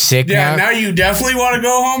 Now you're sick Yeah, now. now you definitely want to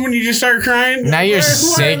go home and you just start crying. Now you're Why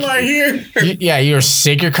sick. am I here? You're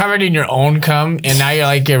sick. You're covered in your own cum, and now you're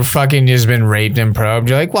like you're fucking just been raped and probed.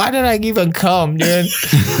 You're like, why did I even come, dude?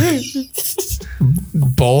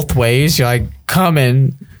 Both ways. You're like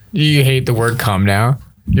coming. You hate the word cum now.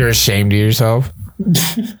 You're ashamed of yourself.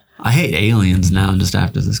 I hate aliens now just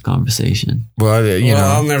after this conversation. Well, you know.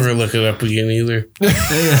 I'll never look it up again either.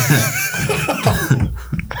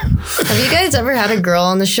 Have you guys ever had a girl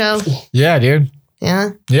on the show? Yeah, dude.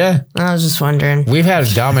 Yeah? Yeah. I was just wondering. We've had a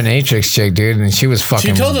dominatrix chick, dude, and she was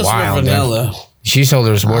fucking She told us wild. we're vanilla. She told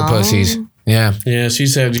us we're pussies. Yeah. Yeah, she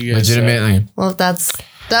said you guys legitimately. Well, if that's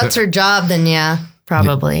her job, then yeah,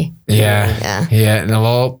 probably. Yeah. No,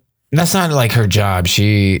 well, that's not like her job.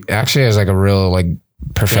 She actually has like a real like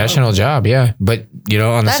professional job. Yeah. But you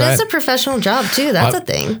know, on the side, that is a professional job too. That's a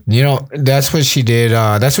thing. You know, that's what she did.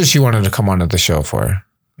 That's what she wanted to come on at the show for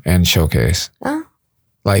and showcase. Oh.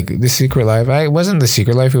 Like The Secret Life. It wasn't The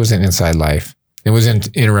Secret Life. It was an Inside Life. It was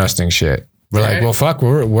interesting shit. We're like, well, fuck.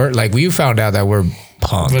 We're like, we found out that we're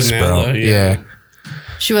punks, Vanilla, bro. yeah.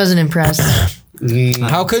 She wasn't impressed.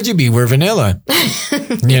 How could you be? We're vanilla.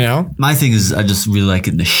 You know? My thing is I just really like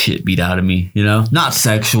getting the shit beat out of me, you know? Not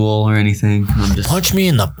sexual or anything. I'm just punch me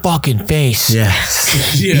in the fucking face. Yeah.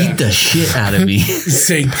 Beat the shit out of me.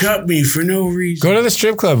 Say cut me for no reason. Go to the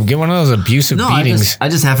strip club. Get one of those abusive beatings. I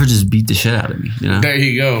just have her just beat the shit out of me, you know? There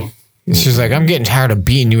you go. She's like, I'm getting tired of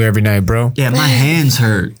beating you every night, bro. Yeah, my hands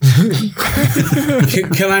hurt.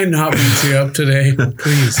 Can I not beat you up today?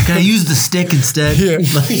 Please. Can I use the stick instead? Yeah.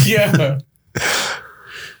 Yeah.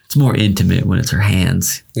 It's more intimate when it's her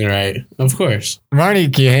hands. Right. Of course.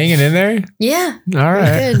 Marnic, you hanging in there? Yeah. All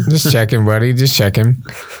right. Good. Just checking, buddy. Just checking.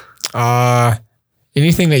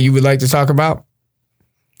 Anything that you would like to talk about?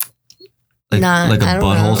 Like a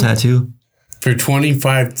butthole tattoo? For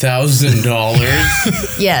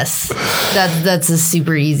 $25,000. Yes. That's a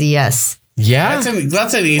super easy yes. Yeah?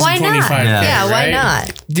 That's an easy Why not? 25. Yeah, why right?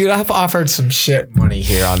 not? Dude, I've offered some shit money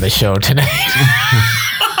here on the show tonight.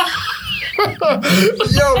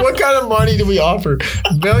 Yo, what kind of money do we offer?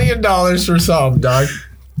 $1 million for some, dog.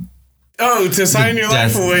 Oh, to sign your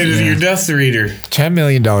life away to your death reader. $10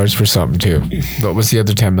 million for something, too. What was the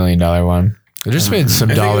other $10 million one? There's been some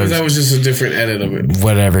dollars. That was just a different edit of it.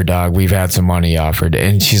 Whatever, dog. We've had some money offered.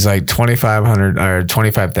 And she's like, 2,500 or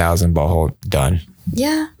 25,000 butthole done.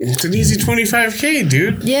 Yeah. It's an easy 25K,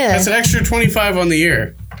 dude. Yeah. That's an extra 25 on the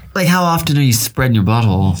year. Like, how often are you spreading your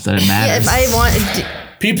butthole that it Yeah, matters? if I want.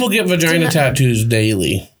 People get vagina tattoos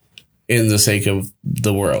daily in the sake of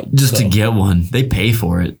the world. Just to get one. They pay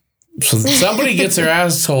for it. So somebody gets their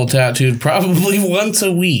asshole tattooed probably once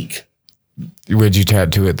a week. Would you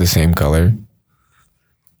tattoo it the same color?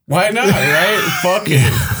 Why not, right? Fuck it.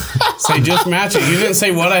 Say just match it. You didn't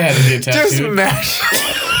say what I had to get tattooed. Just match.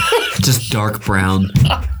 Just dark brown. Or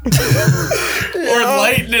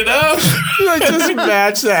lighten it up. Like, just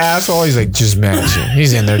match the asshole. He's like, just match it.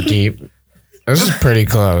 He's in there deep. This is pretty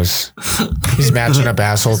close. He's matching up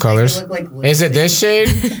asshole colors. Is it this shade?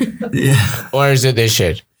 Yeah. Or is it this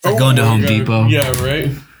shade? Like going to Home Depot. Yeah, right.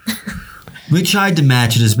 We tried to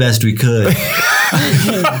match it as best we could. He's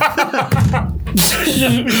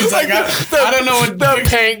like, I don't know what the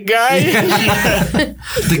paint guy.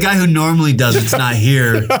 The guy who normally does it's not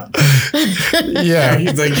here. Yeah.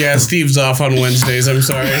 He's like, yeah, Steve's off on Wednesdays. I'm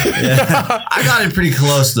sorry. Yeah. I got it pretty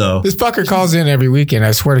close though. This fucker calls in every weekend.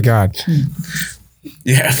 I swear to God.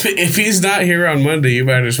 Yeah, if he's not here on Monday, you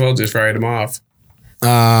might as well just write him off.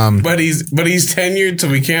 But he's tenured, so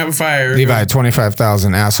we can't fire. Levi,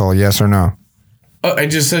 25,000 asshole. Yes or no? Oh, I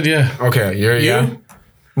just said yeah. Okay, you're yeah.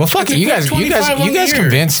 Well, fuck it. You guys year.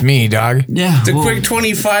 convinced me, dog. Yeah. It's a quick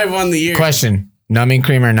 25 on the year. Question: numbing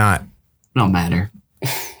cream or not? Don't matter.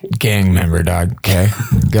 Gang member, dog. Okay,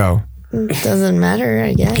 go. It doesn't matter,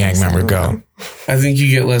 I guess. Gang member, go. I think you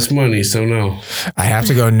get less money, so no. I have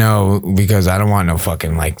to go no because I don't want no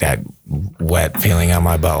fucking like that wet feeling on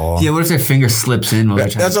my butthole. Yeah, what if your finger slips in?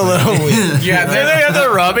 That's a little weird. Yeah, they have to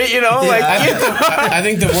rub it, you know? Yeah. Like, I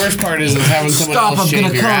think the worst part is having someone else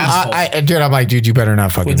shave your asshole. Dude, I'm like, dude, you better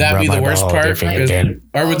not fucking Would that rub be my the worst butthole part? with your finger, dude.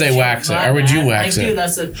 Or would they wax it? Or would you wax Dude, it?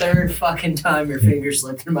 that's the third fucking time your finger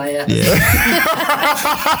slipped in my ass. Yeah.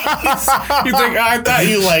 You think, I thought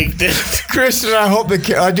you liked it. Christian, I hope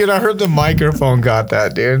dude, I heard the microphone got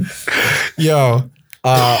that, dude. Yo,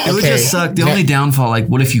 It would just suck. The only downfall, like,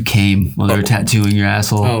 what if you came while they were tattooing your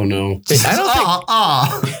asshole? Oh no! I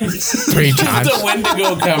don't think 3 times. The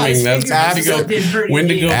Wendigo coming. That's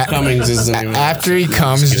Wendigo Cummings is the name of it. After he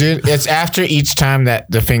comes, dude. It's after each time that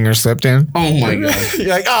the finger slipped in. Oh my god! You're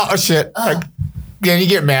like, oh shit. Like, then you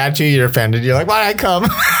get mad too. You're offended. You're like, why'd I come?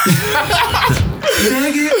 And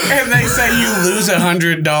they say you lose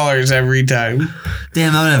 $100 every time.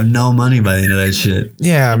 Damn, I would have no money by the end of that shit.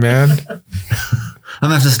 Yeah, man. I'm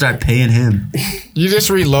gonna have to start paying him. You just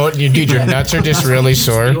reload and your nuts are just really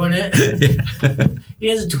sore. Doing it. He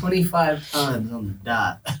has 25 times on the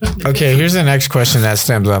dot. Okay, here's the next question that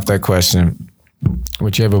stems off that question.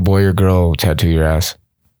 Would you have a boy or girl tattoo your ass?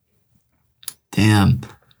 Damn.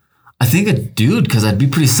 I think a dude, because I'd be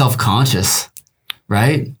pretty self-conscious,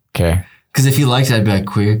 right? Okay. Because if you liked it, I'd be like,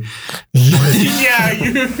 queer. Yeah,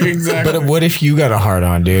 exactly. But what if you got a hard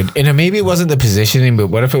on, dude? And maybe it wasn't the positioning, but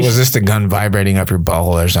what if it was just the gun vibrating up your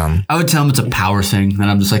butthole or something? I would tell him it's a power thing, and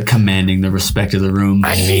I'm just like commanding the respect of the room.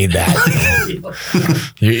 I need that.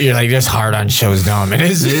 you're like, this hard on shows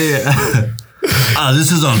dominance. Yeah.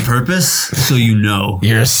 This is on purpose, so you know.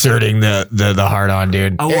 You're asserting the hard on,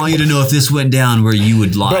 dude. I want you to know if this went down where you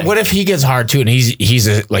would lie. But what if he gets hard too, and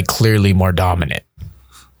he's like clearly more dominant?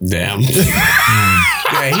 Damn.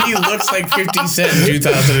 Yeah, he looks like 50 Cent in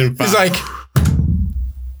 2005. He's like,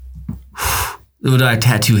 would I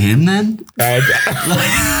tattoo him then? Do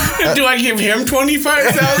I give him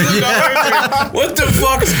 $25,000? What the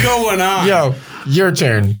fuck's going on? Yo, your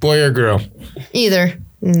turn, boy or girl? Either.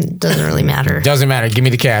 Doesn't really matter. Doesn't matter. Give me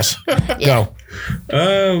the cash. Go.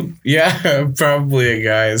 Yeah, probably a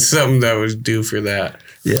guy. Something that was due for that.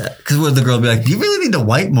 Yeah, because would the girl be like, "Do you really need to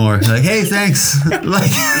wipe more?" Like, hey, thanks.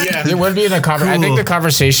 Like, yeah, it would be in a conversation. Cool. I think the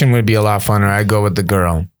conversation would be a lot funner. I'd go with the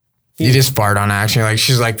girl. You just fart on action. Like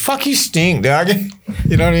she's like, "Fuck, you stink, dog." You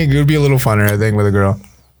know what I mean? It would be a little funner, I think, with a girl.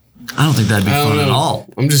 I don't think that'd be fun at all.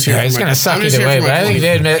 I'm just here. Yeah, it's gonna suck either way. But I think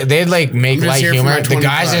they'd like make light humor. The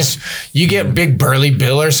guys just you get big burly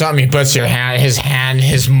Bill or something. He puts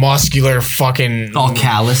his muscular fucking all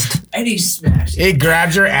calloused, and he smashed it. He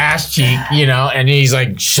grabs your ass cheek, you know, and he's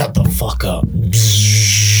like, "Shut the fuck up."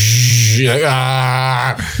 You're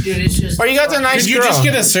like, Dude, it's just. Or you got the nice Did girl. you just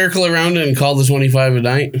get a circle around it and call the 25 a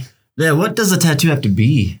night? Yeah. What does the tattoo have to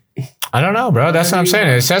be? I don't know, bro. That's what I'm saying.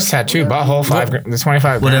 It says tattoo, butthole, the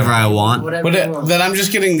 25. Whatever I want. Then I'm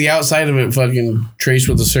just getting the outside of it fucking traced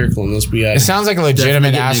with a circle and let's be It sounds like a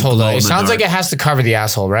legitimate asshole, though. It sounds like it has to cover the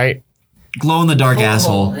asshole, right? Glow in the dark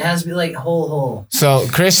asshole. It has to be like hole. So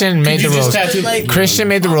Christian made the rules. Christian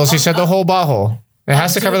made the rules. He said the whole butthole. It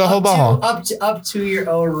has to cover the whole butthole. Up to your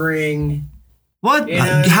O-ring. What? You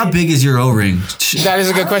know, how big is your O-ring? That is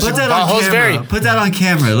a good question. Put that Buttholes on vary. camera. Put that on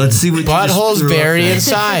camera. Let's see what buttholes vary in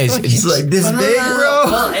size. It's like this big, bro.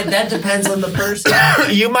 Well, and that depends on the person.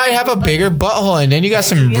 You might have a bigger butthole, and then you got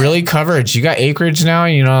some really coverage. You got acreage now,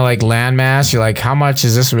 you know, like land mass. You're like, how much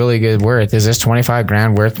is this really good worth? Is this 25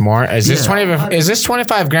 grand worth more? Is this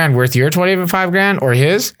 25 grand worth your 25 grand or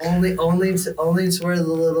his? Only to where the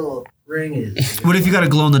little ring is. What if you got to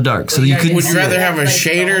glow in the dark? So you could. Would you rather have a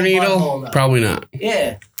shader needle? Probably not.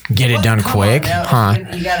 Yeah. Get it done quick, huh?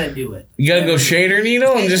 You gotta do it. You gotta go shader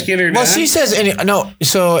needle and just get her done. Well, she says no.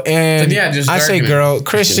 So and yeah, just I say, girl,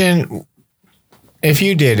 Christian, if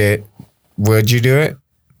you did it, would you do it?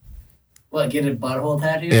 What? Get a butthole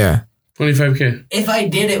tattoo? Yeah. 25K. If I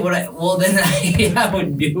did it, would I? Well, then I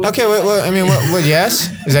would do it. Okay. What?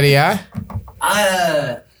 Yes. Is that a yeah?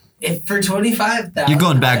 If for 25,000, you're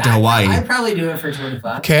going back to Hawaii. I'd probably do it for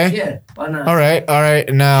 25. Okay. Yeah. Why not? All right.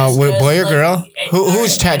 Now, boy or girl?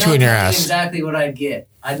 Who's tattooing your ass? Exactly what I'd get.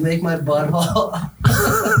 I'd make my butthole.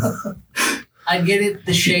 I'd get it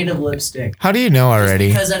the shade of lipstick. How do you know already?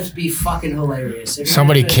 Because that'd be fucking hilarious.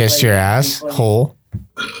 Somebody kissed your ass hole.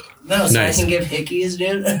 No, so nice. I can give hickeys,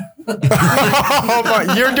 dude.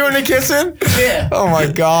 You're doing the kissing? Yeah. Oh my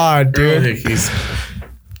god, dude. Hickeys.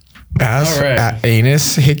 Ass, all right.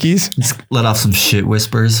 Anus, hickeys. Just let off some shit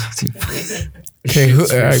whispers. Okay,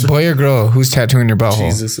 boy or girl? Who's tattooing your butthole?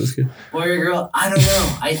 Jesus, is good. Boy or girl? I don't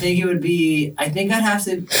know. I think it would be. I think I'd have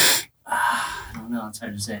to. I don't know. It's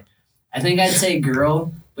hard to say. I think I'd say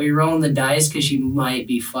girl, but you're rolling the dice because she might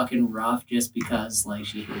be fucking rough just because like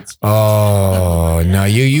she hates. Oh no,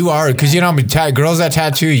 you are because you know girls that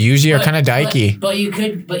tattoo usually are kind of dykey. But you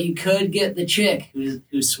could get the chick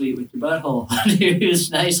who's sweet with your butthole,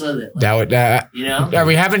 who's nice with it. Like, you know. Are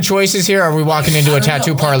we having choices here? Or are we walking into a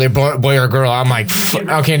tattoo parlor, boy or girl? I'm like,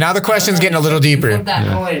 okay, now the question's getting a little deeper. Flip that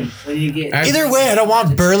coin when you get. Either way, I don't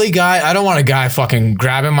want burly guy. I don't want a guy fucking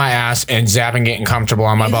grabbing my ass and zapping, getting comfortable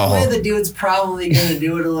on my butthole. The dude's probably gonna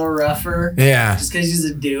do it a little rougher. Yeah. Just because he's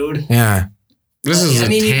a dude. Yeah. This is a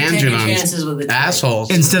tangent on assholes.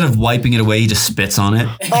 Instead of wiping it away, he just spits on it.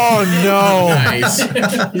 Oh no! Nice.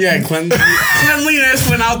 Yeah, cleanliness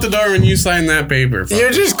went out the door when you signed that paper. You're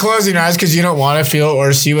just closing your eyes because you don't want to feel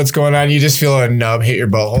or see what's going on. You just feel a nub hit your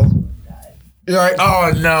butthole. You're like,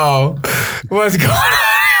 oh no, what's going on?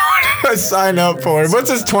 What did I sign up for? What's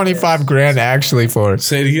this 25 grand actually for?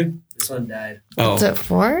 Say it again. This one died. Oh. What's it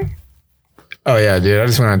for? Oh yeah, dude. I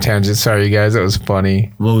just went on a tangent. Sorry, you guys. That was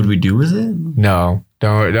funny. What would we do with it? No,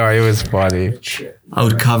 don't. No, it was funny. I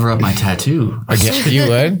would cover up my tattoo. Again, you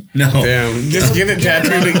would? No. Damn. Just get it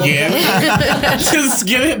tattooed again. Just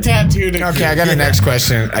get it tattooed again. Okay, I got a next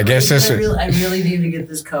question. I guess this. I really need to get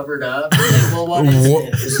this covered up. Like, well, what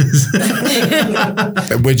is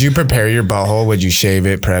this? Would you prepare your butthole? Would you shave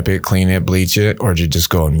it, prep it, clean it, bleach it, or would you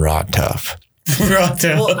just go and raw tough? Raw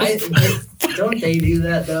tough. Well, don't they do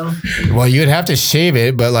that though? Well, you'd have to shave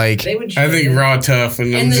it, but like I think raw tough,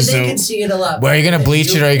 and then they can see it a lot. Well, are you gonna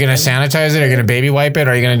bleach it? Or are you gonna sanitize it? Are you gonna baby wipe it?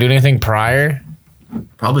 Or are you gonna do anything prior?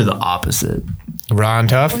 Probably the opposite. Raw and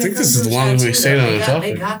tough. I think this is as long as we stayed on the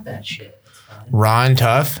topic. They got that shit. Raw and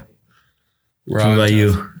tough. What about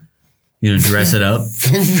you? You gonna dress it up?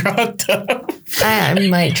 Raw tough. I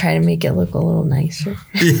might try to make it look a little nicer.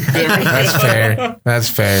 That's fair. That's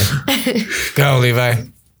fair. Go, Levi.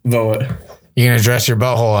 But what? You gonna dress your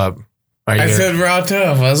butthole up? I said raw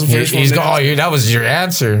tough. That was the first one. That was your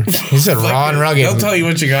answer. He said raw and rugged. They'll tell you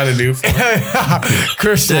what you got to do.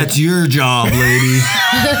 Christian, that's your job, lady.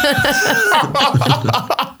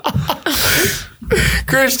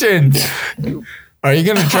 Christian, are you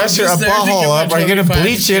gonna dress your butthole up? Are you gonna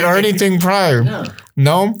bleach it or anything prior?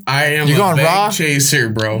 No. I am. You going raw chaser,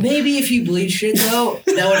 bro? Maybe if you bleach it though,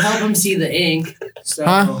 that would help him see the ink.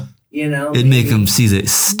 So you know, it'd make him see the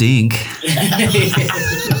stink.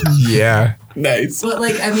 Yeah. Nice. But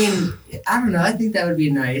like, I mean, I don't know. I think that would be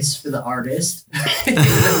nice for the artist. Like,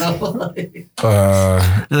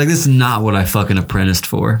 this is not what I fucking apprenticed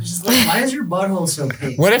for. Just like, why is your butthole so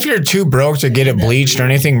pink? What if you're too broke to get it bleached or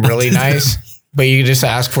anything really nice? But you just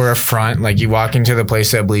ask for a front, like you walk into the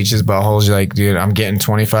place that bleaches buttholes, you're like, dude, I'm getting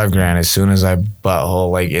 25 grand as soon as I butthole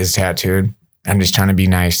like is tattooed. I'm just trying to be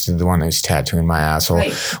nice to the one that's tattooing my asshole.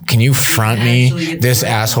 Right. Can you front me this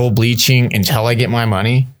asshole bleaching until I get my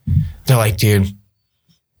money? They're like, dude,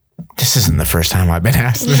 this isn't the first time I've been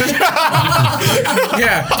asked this.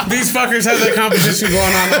 Yeah, these fuckers have that competition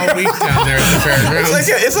going on all week down there at the fairgrounds.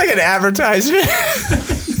 It's like an advertisement.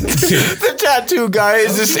 The tattoo guy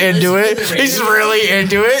is just into it. He's really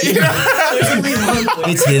into it. You know?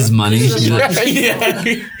 It's his money. Yeah.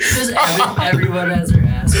 Just everyone has their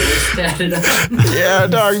assholes tatted up. Yeah,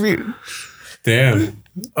 dog. Damn.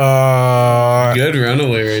 Good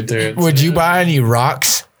runaway right there. Would you buy any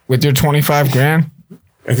rocks with your 25 grand?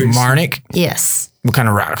 I think Marnic? Yes. What kind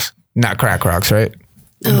of rocks? Not crack rocks, right?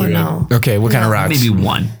 Oh, no. Okay, what kind of rocks? Maybe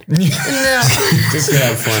one. No. Just to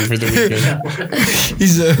have fun for the weekend.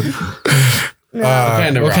 He's a...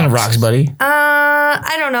 what kind of rocks, buddy?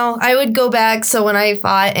 I don't know. I would go back. So when I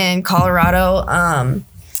fought in Colorado,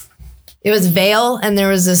 it was Vail, and there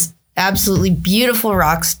was this absolutely beautiful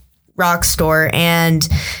rock store, and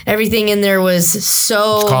everything in there was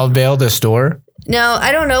so... It's called Vail, the store? No,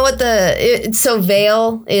 I don't know what so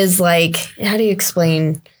Vail is like. How do you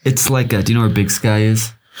explain? It's like, do you know where Big Sky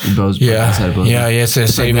is? In Bozeman, outside of Bozeman. Yeah, it's a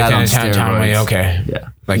city like within a town. Okay. Yeah.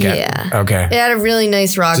 Okay. It had a really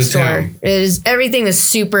nice rock store. Everything was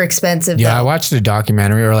super expensive. Yeah, though. I watched the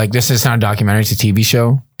documentary, or like, this is not a documentary, it's a TV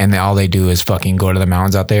show, and all they do is fucking go to the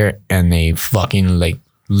mountains out there, and they fucking like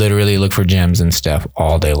literally look for gems and stuff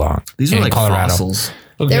all day long. These are like Colorado. Fossils.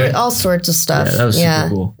 Okay. There were all sorts of stuff. Yeah, that was super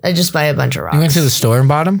cool. I just buy a bunch of rocks. You went to the store and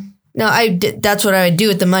bought them? No, I did. That's what I would do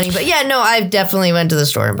with the money. But yeah, no, I definitely went to the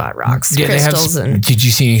store and bought rocks, crystals, and. Did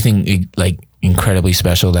you see anything like incredibly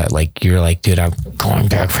special that like you're like, dude, I'm going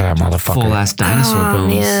back for that motherfucker? Full ass dinosaur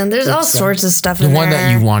bones. Man, there's all sorts of stuff in there. The one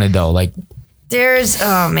that you wanted though, like. There's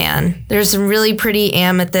some really pretty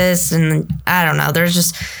amethyst, and I don't know. There's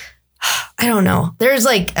just. I don't know. There's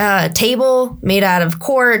like a table made out of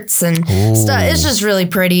quartz and stuff. It's just really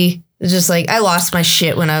pretty. It's just like I lost my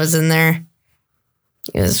shit when I was in there.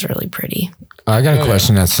 It was really pretty. I got a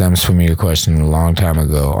question that stems from your question a long time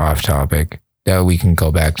ago, off topic, that we can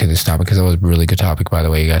go back to this topic because that was a really good topic, by the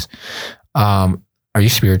way, you guys. Are you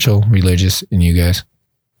spiritual, religious, and you guys?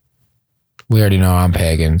 We already know I'm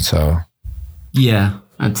pagan, so. Yeah,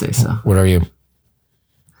 I'd say so. What are you?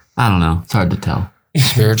 I don't know. It's hard to tell.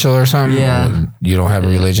 Spiritual or something? Yeah. You don't have a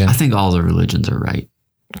religion? I think all the religions are right.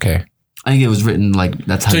 Okay. I think it was written like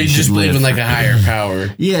that's how you should just live. believe in like a higher power.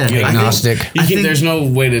 Yeah. You're agnostic. I think there's no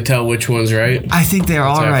way to tell which one's right. I think they're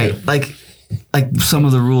all right. Like some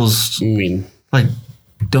of the rules. I mean, like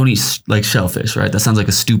don't eat like shellfish, right? That sounds like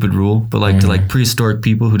a stupid rule, but like to like prehistoric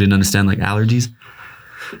people who didn't understand like allergies,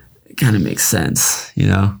 it kind of makes sense, you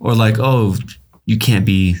know? Or like, oh, you can't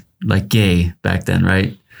be like gay back then,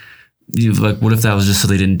 right? You like, what if that was just so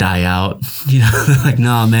they didn't die out? You know, like,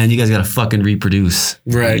 no, man, you guys gotta fucking reproduce,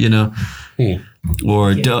 right? You know,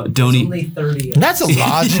 or don't eat. Only 30. That's a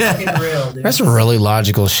logical. That's a really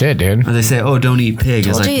logical shit, dude. Or they say, oh, don't eat pig.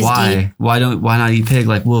 It's like, why? Why not eat pig?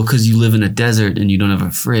 Like, well, because you live in a desert and you don't have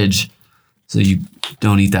a fridge, so you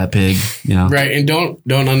don't eat that pig. You know, right? And don't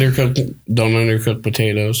undercook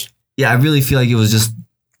potatoes. Yeah, I really feel like it was just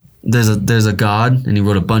there's a God and he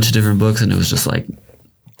wrote a bunch of different books and it was just like.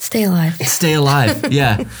 Stay alive. Stay alive.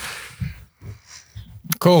 Yeah.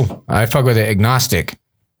 Cool. I fuck with it. Agnostic.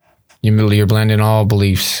 You're blending all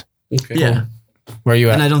beliefs. Okay. Yeah. Where are you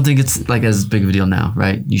at? And I don't think it's like as big of a deal now,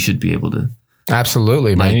 right? You should be able to.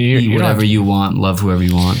 Absolutely, like, man. Eat whatever you want, love whoever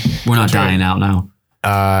you want. We're not dying out now.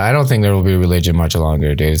 I don't think there will be religion much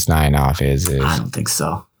longer, dude. It's dying off. I don't think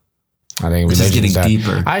so. I think religion's getting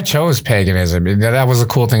deeper. I chose paganism. That was the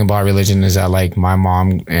cool thing about religion is that like my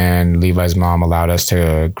mom and Levi's mom allowed us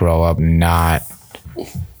to grow up not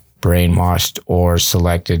brainwashed or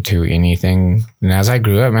selected to anything. And as I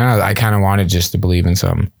grew up, man, I kind of wanted just to believe in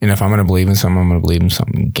something. And if I'm going to believe in something, I'm going to believe in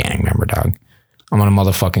something gang member, dog. I'm going to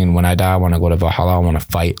motherfucking, when I die, I want to go to Valhalla. I want to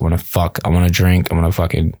fight. I want to fuck. I want to drink. I want to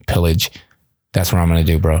fucking pillage. That's what I'm going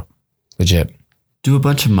to do, bro. Legit. Do a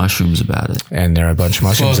bunch of mushrooms about it. And there are a bunch of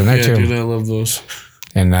mushrooms in there too. Dude, I love those.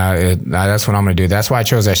 And that's what I'm going to do. That's why I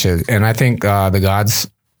chose that shit. And I think the gods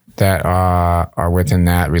that are within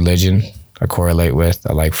that religion I correlate with.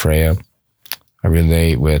 I like Freya. I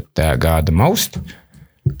relate with that god the most.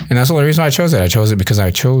 And that's the only reason I chose it. I chose it because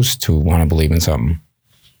I chose to want to believe in something.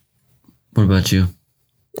 What about you?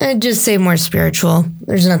 I'd just say more spiritual.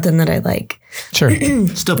 There's nothing that I like. Sure.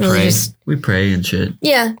 Still pray. We pray and shit.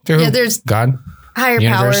 Yeah. Yeah, there's God. Higher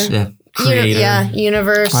universe. power. Yeah. Creator.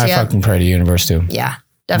 Universe. I fucking pray to universe too. Yeah. Well,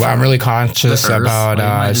 Definitely. I'm really conscious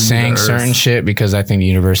about saying certain shit because I think the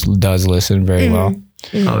universe does listen very well.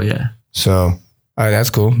 Mm-hmm. Oh, yeah. So that's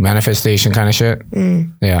cool. Manifestation kind of shit.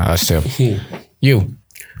 Yeah, us too. You.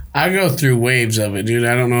 I go through waves of it, dude.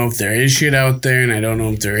 I don't know if there is shit out there, and I don't know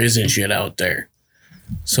if there isn't shit out there.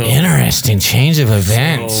 So Interesting change of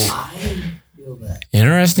events.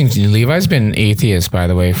 Interesting. Levi's been atheist, by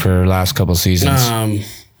the way, for the last couple seasons.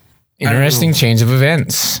 Interesting change of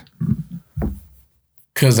events.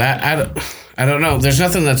 Because I don't know. There's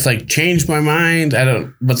nothing that's like changed my mind.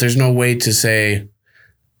 But there's no way to say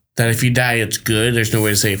that if you die, it's good. There's no way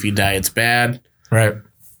to say if you die, it's bad. Right.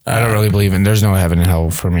 I don't really believe in. There's no heaven and hell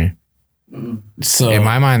for me. So in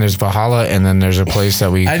my mind, there's Valhalla, and then there's a place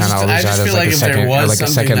that we kind of always had as like a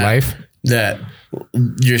second life that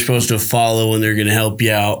you're supposed to follow, and they're going to help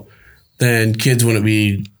you out. Then kids wouldn't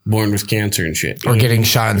be born with cancer and shit, or getting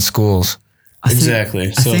shot in schools.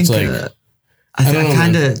 Exactly. So it's like I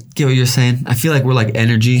kind of get what you're saying. I feel like we're like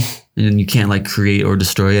energy, and you can't like create or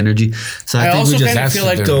destroy energy. So I think also we just kind of feel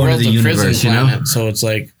like the go into world's the a prison universe, you know. planet. So it's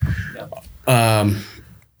like,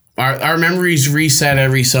 our memories reset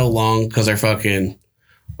every so long because our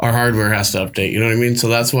hardware has to update. You know what I mean? So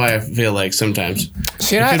that's why I feel like sometimes.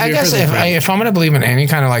 See, I guess if I'm going to believe in any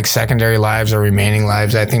kind of like secondary lives or remaining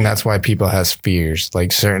lives, I think that's why people has fears,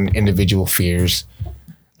 like certain individual fears,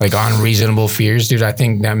 like unreasonable fears, dude. I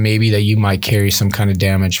think that maybe that you might carry some kind of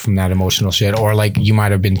damage from that emotional shit, or like you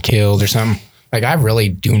might have been killed or something. Like I really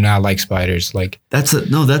do not like spiders. Like that's a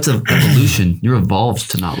evolution. You're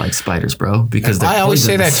evolved to not like spiders, bro. Because they're I always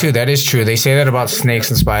say poisonous. that too. That is true. They say that about snakes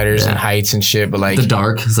and spiders and heights and shit. But like the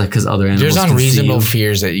dark is like because other animals. There's can unreasonable see you.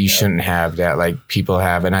 fears that you shouldn't have that like people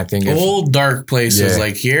have, and I think old dark places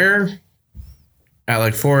like here at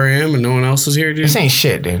like 4 a.m. and no one else is here, dude. This ain't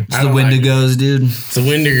shit, dude. It's the Wendigos, dude. It's the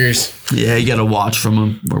Wendigers. Yeah, you gotta watch from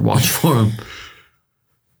them or watch for them.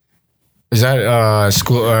 Is that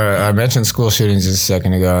school? I mentioned school shootings just a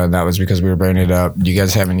second ago, and that was because we were bringing it up. Do you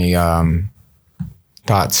guys have any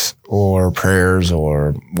thoughts or prayers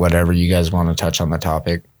or whatever you guys want to touch on the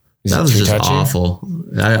topic? Is That it was too just touchy? awful.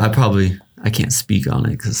 I can't speak on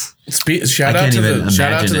it because Shout out to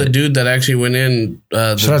the dude that actually went in.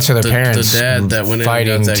 Shout out to the parents, the dad that went in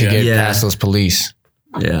fighting and got to that guy. get past those police.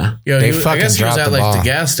 Yeah, Yo, they I fucking guess he was dropped at the like ball. the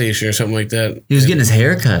gas station or something like that. He was getting his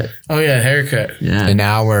hair cut. Oh yeah, haircut. Yeah, An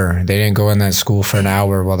hour. They didn't go in that school for an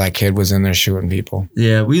hour while that kid was in there shooting people.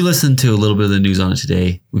 Yeah, we listened to a little bit of the news on it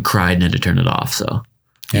today. We cried and had to turn it off. So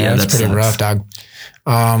Yeah, that's pretty rough, dog.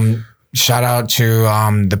 Shout out to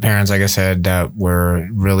the parents, like I said, that were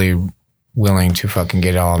really willing to fucking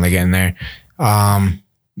get it all and they get in there.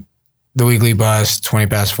 The weekly bus,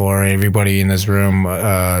 4:20. Everybody in this room,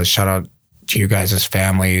 shout out to you guys'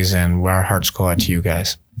 families, and our hearts go out to you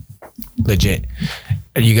guys. Legit.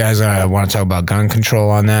 You guys want to talk about gun control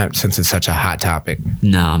on that, since it's such a hot topic?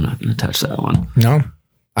 No, I'm not going to touch that one. No?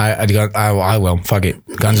 I will. Fuck it.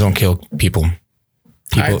 Guns don't kill people.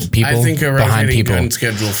 People I think a behind people. Gun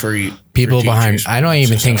schedule for people for behind. teachers. I don't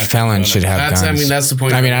even think felons should have guns. I mean, that's the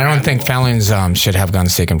point. I mean, I don't think felons should have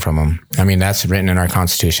guns taken from them. I mean, that's written in our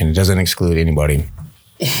Constitution. It doesn't exclude anybody.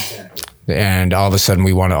 And all of a sudden,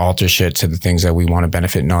 we want to alter shit to the things that we want to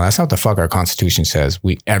benefit. No, that's not the fuck our Constitution says.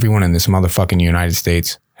 Everyone in this motherfucking United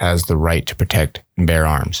States has the right to protect and bear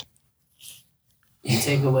arms. You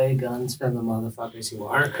take away guns from the motherfuckers who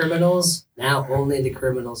aren't criminals. Now only the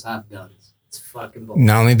criminals have guns. It's fucking bullshit.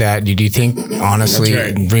 Not only that, do you think, honestly,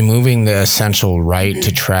 removing the essential right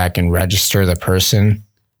to track and register the person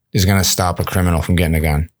is going to stop a criminal from getting a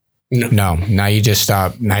gun? No. Now you just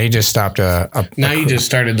stopped. Now you just stopped Now you just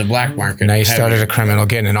started the black market. Now you started a criminal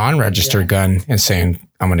getting an unregistered gun and saying,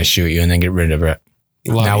 "I'm going to shoot you," and then get rid of it.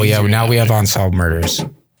 Now we have unsolved murders.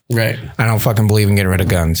 Right. I don't fucking believe in getting rid of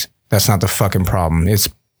guns. That's not the fucking problem.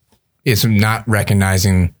 It's not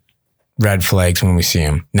recognizing red flags when we see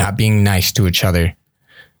them, not being nice to each other.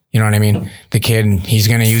 You know what I mean? The kid, he's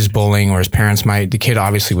going to use bullying, or his parents might. The kid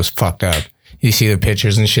obviously was fucked up. You see the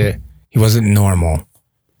pictures and shit. He wasn't normal.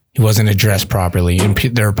 He wasn't addressed properly. And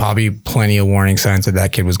there are probably plenty of warning signs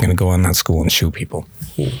that kid was going to go in that school and shoot people.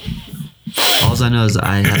 All I know is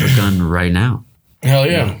I have a gun right now. Hell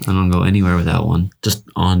yeah. I don't go anywhere without one. Just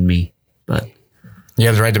on me. But you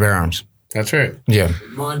have the right to bear arms. That's right. Yeah.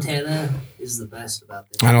 Montana is the best about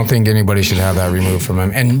this. I don't think anybody should have that removed from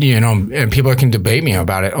him. And, and people can debate me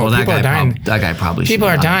about it. Oh, well, people are dying. That guy probably People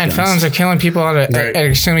are dying. Felons are killing people at an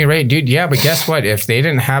extremely rate. Dude, yeah, but guess what? If they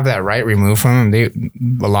didn't have that right removed from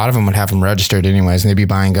them, a lot of them would have them registered anyways, and they'd be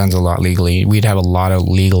buying guns a lot legally. We'd have a lot of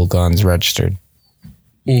legal guns registered.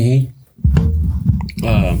 Mm-hmm.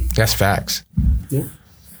 That's facts. Yeah.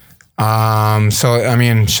 So, I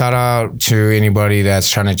mean, shout out to anybody that's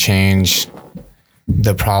trying to change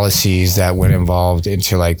the policies that went involved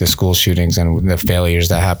into like the school shootings and the failures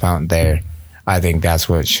that happen out there. I think that's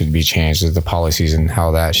what should be changed, is the policies and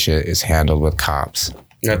how that shit is handled with cops.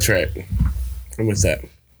 That's right. I'm with that.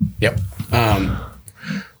 Yep.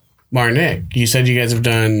 Marnic, you said you guys have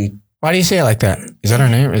done... Why do you say it like that? Is that her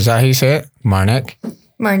name? Is that how you say it? Marnic?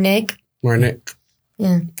 Marnic.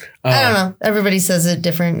 Yeah. I don't know. Everybody says it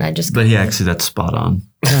different. But yeah, actually, that's spot on.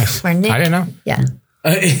 Marnic. I didn't know. Yeah.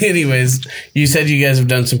 Anyways, you said you guys have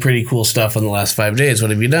done some pretty cool stuff in the last 5 days. What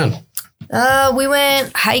have you done? We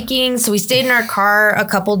went hiking. So we stayed in our car a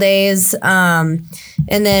couple days. And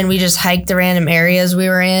then we just hiked the random areas we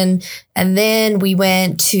were in. And then we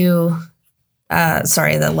went to...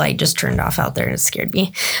 sorry, the light just turned off out there and it scared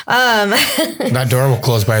me. That door will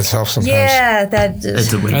close by itself sometimes. Yeah, that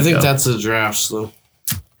just... I think that's the giraffes, though.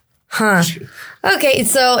 Huh. Okay,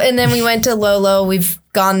 so, and then we went to Lolo. We've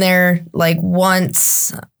gone there like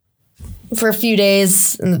once for a few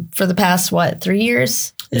days for the past, 3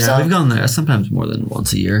 years? Yeah, we've gone there sometimes more than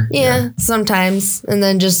once a year. Yeah, sometimes. And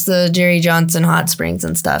then just the Jerry Johnson hot springs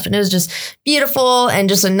and stuff. And it was just beautiful and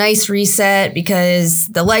just a nice reset, because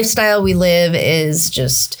the lifestyle we live is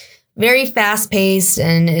just very fast paced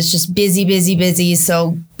and it's just busy.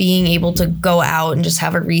 So being able to go out and just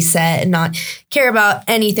have a reset and not care about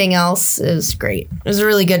anything else is great. It was a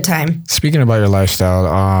really good time. Speaking about your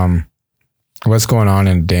lifestyle, what's going on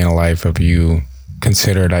in a day in the life of you?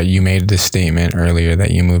 Consider that you made this statement earlier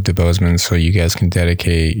that you moved to Bozeman so you guys can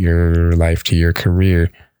dedicate your life to your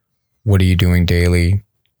career. What are you doing daily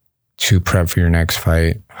to prep for your next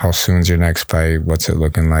fight? How soon's your next fight? What's it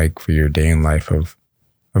looking like for your day in life of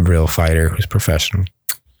a real fighter who's professional?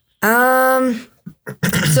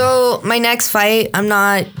 So my next fight, I'm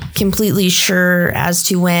not completely sure as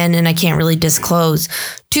to when, and I can't really disclose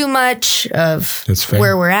too much of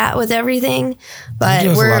where we're at with everything.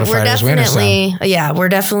 But we're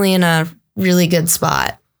definitely in a really good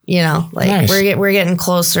spot. Nice. we're getting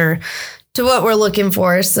closer to what we're looking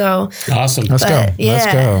for. So awesome. Let's go.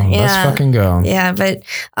 Let's fucking go. Yeah, but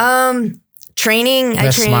training.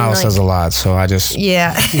 That smile says a lot. So I just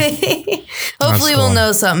hopefully we'll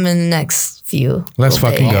know something in the next few. Let's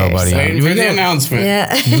fucking go, buddy. For the announcement.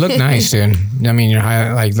 Yeah. You look nice, dude. I mean, your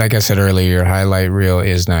like I said earlier, your highlight reel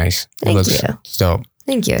is nice. Thank you. It's dope.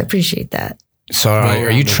 Thank you. I appreciate that. So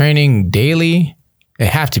are you training daily? It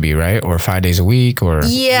have to be, right? Or 5 days a week, or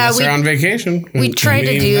we're on vacation. We try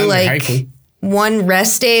to do like one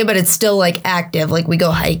rest day, but it's still like active. Like we go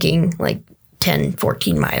hiking like 10,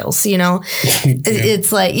 14 miles, you know?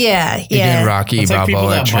 It's like, yeah. You're Rocky it's like people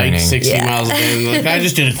Balboa that training. bike 60 miles a day. Like, I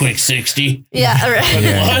just did a quick 60. Yeah,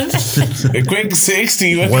 right. What? A quick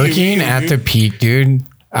 60? What Working at the peak, dude,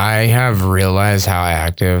 I have realized how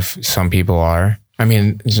active some people are. I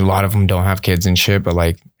mean, a lot of them don't have kids and shit, but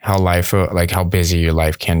like how busy your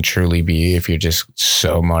life can truly be if you're just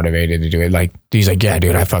so motivated to do it. Like, he's like, yeah,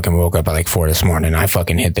 dude, I fucking woke up at like 4 this morning. I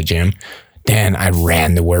fucking hit the gym. Then I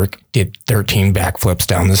ran to work, did 13 backflips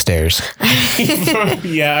down the stairs.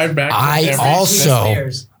 Yeah, I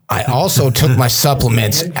backflipped. I also took my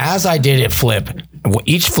supplements as I did it flip.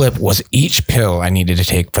 Each flip was each pill I needed to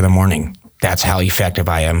take for the morning. That's how effective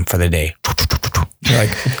I am for the day. You're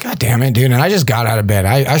like, God damn it, dude. And I just got out of bed.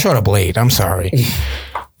 I showed up late. I'm sorry.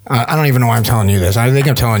 I don't even know why I'm telling you this. I think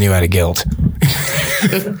I'm telling you out of guilt.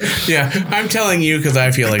 Yeah, I'm telling you because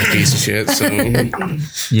I feel like a piece of shit. So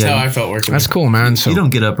that's how I felt working. That's cool, man. So you don't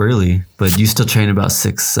get up early, but you still train about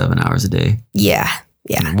 6-7 hours a day. Yeah.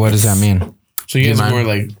 What does that mean? So you guys are more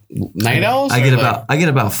like night owls? I get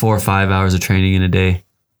about 4 or 5 hours of training in a day.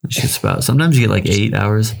 It's about, sometimes you get like 8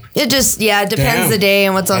 hours. It just, it depends the day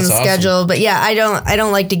and what's on the schedule. But yeah, I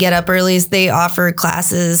don't like to get up early. They offer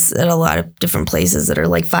classes at a lot of different places that are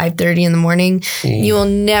like 5:30 in the morning. You will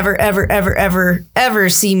never, ever, ever, ever, ever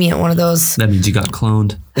see me at one of those. That means you got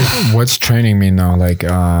cloned. What's training mean though? Like,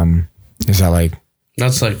 is that like,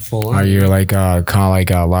 that's like full on. Are you like, kind of like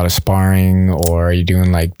a lot of sparring, or are you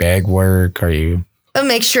doing like bag work? Are you? A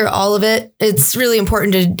mixture, all of it. It's really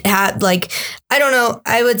important to have, like, I don't know.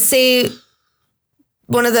 I would say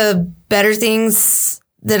one of the better things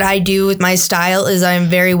that I do with my style is I'm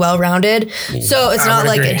very well-rounded. So it's not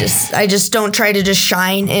like I just don't try to just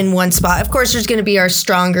shine in one spot. Of course, there's going to be our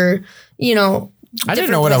stronger, you know. I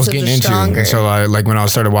didn't know what I was getting into. So like when I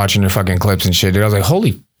started watching your fucking clips and shit, dude, I was like,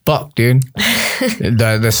 holy fuck, dude.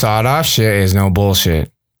 the sawed off shit is no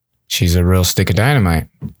bullshit. She's a real stick of dynamite.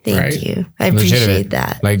 Thank you. I appreciate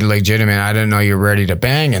that. Like legitimate. I didn't know you're ready to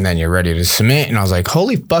bang and then you're ready to submit. And I was like,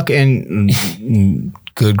 holy fucking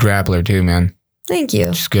good grappler too, man. Thank you.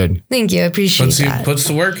 It's good. Thank you. I appreciate that. Puts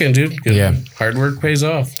the work in, dude. Yeah. Hard work pays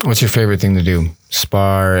off. What's your favorite thing to do?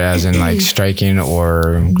 Spar as in like striking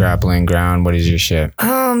or grappling ground? What is your shit?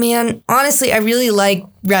 Oh man. Honestly, I really like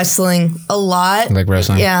wrestling a lot. Like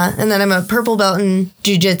wrestling? Yeah. And then I'm a purple belt in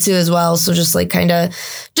jiu-jitsu as well. So just like kind of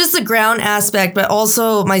just the ground aspect, but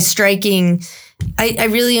also my striking. I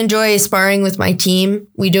really enjoy sparring with my team.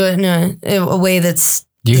 We do it in a way that's.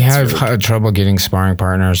 Do you have trouble getting sparring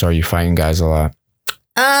partners, or are you fighting guys a lot?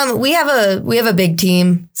 We have a big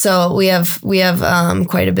team, so we have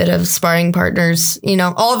quite a bit of sparring partners, you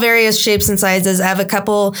know, all various shapes and sizes. I have a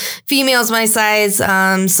couple females my size,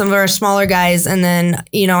 some of our smaller guys, and then,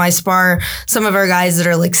 you know, I spar some of our guys that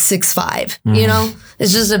are like 6'5", you know,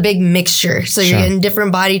 it's just a big mixture. So you're getting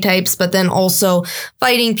different body types, but then also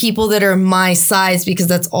fighting people that are my size, because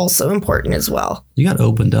that's also important as well. You got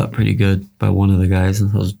opened up pretty good by one of the guys,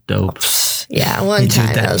 and that was dope. Yeah, one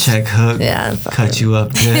time that check hook, cut you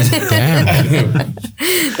up good. Damn,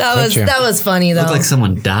 that was funny though. Looked like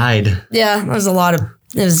someone died. Yeah, there was a lot of,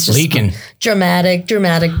 it was just leaking, dramatic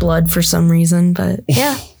blood for some reason. But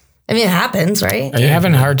yeah, I mean it happens, right? Are you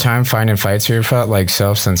having a hard time finding fights for your like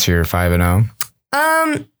self since you're 5-0?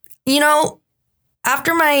 You know,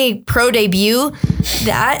 after my pro debut,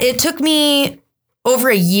 it took me over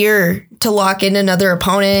a year to lock in another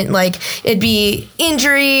opponent. Like it'd be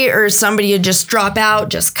injury or somebody would just drop out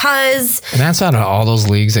just cause. And that's out of all those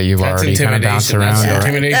leagues that you've already kind of bounced around. That's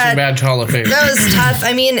intimidation badge Hall of Fame. That was tough.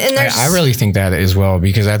 I mean, and there's. I really think that as well,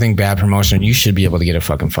 because I think bad promotion, you should be able to get a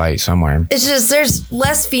fucking fight somewhere. It's just there's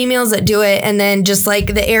less females that do it, and then just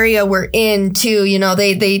like the area we're in too, you know,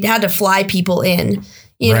 they had to fly people in,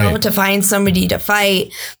 you know, to find somebody to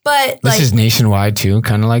fight. But this is nationwide too,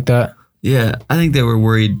 kind of like that. Yeah, I think they were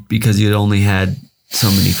worried because you'd only had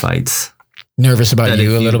so many fights. Nervous about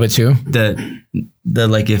you a little bit too? That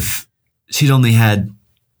like if she'd only had,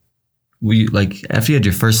 like after you had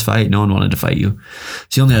your first fight, no one wanted to fight you.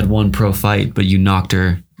 She only had one pro fight, but you knocked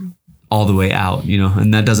her all the way out, you know,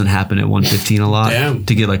 and that doesn't happen at 115 a lot. Damn.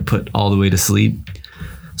 To get like put all the way to sleep.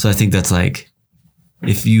 So I think that's like,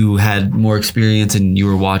 if you had more experience and you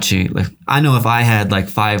were watching, like I know if I had like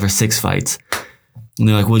 5 or 6 fights, and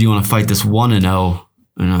they're like, well, do you want to fight this 1-0?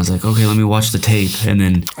 And I was like, okay, let me watch the tape. And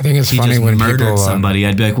then I think it's funny when murdered people somebody.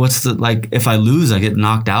 I'd be like, what's the, like, if I lose, I get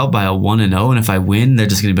knocked out by a 1-0. And if I win, they're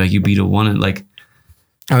just going to be like, you beat a 1. And like,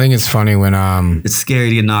 I think it's funny when, it's scary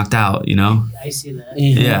to get knocked out, you know? I see that.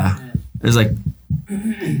 Yeah. It's like,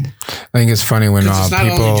 I think it's funny when it's not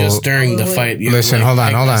people only just during the fight. Listen,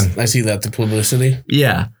 like, hold on. I see that, the publicity.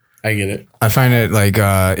 Yeah. I get it. I find it like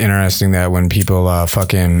interesting that when people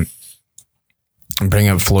fucking bring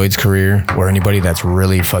up Floyd's career or anybody that's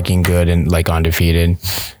really fucking good and like undefeated,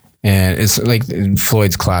 and it's like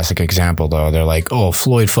Floyd's classic example though. They're like, oh,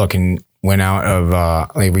 Floyd fucking went out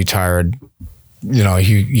of like retired. You know,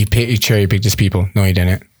 he cherry picked his people. No, he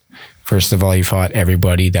didn't. First of all, he fought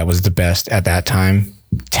everybody that was the best at that time,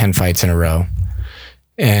 10 fights in a row.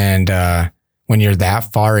 And when you're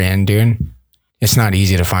that far in, dude, it's not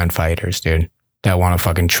easy to find fighters, dude, that want to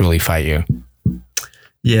fucking truly fight you.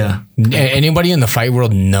 Yeah. Anybody in the fight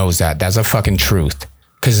world knows that. That's a fucking truth.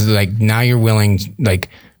 Because like now you're willing, like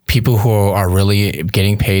people who are really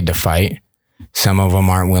getting paid to fight, some of them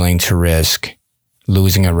aren't willing to risk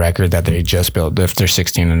losing a record that they just built if they're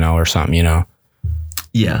 16-0 or something, you know?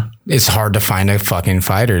 Yeah. It's hard to find a fucking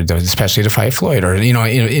fighter, especially to fight Floyd, or you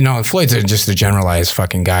know, Floyd's just a generalized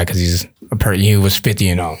fucking guy because he was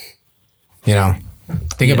 50-0. You know,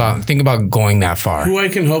 think about going that far. Who I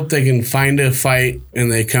can hope they can find a fight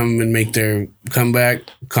and they come and make their comeback.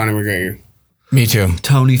 Conor McGregor. Me too.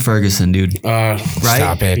 Tony Ferguson, dude. Right?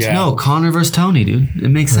 Stop it. Yeah. No, Conor versus Tony, dude. It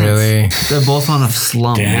makes sense. Really? They're both on a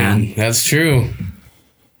slump, man. That's true.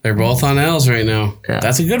 They're both on L's right now. Yeah.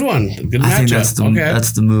 That's a good one. Good matchup. I think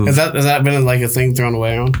that's the move. Has that been like a thing thrown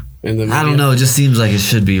away on in the media? I don't know. It just seems like it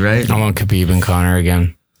should be, right? I want Khabib and Conor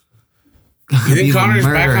again. You think Conor's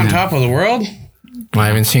back on top of the world? I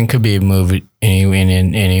haven't seen Khabib move in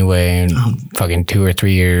any way in fucking 2 or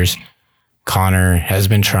 3 years. Conor has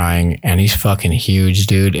been trying, and he's fucking huge,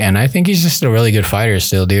 dude. And I think he's just a really good fighter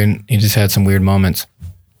still, dude. He just had some weird moments.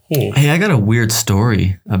 Hey, I got a weird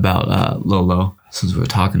story about Lolo, since we were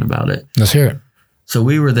talking about it. Let's hear it. So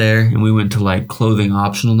we were there, and we went to like clothing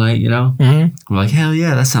optional night, you know? Mm-hmm. We're like, hell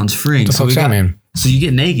yeah, that sounds free. So you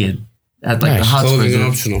get naked at like the hot springs. Clothing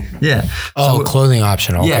optional. Yeah. Oh, clothing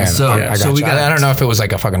optional. Yeah. Okay. So, I don't know if it was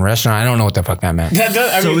like a fucking restaurant. I don't know what the fuck that meant.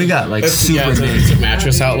 We got like super naked. It's a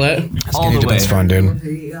mattress outlet. All the way. That's fun,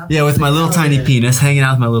 dude. Yeah, with my little tiny penis, hanging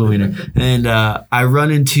out with my little wiener. And I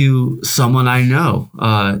run into someone I know.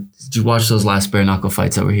 Did you watch those last bare knuckle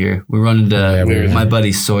fights that were here? We run into my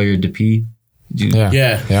buddy Sawyer DeP. Yeah.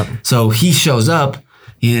 Yep. So he shows up.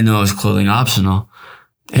 He didn't know it was clothing optional.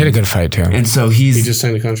 He had a good fight too. And so he just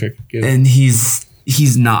signed a contract. Yeah. And he's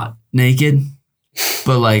not naked.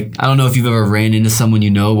 But like, I don't know if you've ever ran into someone you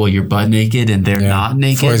know while you're butt naked and they're not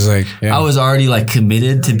naked. Like, I was already like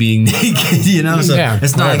committed to being naked, you know? So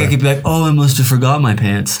it's not like I could be like, oh, I must have forgot my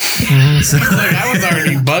pants. So, like, I was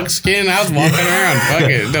already buckskin. I was walking around. Fuck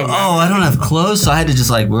it. I don't have clothes. So I had to just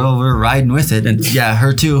like, well, we're riding with it. And yeah,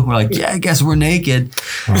 her too. We're like, yeah, I guess we're naked.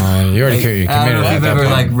 You already committed. I don't know if you've ever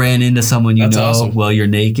like ran into someone you know awesome. while you're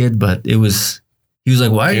naked, but he was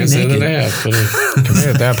like, why are you naked? Committed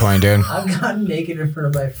at that point, dude. I've gotten naked in front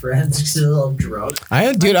of my friends because they're all drunk.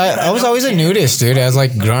 I was always a nudist, dude. I was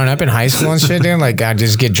like growing up in high school and shit, dude. Like I'd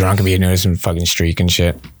just get drunk and be a nudist and fucking streak and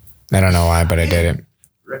shit. I don't know why, but I did it.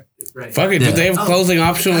 Right. Fuck it. Did they have clothing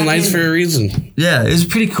optional nights for a reason? Yeah, it's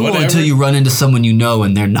pretty cool until you run into someone you know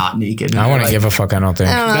and they're not naked. I wouldn't give a fuck. I don't think.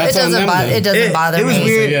 I don't know. It doesn't bother me. It was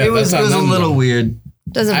weird. Yeah, it was a little weird.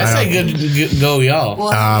 I say good go,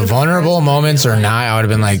 y'all. Vulnerable moments or not, I would have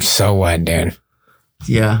been like, so what, dude?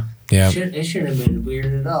 Yeah. Yeah. It shouldn't have been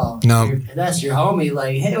weird at all. No. That's your homie.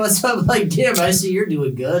 Like, hey, what's up? Like, damn, I see you're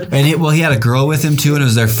doing good. And he had a girl with him too, and it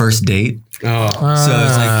was their first date. Oh. So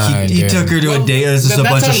it's like he took her to a date. It was just a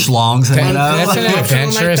bunch of schlongs hanging out.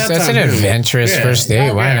 That's an adventurous first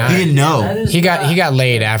date. Why not? He didn't know. He got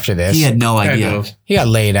laid after this. He had no idea. He got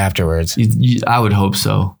laid afterwards. I would hope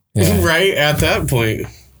so. Yeah. Right at that point.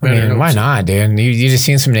 I mean, why not, dude? You just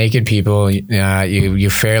seen some naked people. You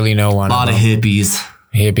fairly know one. A lot of hippies.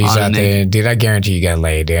 Hippies out there. Dude, I guarantee you got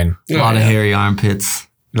laid, dude. A lot of hairy armpits.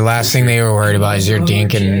 The last thing they were worried about is your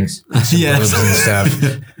dink and boobs and stuff.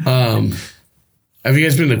 Have you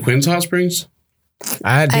guys been to Quinn's Hot Springs?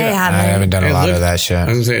 I haven't done a lot of that shit. I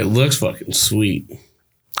was going to say, it looks fucking sweet.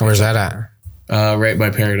 Where's that at? Right by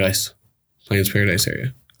Paradise. Plains Paradise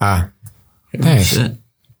area. Nice. Shit.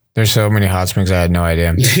 There's so many hot springs, I had no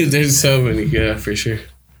idea. Dude, there's so many. Yeah, for sure.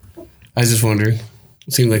 I was just wondering.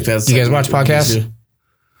 It seemed like that's... You guys watch podcasts?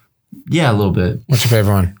 Yeah, a little bit. What's your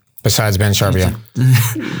favorite one? Besides Ben Sharpia.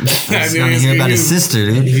 I was trying to hear about his sister,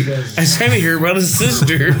 dude. I was trying to hear about his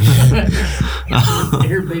sister.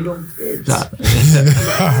 Everybody don't fit. The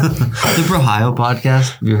Brohio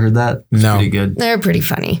podcast. Have you heard that? It's no. Pretty good. They're pretty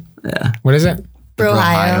funny. Yeah. What is it?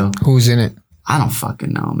 Brohio. Who's in it? I don't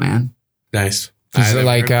fucking know, man. Nice. Is it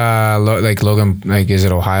like Logan, like is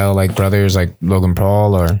it Ohio, like brothers, like Logan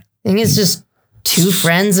Paul, or? I think it's just two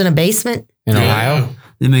friends in a basement. In Ohio?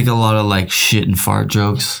 They make a lot of like shit and fart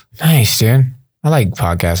jokes. Nice, dude. I like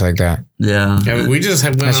podcasts like that. Yeah. We just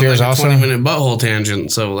have went on like a 20-minute butthole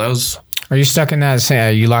tangent, so that was... Are you stuck in that?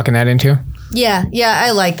 Are you locking that into? Yeah, I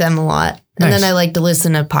like them a lot. And Nice. then I like to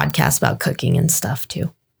listen to podcasts about cooking and stuff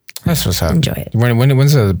too. That's what's up. Enjoy it.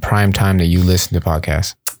 When's the prime time that you listen to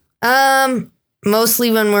podcasts?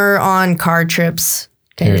 Mostly when we're on car trips.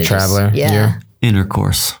 You're a traveler? Yeah.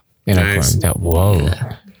 Intercourse. Intercourse. Nice. Whoa.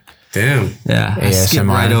 Yeah. Damn. Yeah. I skip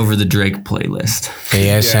right over the Drake playlist.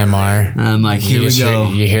 ASMR. I'm like, here we go.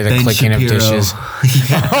 You hear the Ben clicking Shapiro. of dishes.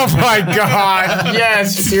 Oh my God.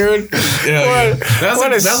 Yes, dude. Yeah, that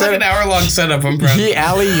was like an hour-long setup. I'm proud. He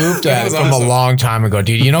alley-ooped that was from awesome. a long time ago,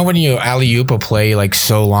 dude. You know when you alley-oop a play like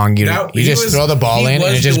so long, you just throw the ball in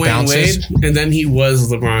and it just Dwayne bounces? Wade, and then he was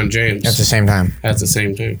LeBron James. At the same time. At the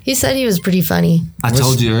same time. He said he was pretty funny. I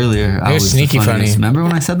told you earlier. I was sneaky the funniest. funny. Remember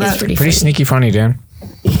when I said that? Pretty sneaky funny, dude.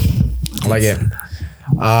 I like it.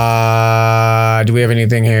 Do we have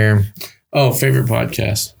anything here? Oh, favorite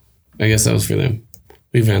podcast. I guess that was for them.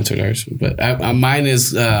 We've answered ours. But mine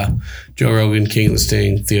is Joe Rogan, King of the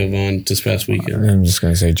Sting, Theo Von, this past weekend. I'm just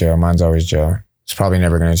going to say Joe. Mine's always Joe. It's probably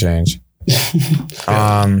never going to change.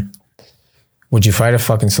 Would you fight a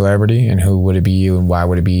fucking celebrity? And who would it be you? And why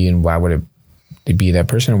would it be? And why would it be that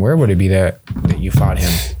person? And where would it be that you fought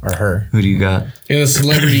him or her? Who do you got? In a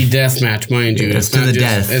celebrity death match, mind you. It's to the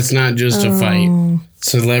death. It's not just a fight.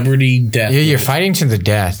 Celebrity death. Yeah, you're fighting to the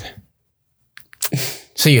death.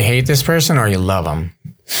 So you hate this person or you love them?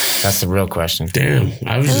 That's the real question. Damn.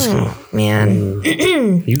 I was just man.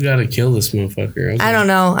 You gotta kill this motherfucker. I don't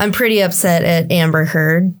know. I'm pretty upset at Amber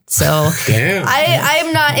Heard. So Damn.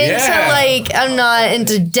 I'm not into I'm not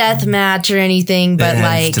into death match or anything, but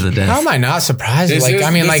like how am I not surprised? I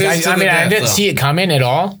didn't see it coming at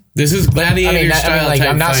all. This is gladiator style.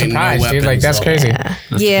 I'm not surprised, dude. Like that's crazy.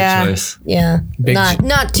 Yeah. Big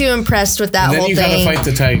Not too impressed with that And then whole you thing. gotta fight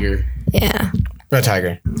the tiger. Yeah. The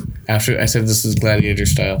tiger. After I said this is gladiator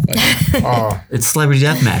style fight. Oh, it's celebrity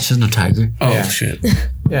death match. There's no tiger. Oh shit.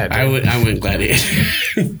 Yeah, I went gladiator.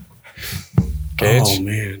 Gage? Oh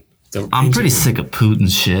man. I'm pretty sick of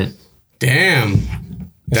Putin's shit. Damn.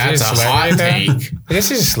 That's a hot take. I guess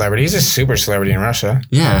he's a celebrity. He's a super celebrity in Russia.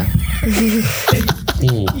 Yeah. I'm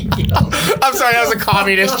sorry, that was a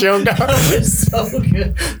communist joke. That was so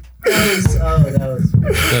good.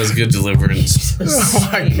 That was good deliverance. Oh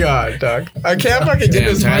my God, Doc. I can't fucking get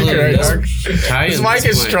this mic right, Doc. This mic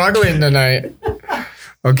is struggling tonight.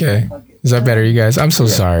 Okay. Is that better, you guys? I'm so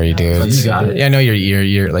sorry, dude. You got it. Yeah, I know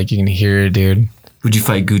you're like you can hear it, dude. Would you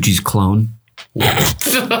fight Gucci's clone?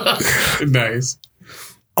 Nice.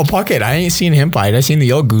 Oh, fuck it. I ain't seen him fight. I seen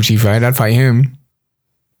the old Gucci fight. I'd fight him.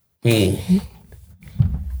 You've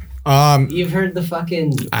heard the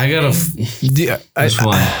fucking I gotta Which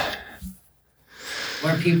one?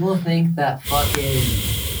 where people think that fucking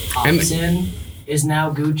Hobson is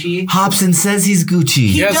now Gucci. Hobson says he's Gucci.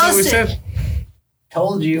 He That's what we doesn't. said.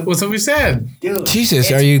 Told you. What's what we said? Dude, Jesus,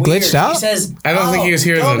 it's are you weird. glitched out? He says, I don't think he was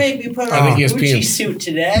here Don't then. make me put I on think a he was Gucci peeing. suit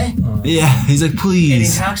today. Yeah, he's like, And he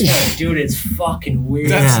please. talks about, dude, it's fucking weird.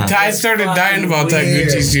 Ty started It's dying about that fucking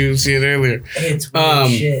Gucci weird. suit. See it earlier. It's weird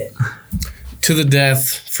shit. To the death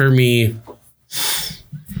for me.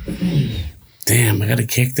 Damn, I gotta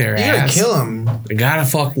kick their You ass. gotta kill him. I gotta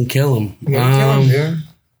fucking kill him. You gotta kill him, dude.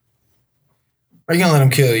 Are you gonna let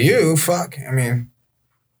him kill you? Fuck. I mean,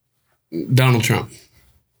 Donald Trump.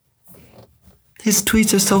 His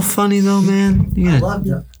tweets are so funny though, man. I love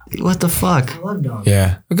him. What the fuck? I love Donald.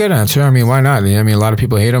 yeah, a good answer. I mean, why not? I mean, a lot of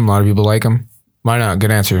people hate him. A lot of people like him. Why not?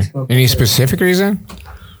 Good answer. Any specific reason?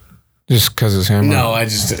 Just because it's him? No, I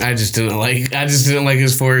just didn't like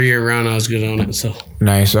his 4-year run. I was good on it. So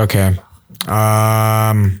Nice. Okay.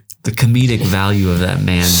 The comedic value of that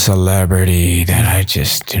man. Celebrity that I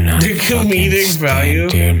just do not. the comedic value,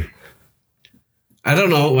 dude. I don't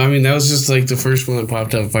know. I mean, that was just like the first one that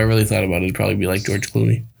popped up. If I really thought about it, it'd probably be like George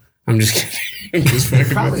Clooney. I'm just kidding. I'm just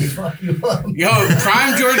fucking Probably with fuck you up. you. Yo,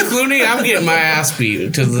 prime George Clooney, I'm getting my ass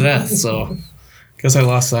beat to the death. So, guess I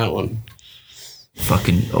lost that one.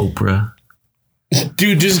 Fucking Oprah.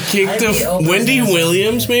 Dude, just kick Wendy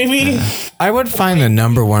Williams, maybe. I would find the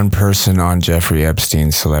number one person on Jeffrey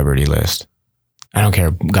Epstein's celebrity list. I don't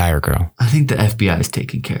care, guy or girl. I think the FBI is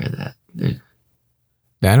taking care of that.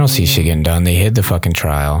 I don't see shit getting done. They hid the fucking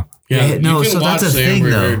trial. Yeah, no, so that's a thing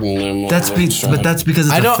though. That's because it's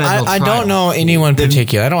a federal I trial. don't know anyone in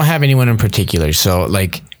particular. I don't have anyone in particular. So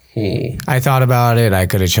like, I thought about it. I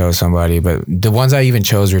could have chose somebody, but the ones I even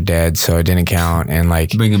chose were dead, so it didn't count. And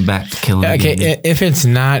like, bring him back to kill him. Okay, if it's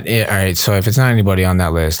not all right. So if it's not anybody on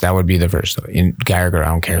that list, that would be the first guy or girl. I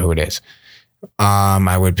don't care who it is.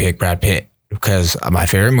 I would pick Brad Pitt because my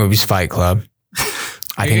favorite movie is Fight Club.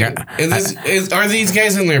 I think. Are these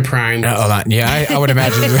guys in their prime? Hold on. Yeah, I would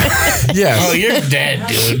imagine. Yes. Oh, you're dead,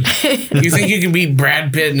 dude. You think you can beat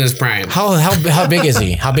Brad Pitt in his prime? How big is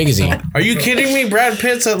he? How big is he? Are you kidding me? Brad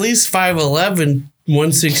Pitt's at least 5'11",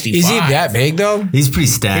 165. Is he that big though? He's pretty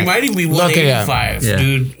stacked. He might even be 185,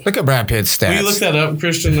 dude. Look at Brad Pitt's stats. Will you look that up,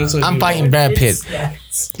 Christian? That's what I'm fighting Brad Pitt.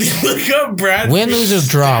 Look up Brad Pitt. Win, lose, or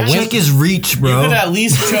draw. Check his reach, bro. You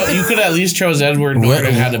could at least chose Edward Norton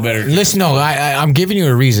and had a better. Listen, no, I'm giving you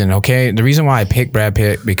a reason, okay? The reason why I picked Brad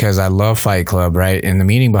Pitt because I love Fight Club, right? And the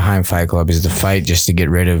meaning behind Fight Club is to fight just to get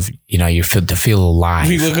rid of, to feel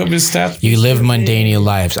alive. If you look up his stats, you live mundane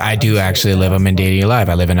lives. I do actually live a mundane life.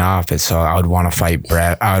 I live in an office, so I would want to fight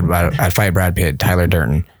I'd fight Brad Pitt, Tyler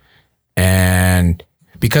Durden, and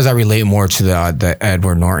because I relate more to the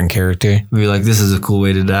Edward Norton character. We're like, this is a cool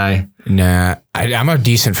way to die. Nah, I'm a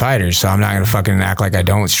decent fighter, so I'm not gonna fucking act like I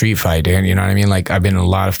don't street fight, dude. You know what I mean? Like I've been in a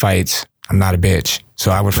lot of fights. I'm not a bitch,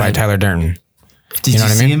 so I would fight Tyler Durden. Did you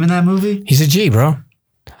see him in that movie? He's a G, bro.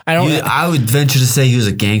 I would venture to say he was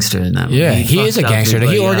a gangster in that movie. Yeah, he is a gangster.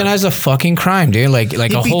 He organized a fucking crime, dude. Like he a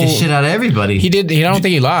beat whole the shit out of everybody. He did. I don't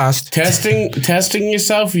think he lost. Testing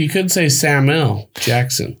yourself. You could say Samuel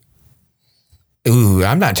Jackson. Ooh,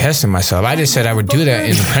 I'm not testing myself. I just said I would do that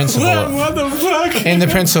in the principle. What the fuck? In the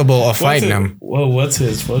principle of fighting him. Whoa, what's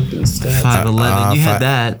his fucking stats? 5'11". You had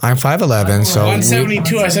that. I'm 5'11", so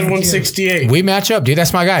 172. I said 168. We match up, dude.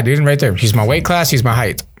 That's my guy, dude. Right there. He's my weight class. He's my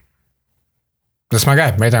height. That's my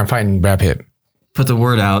guy. Right there. I'm fighting Brad Pitt. Put the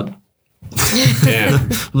word out. Damn.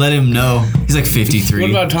 Let him know. He's like 53. What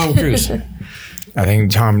about Tom Cruise? I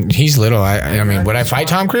think he's little. I mean, would I fight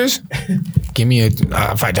Tom Cruise? Give me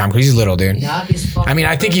fight Tom Cruise. He's little, dude. I mean,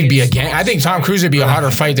 I think he'd be I think Tom Cruise would be a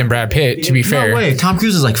harder fight than Brad Pitt. To be fair, no way. Tom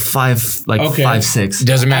Cruise is like 5'6".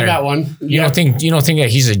 Doesn't matter. I got one. You don't think that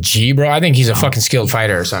he's a G, bro? I think he's a fucking skilled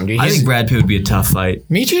fighter or something. Dude. I think Brad Pitt would be a tough fight.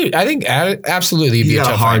 Me too. I think absolutely he'd be a tough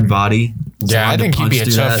fight. He's got a hard body. Yeah, I think he'd be a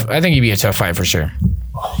tough. I think he'd be a tough fight for sure.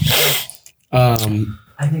 I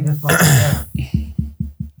think I fucked up.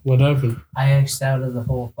 What happened? I X'd out of the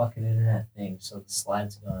whole fucking internet thing, so the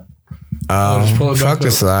slide's gone. Fuck the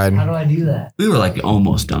slide. How do I do that? We were like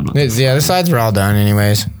almost done with it. Yeah, the slides were all done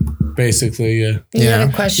anyways. Basically, yeah. You had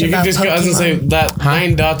a question about You can just go and say that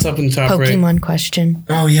 9 dots up in the top Pokemon question.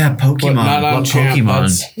 Oh yeah, Pokemon. Not on what champ,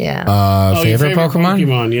 Pokemon? Yeah. Favorite Pokemon?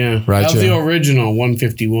 Pokemon, yeah. Raichu. That was the original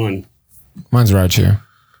 151. Mine's Raichu.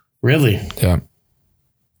 Really? Yeah.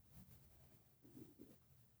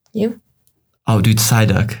 You? Oh, dude,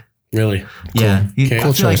 Psyduck. Really? Yeah. Okay.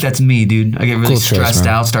 I feel like that's me, dude. I get really stressed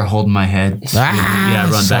man. out, start holding my head. Yeah,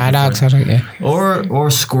 run back and forth. Psyduck, yeah. Or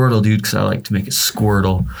Squirtle, dude, because I like to make it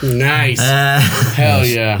Squirtle. Nice. Hell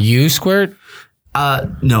yeah. You squirt?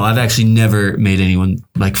 No, I've actually never made anyone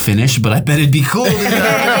like finish, but I bet it'd be cool. I've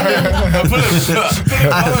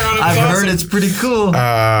heard it's pretty cool.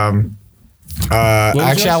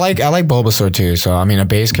 Actually, I like Bulbasaur too. So I mean, a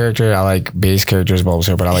base character. I like base characters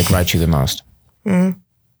Bulbasaur, but I like Raichu the most. I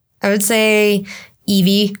would say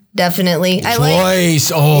Eevee, definitely. Choice.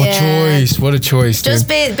 Choice. What a choice, dude. Just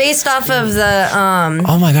based off of the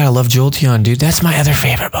Oh my god, I love Jolteon, dude. That's my other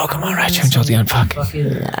favorite Pokemon. Raichu and Jolteon. Fuck.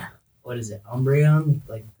 What is it? Umbreon?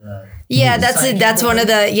 Like the that's it. That's one of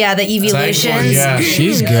the evolutions. Yeah.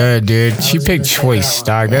 She's good, dude. She picked Choice,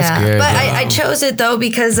 dog. That's good. But I chose it though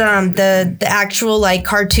because the actual like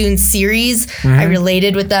cartoon series, I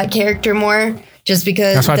related with that character more. Just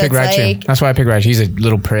because that's why I picked Raichu. That's why I picked Raichu. He's a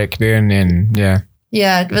little prick, dude, and yeah.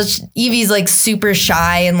 Yeah, Eevee's like super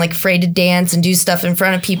shy and like afraid to dance and do stuff in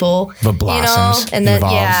front of people. But blossoms. And then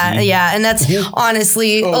and that's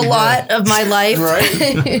honestly a lot of my life.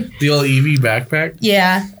 Right? The old Eevee backpack.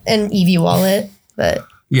 Yeah, and Eevee wallet, but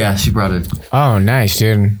yeah, she brought it. Oh, nice,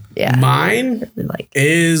 dude. Yeah, mine really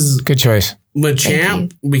is good choice.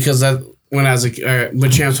 Machamp because that when I was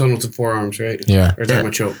Machamp's one with the forearms, right? Yeah, or is that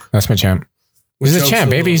Machoke? That's Machamp. He's a champ,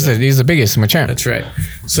 baby. He's the biggest Machamp. That's right.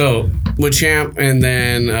 So Machamp and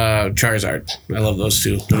then Charizard. I love those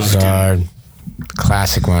two. Charizard,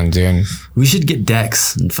 classic one, dude. We should get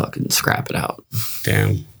Dex and fucking scrap it out.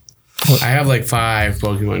 Damn. I have like 5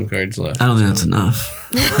 Pokemon cards left. I don't think that's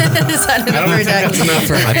enough. I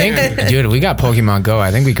think, dude, we got Pokemon Go. I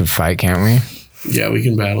think we could fight, can't we? Yeah, we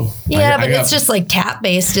can battle. Yeah, but it's just like tap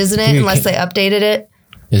based, isn't it? Unless they updated it.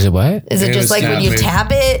 Is it what? Is it just like when you tap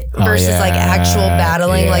it versus like actual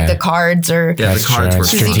battling, like the cards or the cards were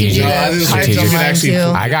strategic. Strategic.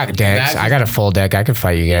 I got decks. I got a full deck. I could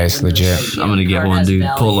fight you guys legit. I'm gonna get one, dude.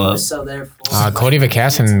 Pull up. Cody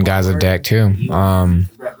Vacasin got a deck too. I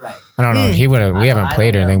I don't know. He would. We haven't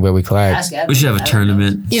played or anything, but we collect. We should have a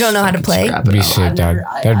tournament. You don't know how to play? That'd be sick, dog.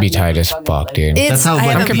 That'd be tight as fuck, dude. That's how I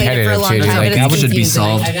haven't played it for a long time, Like but that it's should be confusing.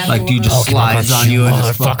 solved. Like dude just slides on you and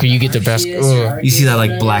just motherfucker, you get the best. You see that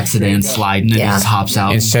like black sedan sliding and it just hops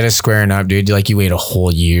out. Instead of squaring up, dude, like you wait a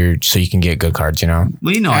whole year so you can get good cards, you know?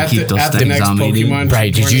 Well, you know I keep those things on me, dude.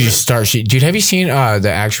 Right? Did you just start shit, dude? Have you seen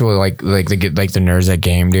the actual like the nerds that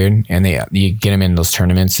game, dude? And you get them in those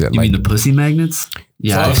tournaments. That, You mean the pussy magnets?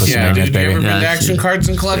 Yeah, pussy magnets, dude. You baby. ever been to Action Cards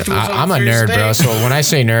and Collectibles? I'm a nerd, bro. So when I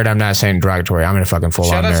say nerd, I'm not saying derogatory. I'm a fucking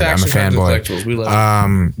full on nerd. I'm a fanboy. We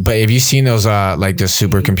love but have you seen those like the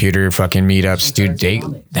supercomputer fucking meetups, dude? They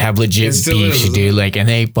have legit beefs, dude. Like, and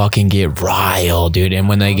they fucking get riled, dude. And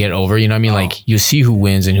when they get over, you know what I mean? Like, you see who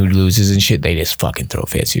wins and who loses and shit. They just fucking throw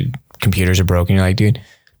fits, dude. Computers are broken. You're like, dude.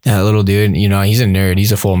 That little dude, you know, he's a nerd.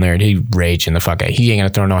 He's a full nerd. He raging the fuck out. He ain't gonna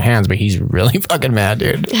throw no hands, but he's really fucking mad,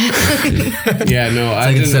 dude. Yeah, no. It's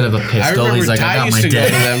like instead of a pistol, he's like, I got my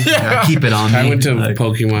deck. I keep it on me. I went to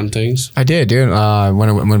Pokemon things. I did, dude.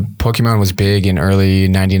 When Pokemon was big in early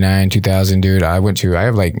 99, 2000, dude, I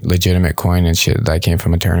have like legitimate coin and shit that came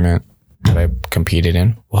from a tournament that I competed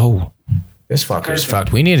in. Whoa. This fucker's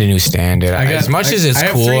fucked. We need a new stand, dude. As much as it's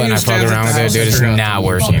cool and I fuck around with it, dude, it's not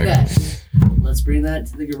working. Let's bring that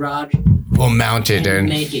to the garage. We'll mount it, dude.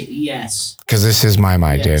 Make it, yes. Because this is my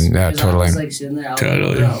mic, dude. Totally. I was like sitting there, I was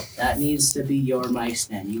like, bro, that needs to be your mic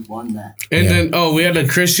stand. You won that. And then, we had a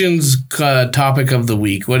Christian's topic of the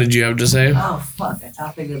week. What did you have to say? Oh, fuck. A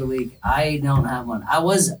topic of the week. I don't have one. I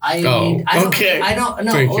okay. don't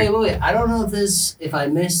know. Wait. I don't know if I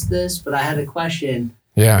missed this, but I had a question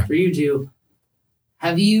for you two.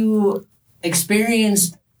 Have you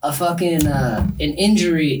experienced a fucking an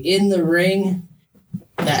injury in the ring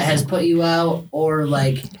that has put you out, or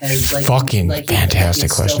like has like fucking like fantastic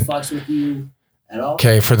question. Still fucks with you at all?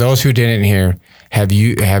 Okay, for those who didn't hear, have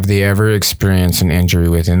they ever experienced an injury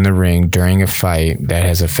within the ring during a fight that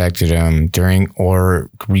has affected them during or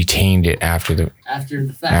retained it after the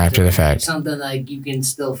fact? Something like you can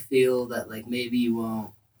still feel that like maybe you won't.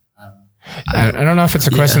 I don't know if it's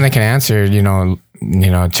a question they can answer, you know,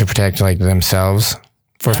 to protect like themselves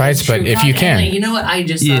for fights, but if you can. You know what? I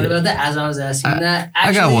just thought about that as I was asking that.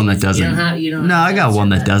 Actually, I got one that doesn't. I got one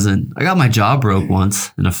that doesn't. I got my jaw broke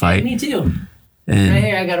once in a fight. Me too. And right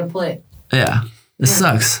here, I got a plate. Yeah. It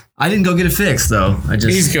sucks. I didn't go get it fixed though.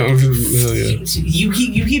 He's going. You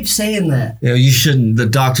keep saying that. Yeah, you shouldn't. The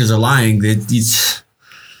doctors are lying.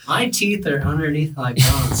 My teeth are underneath my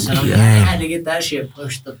bones, so I had to get that shit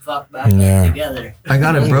pushed the fuck back up together. I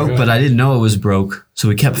got it broke, but I didn't know it was broke. So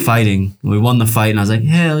we kept fighting. We won the fight, and I was like,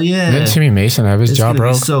 hell yeah. Didn't Timmy Mason have his jaw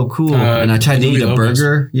broke? So cool. And I tried to eat a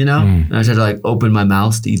burger, you know? And I tried to like open my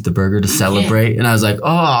mouth to eat the burger to celebrate. And I was like,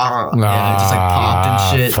 oh. Yeah, it just like popped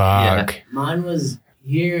and shit. Fuck. Yeah. Mine was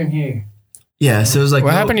here and here. Yeah, so it was like.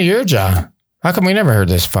 What happened to your jaw? How come we never heard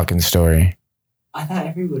this fucking story? I thought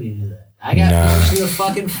everybody knew that. I got punched in the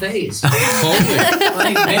fucking face. Like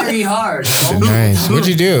very hard. Nice. What'd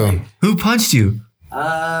you do? Who punched you?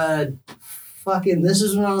 Fucking. This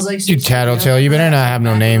is when I was like. You tattletale. You better not have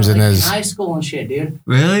no names in this. High school and shit, dude.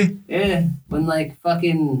 Really? Yeah. When like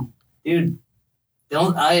fucking, dude. Me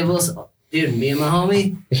and my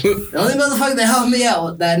homie. The only motherfucker that helped me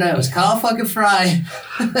out that night was Kyle fucking Fry.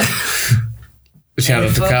 Shout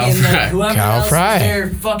out to Kyle Fry. Kyle Fry. There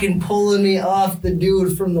fucking pulling me off the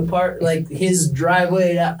dude from the park, like his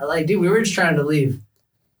driveway. Like, dude, we were just trying to leave.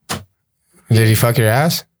 Did he fuck your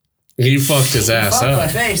ass? He fucked his ass up. My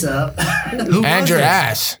face up. And your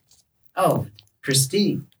ass. Oh,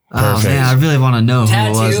 Christine. Oh man, I really want to know who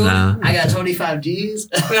it was now. I got 25 G's.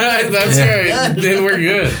 That's right. Then we're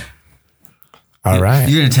good. All right.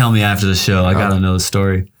 You're gonna tell me after the show. I gotta know the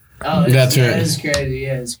story. Oh, that's right. It's crazy.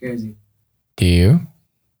 Yeah, it's crazy. Do you?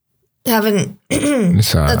 Haven't.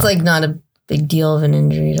 That's like not a big deal of an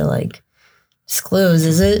injury to like disclose,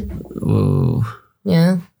 is it? Whoa.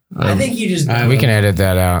 Yeah. I think you just. We can edit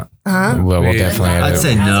that out. We'll definitely edit. I'd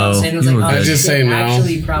say no. I'd just say no.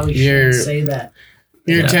 Actually, probably shouldn't say that.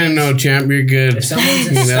 You're 10-0 champ. You're good.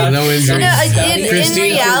 No injuries.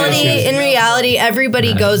 In reality,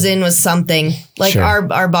 everybody goes in with something. Like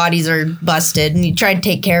our bodies are busted, and you try to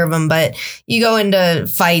take care of them, but you go into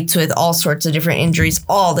fights with all sorts of different injuries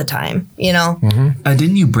all the time. You know. Mm-hmm.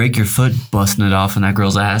 Didn't you break your foot busting it off in that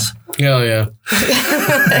girl's ass? Hell yeah.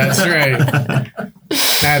 That's right.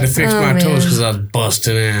 I had to fix my toes because I was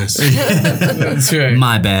busting ass. That's right.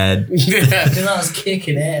 My bad. Because I was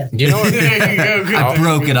kicking ass. You know what? I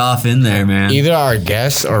broke it off in there, man. Either our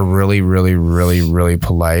guests are really, really, really, really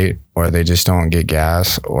polite, or they just don't get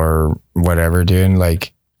gas, or whatever, dude.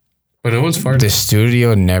 Like, But no one's farted. The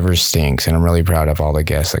studio never stinks, and I'm really proud of all the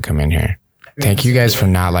guests that come in here. Thank you guys for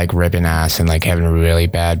not like ripping ass and like having really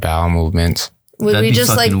bad bowel movements. Would we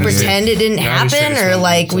just like pretend it didn't happen, or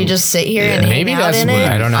like we just sit here and hang out in it?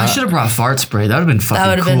 I don't know. I should have brought fart spray. That would have been fucking cool. That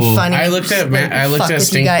would have been funny. I looked at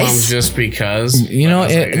stink bombs just because. You know,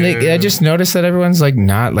 I just noticed that everyone's like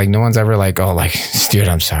not like no one's ever like, oh, like, dude,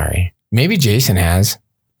 I'm sorry. Maybe Jason has.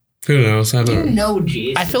 Who knows? I don't know.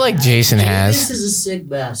 Jason. I feel like Jason has. This is a sick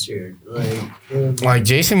bastard. Like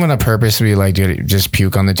Jason would have purposely like dude, just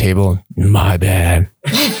puke on the table. My bad.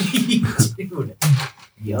 Dude.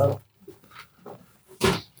 Yo.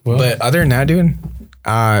 But other than that, dude,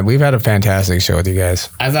 we've had a fantastic show with you guys.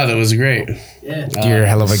 I thought it was great. Yeah. You're a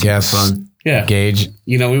hell of a guest. Fun. Yeah. Gage.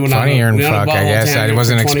 You know, we went funnier on and fuck, I guess. I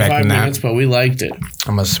wasn't expecting minutes, that. but we liked it.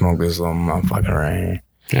 I'm going to smoke this little motherfucker right here.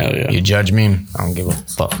 Hell yeah. You judge me? I don't give a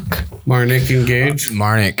fuck. Marnic and Gage.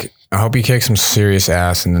 Marnic, I hope you kick some serious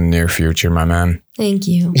ass in the near future, my man. Thank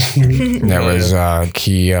you. That was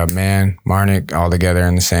Key, Mann, Marnic, all together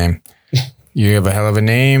in the same. You have a hell of a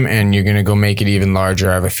name, and you're going to go make it even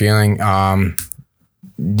larger, I have a feeling.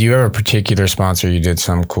 Do you have a particular sponsor you did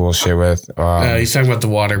some cool shit with? He's talking about the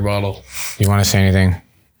water bottle. You want to say anything?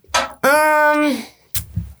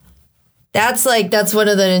 That's one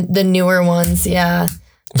of the newer ones, yeah.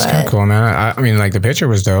 It's kind of cool, man. I mean, like, the picture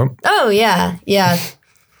was dope. Oh, yeah.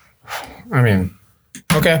 I mean,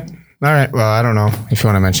 okay. All right. Well, I don't know if you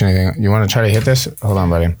want to mention anything. You want to try to hit this? Hold on,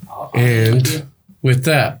 buddy. And with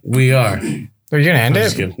that, we are. Are you going to end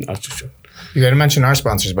it? No, just joking. You got to mention our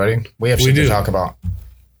sponsors, buddy. We have shit to talk about.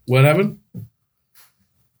 What happened?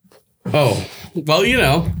 Oh, well, you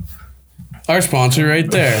know, our sponsor right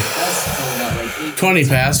there. 20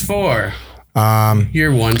 past 4.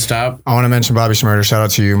 Your one stop. I want to mention Bobby Smurder. Shout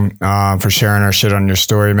out to you for sharing our shit on your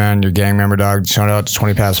story, man. Your gang member, dog. Shout out to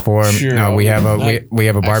 20 past 4. Sure. We have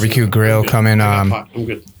a barbecue grill coming. I'm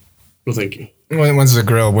good. Well, thank you. When's the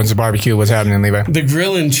grill? When's the barbecue? What's happening, Levi? The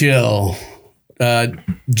Grill and Chill,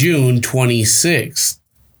 June 26th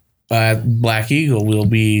at Black Eagle. We'll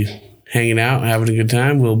be hanging out, having a good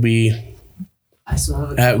time. We'll be. I still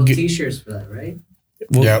have a couple t-shirts for that, right?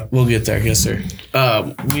 We'll get there. Yes, sir.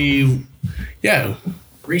 Yeah.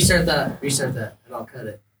 Restart that, and I'll cut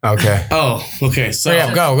it. Okay. Oh, okay. So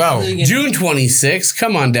go. June 26th,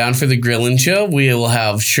 come on down for the Grill and Chill. We will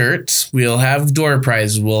have shirts. We'll have door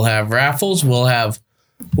prizes. We'll have raffles. We'll have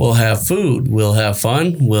food. We'll have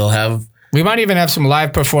fun. We might even have some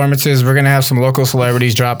live performances. We're going to have some local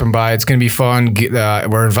celebrities dropping by. It's going to be fun.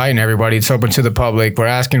 We're inviting everybody. It's open to the public. We're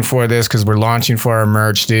asking for this because we're launching for our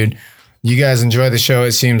merch, dude. You guys enjoy the show.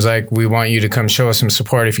 It seems like we want you to come show us some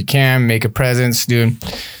support if you can. Make a presence, dude. And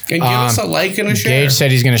give us a like and a share. Gage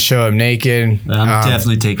said he's going to show up naked. I'm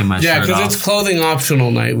definitely taking my shirt off. Yeah, because it's clothing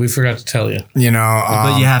optional night. We forgot to tell you. You know.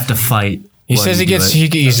 But you have to fight. He says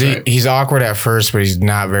he's awkward at first, but he's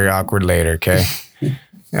not very awkward later, okay?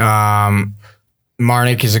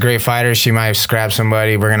 Marnic is a great fighter. She might scrap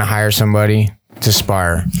somebody. We're going to hire somebody to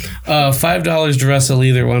spar. $5 to wrestle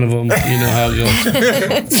either one of them. You know how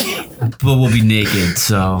it goes. But we'll be naked,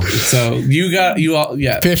 so you all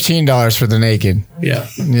 $15 for the naked. Yeah,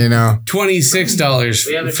 you know,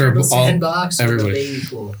 $26 for all everybody. Baby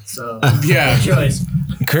pool, so yeah, choice.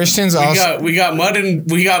 Christian's we got mud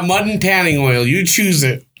and tanning oil. You choose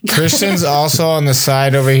it. Christian's also on the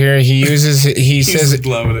side over here. He's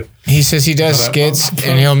loving it. He says he does skits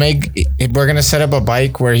and we're gonna set up a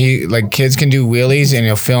bike where kids can do wheelies and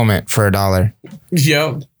he'll film it for $1.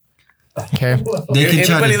 Yep. Okay.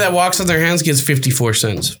 Anybody that walks on their hands gets 54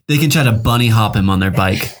 cents. They can try to bunny hop him on their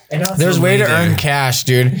bike. There's a way to earn cash,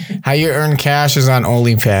 dude. How you earn cash is on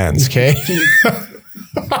OnlyFans, okay?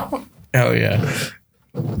 Hell yeah.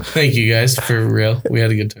 Thank you guys, for real. We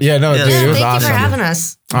had a good time. Yeah, no, dude, it was awesome. Thank you for having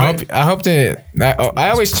us. I hope I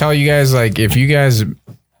always tell you guys, like, if you guys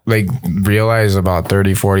realize about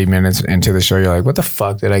 30, 40 minutes into the show, you're like, what the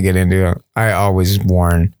fuck did I get into? I always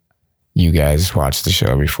warn you guys, watch the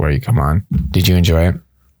show before you come on. Did you enjoy it?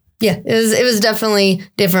 Yeah, it was definitely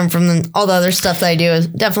different from all the other stuff that I do. It was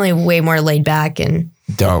definitely way more laid back and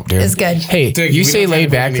dope, dude. It's good. Hey, you say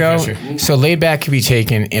laid back though, so laid back can be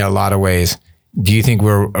taken in a lot of ways. Do you think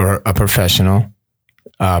we're a professional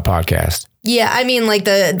podcast? Yeah, I mean,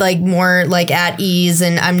 more at ease,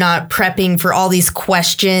 and I'm not prepping for all these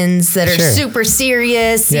questions that are super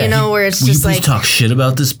serious. Yeah. You know, where it's just will you please talk shit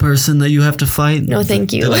about this person that you have to fight. No,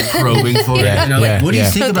 thank you. They're probing for it. What do you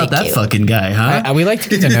think about that fucking guy, huh? We like to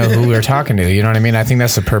get to know who we're talking to. You know what I mean? I think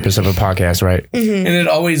that's the purpose of a podcast, right? Mm-hmm. And it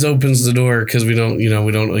always opens the door because we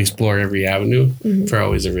don't explore every avenue for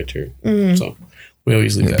always a return. Mm-hmm. So We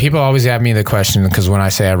always leave that. People always ask me the question because when I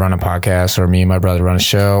say I run a podcast or me and my brother run a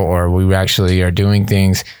show or we actually are doing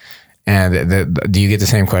things, and do you get the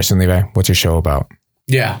same question, Levi? What's your show about?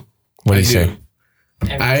 Yeah. What do you say?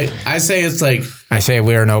 I say it's like... I say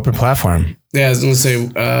we're an open platform. Yeah, I was going to say,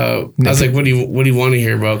 I was like, what do you want to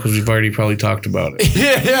hear about? Because we've already probably talked about it.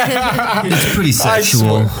 It's pretty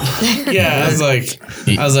sexual. Yeah, I was like,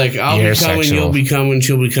 I'll be coming, you'll be coming,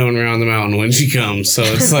 she'll be coming around the mountain when she comes. So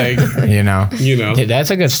it's like, you know. Hey, that's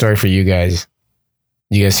a good story for you guys.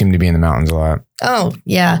 You guys seem to be in the mountains a lot. Oh,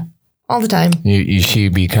 yeah. All the time. You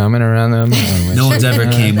should be coming around them. No one's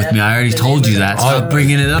ever came with me. I already told you that. Stop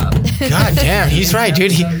bringing it up. God damn, he's right,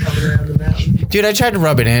 dude. Dude, I tried to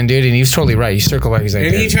rub it in, dude, and he was totally right. He circled back. He's like,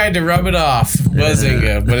 and he tried to rub it off,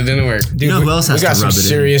 Bazinga, but it didn't work. Dude, who else has to rub it in? We got some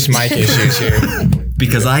serious mic issues here.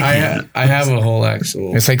 Because I can't. I have a whole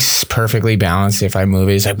actual. It's like perfectly balanced. If I move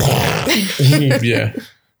it, it's like. Yeah.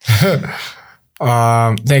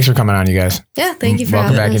 Thanks for coming on, you guys. Yeah, thank you for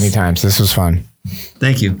Welcome back having us. anytime. This was fun.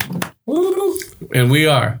 Thank you. And we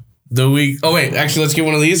are the week. Oh wait, actually, let's get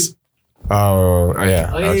one of these. Oh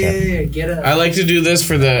yeah. Okay. Get up. I like to do this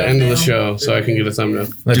for the end of the show, so I can get a thumbnail.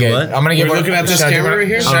 Okay, what? I'm gonna get. We're looking at this camera right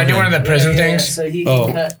here. Should I do one of the prison things? So he Oh,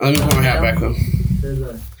 can cut. let me put my hat back though.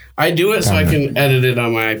 I do it so I can edit it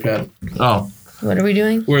on my iPad. Oh. What are we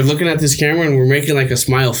doing? We're looking at this camera and we're making like a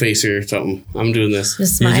smile face or something. I'm doing this.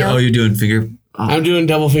 Just smile. You're doing finger. Oh. I'm doing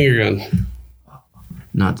double finger gun.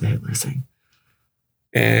 Not the Hitler thing.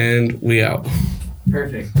 And we out.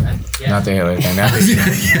 Perfect. Not the Hitler thing.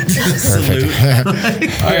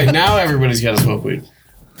 Perfect. All right, now everybody's got to smoke weed.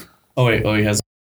 Oh wait, he has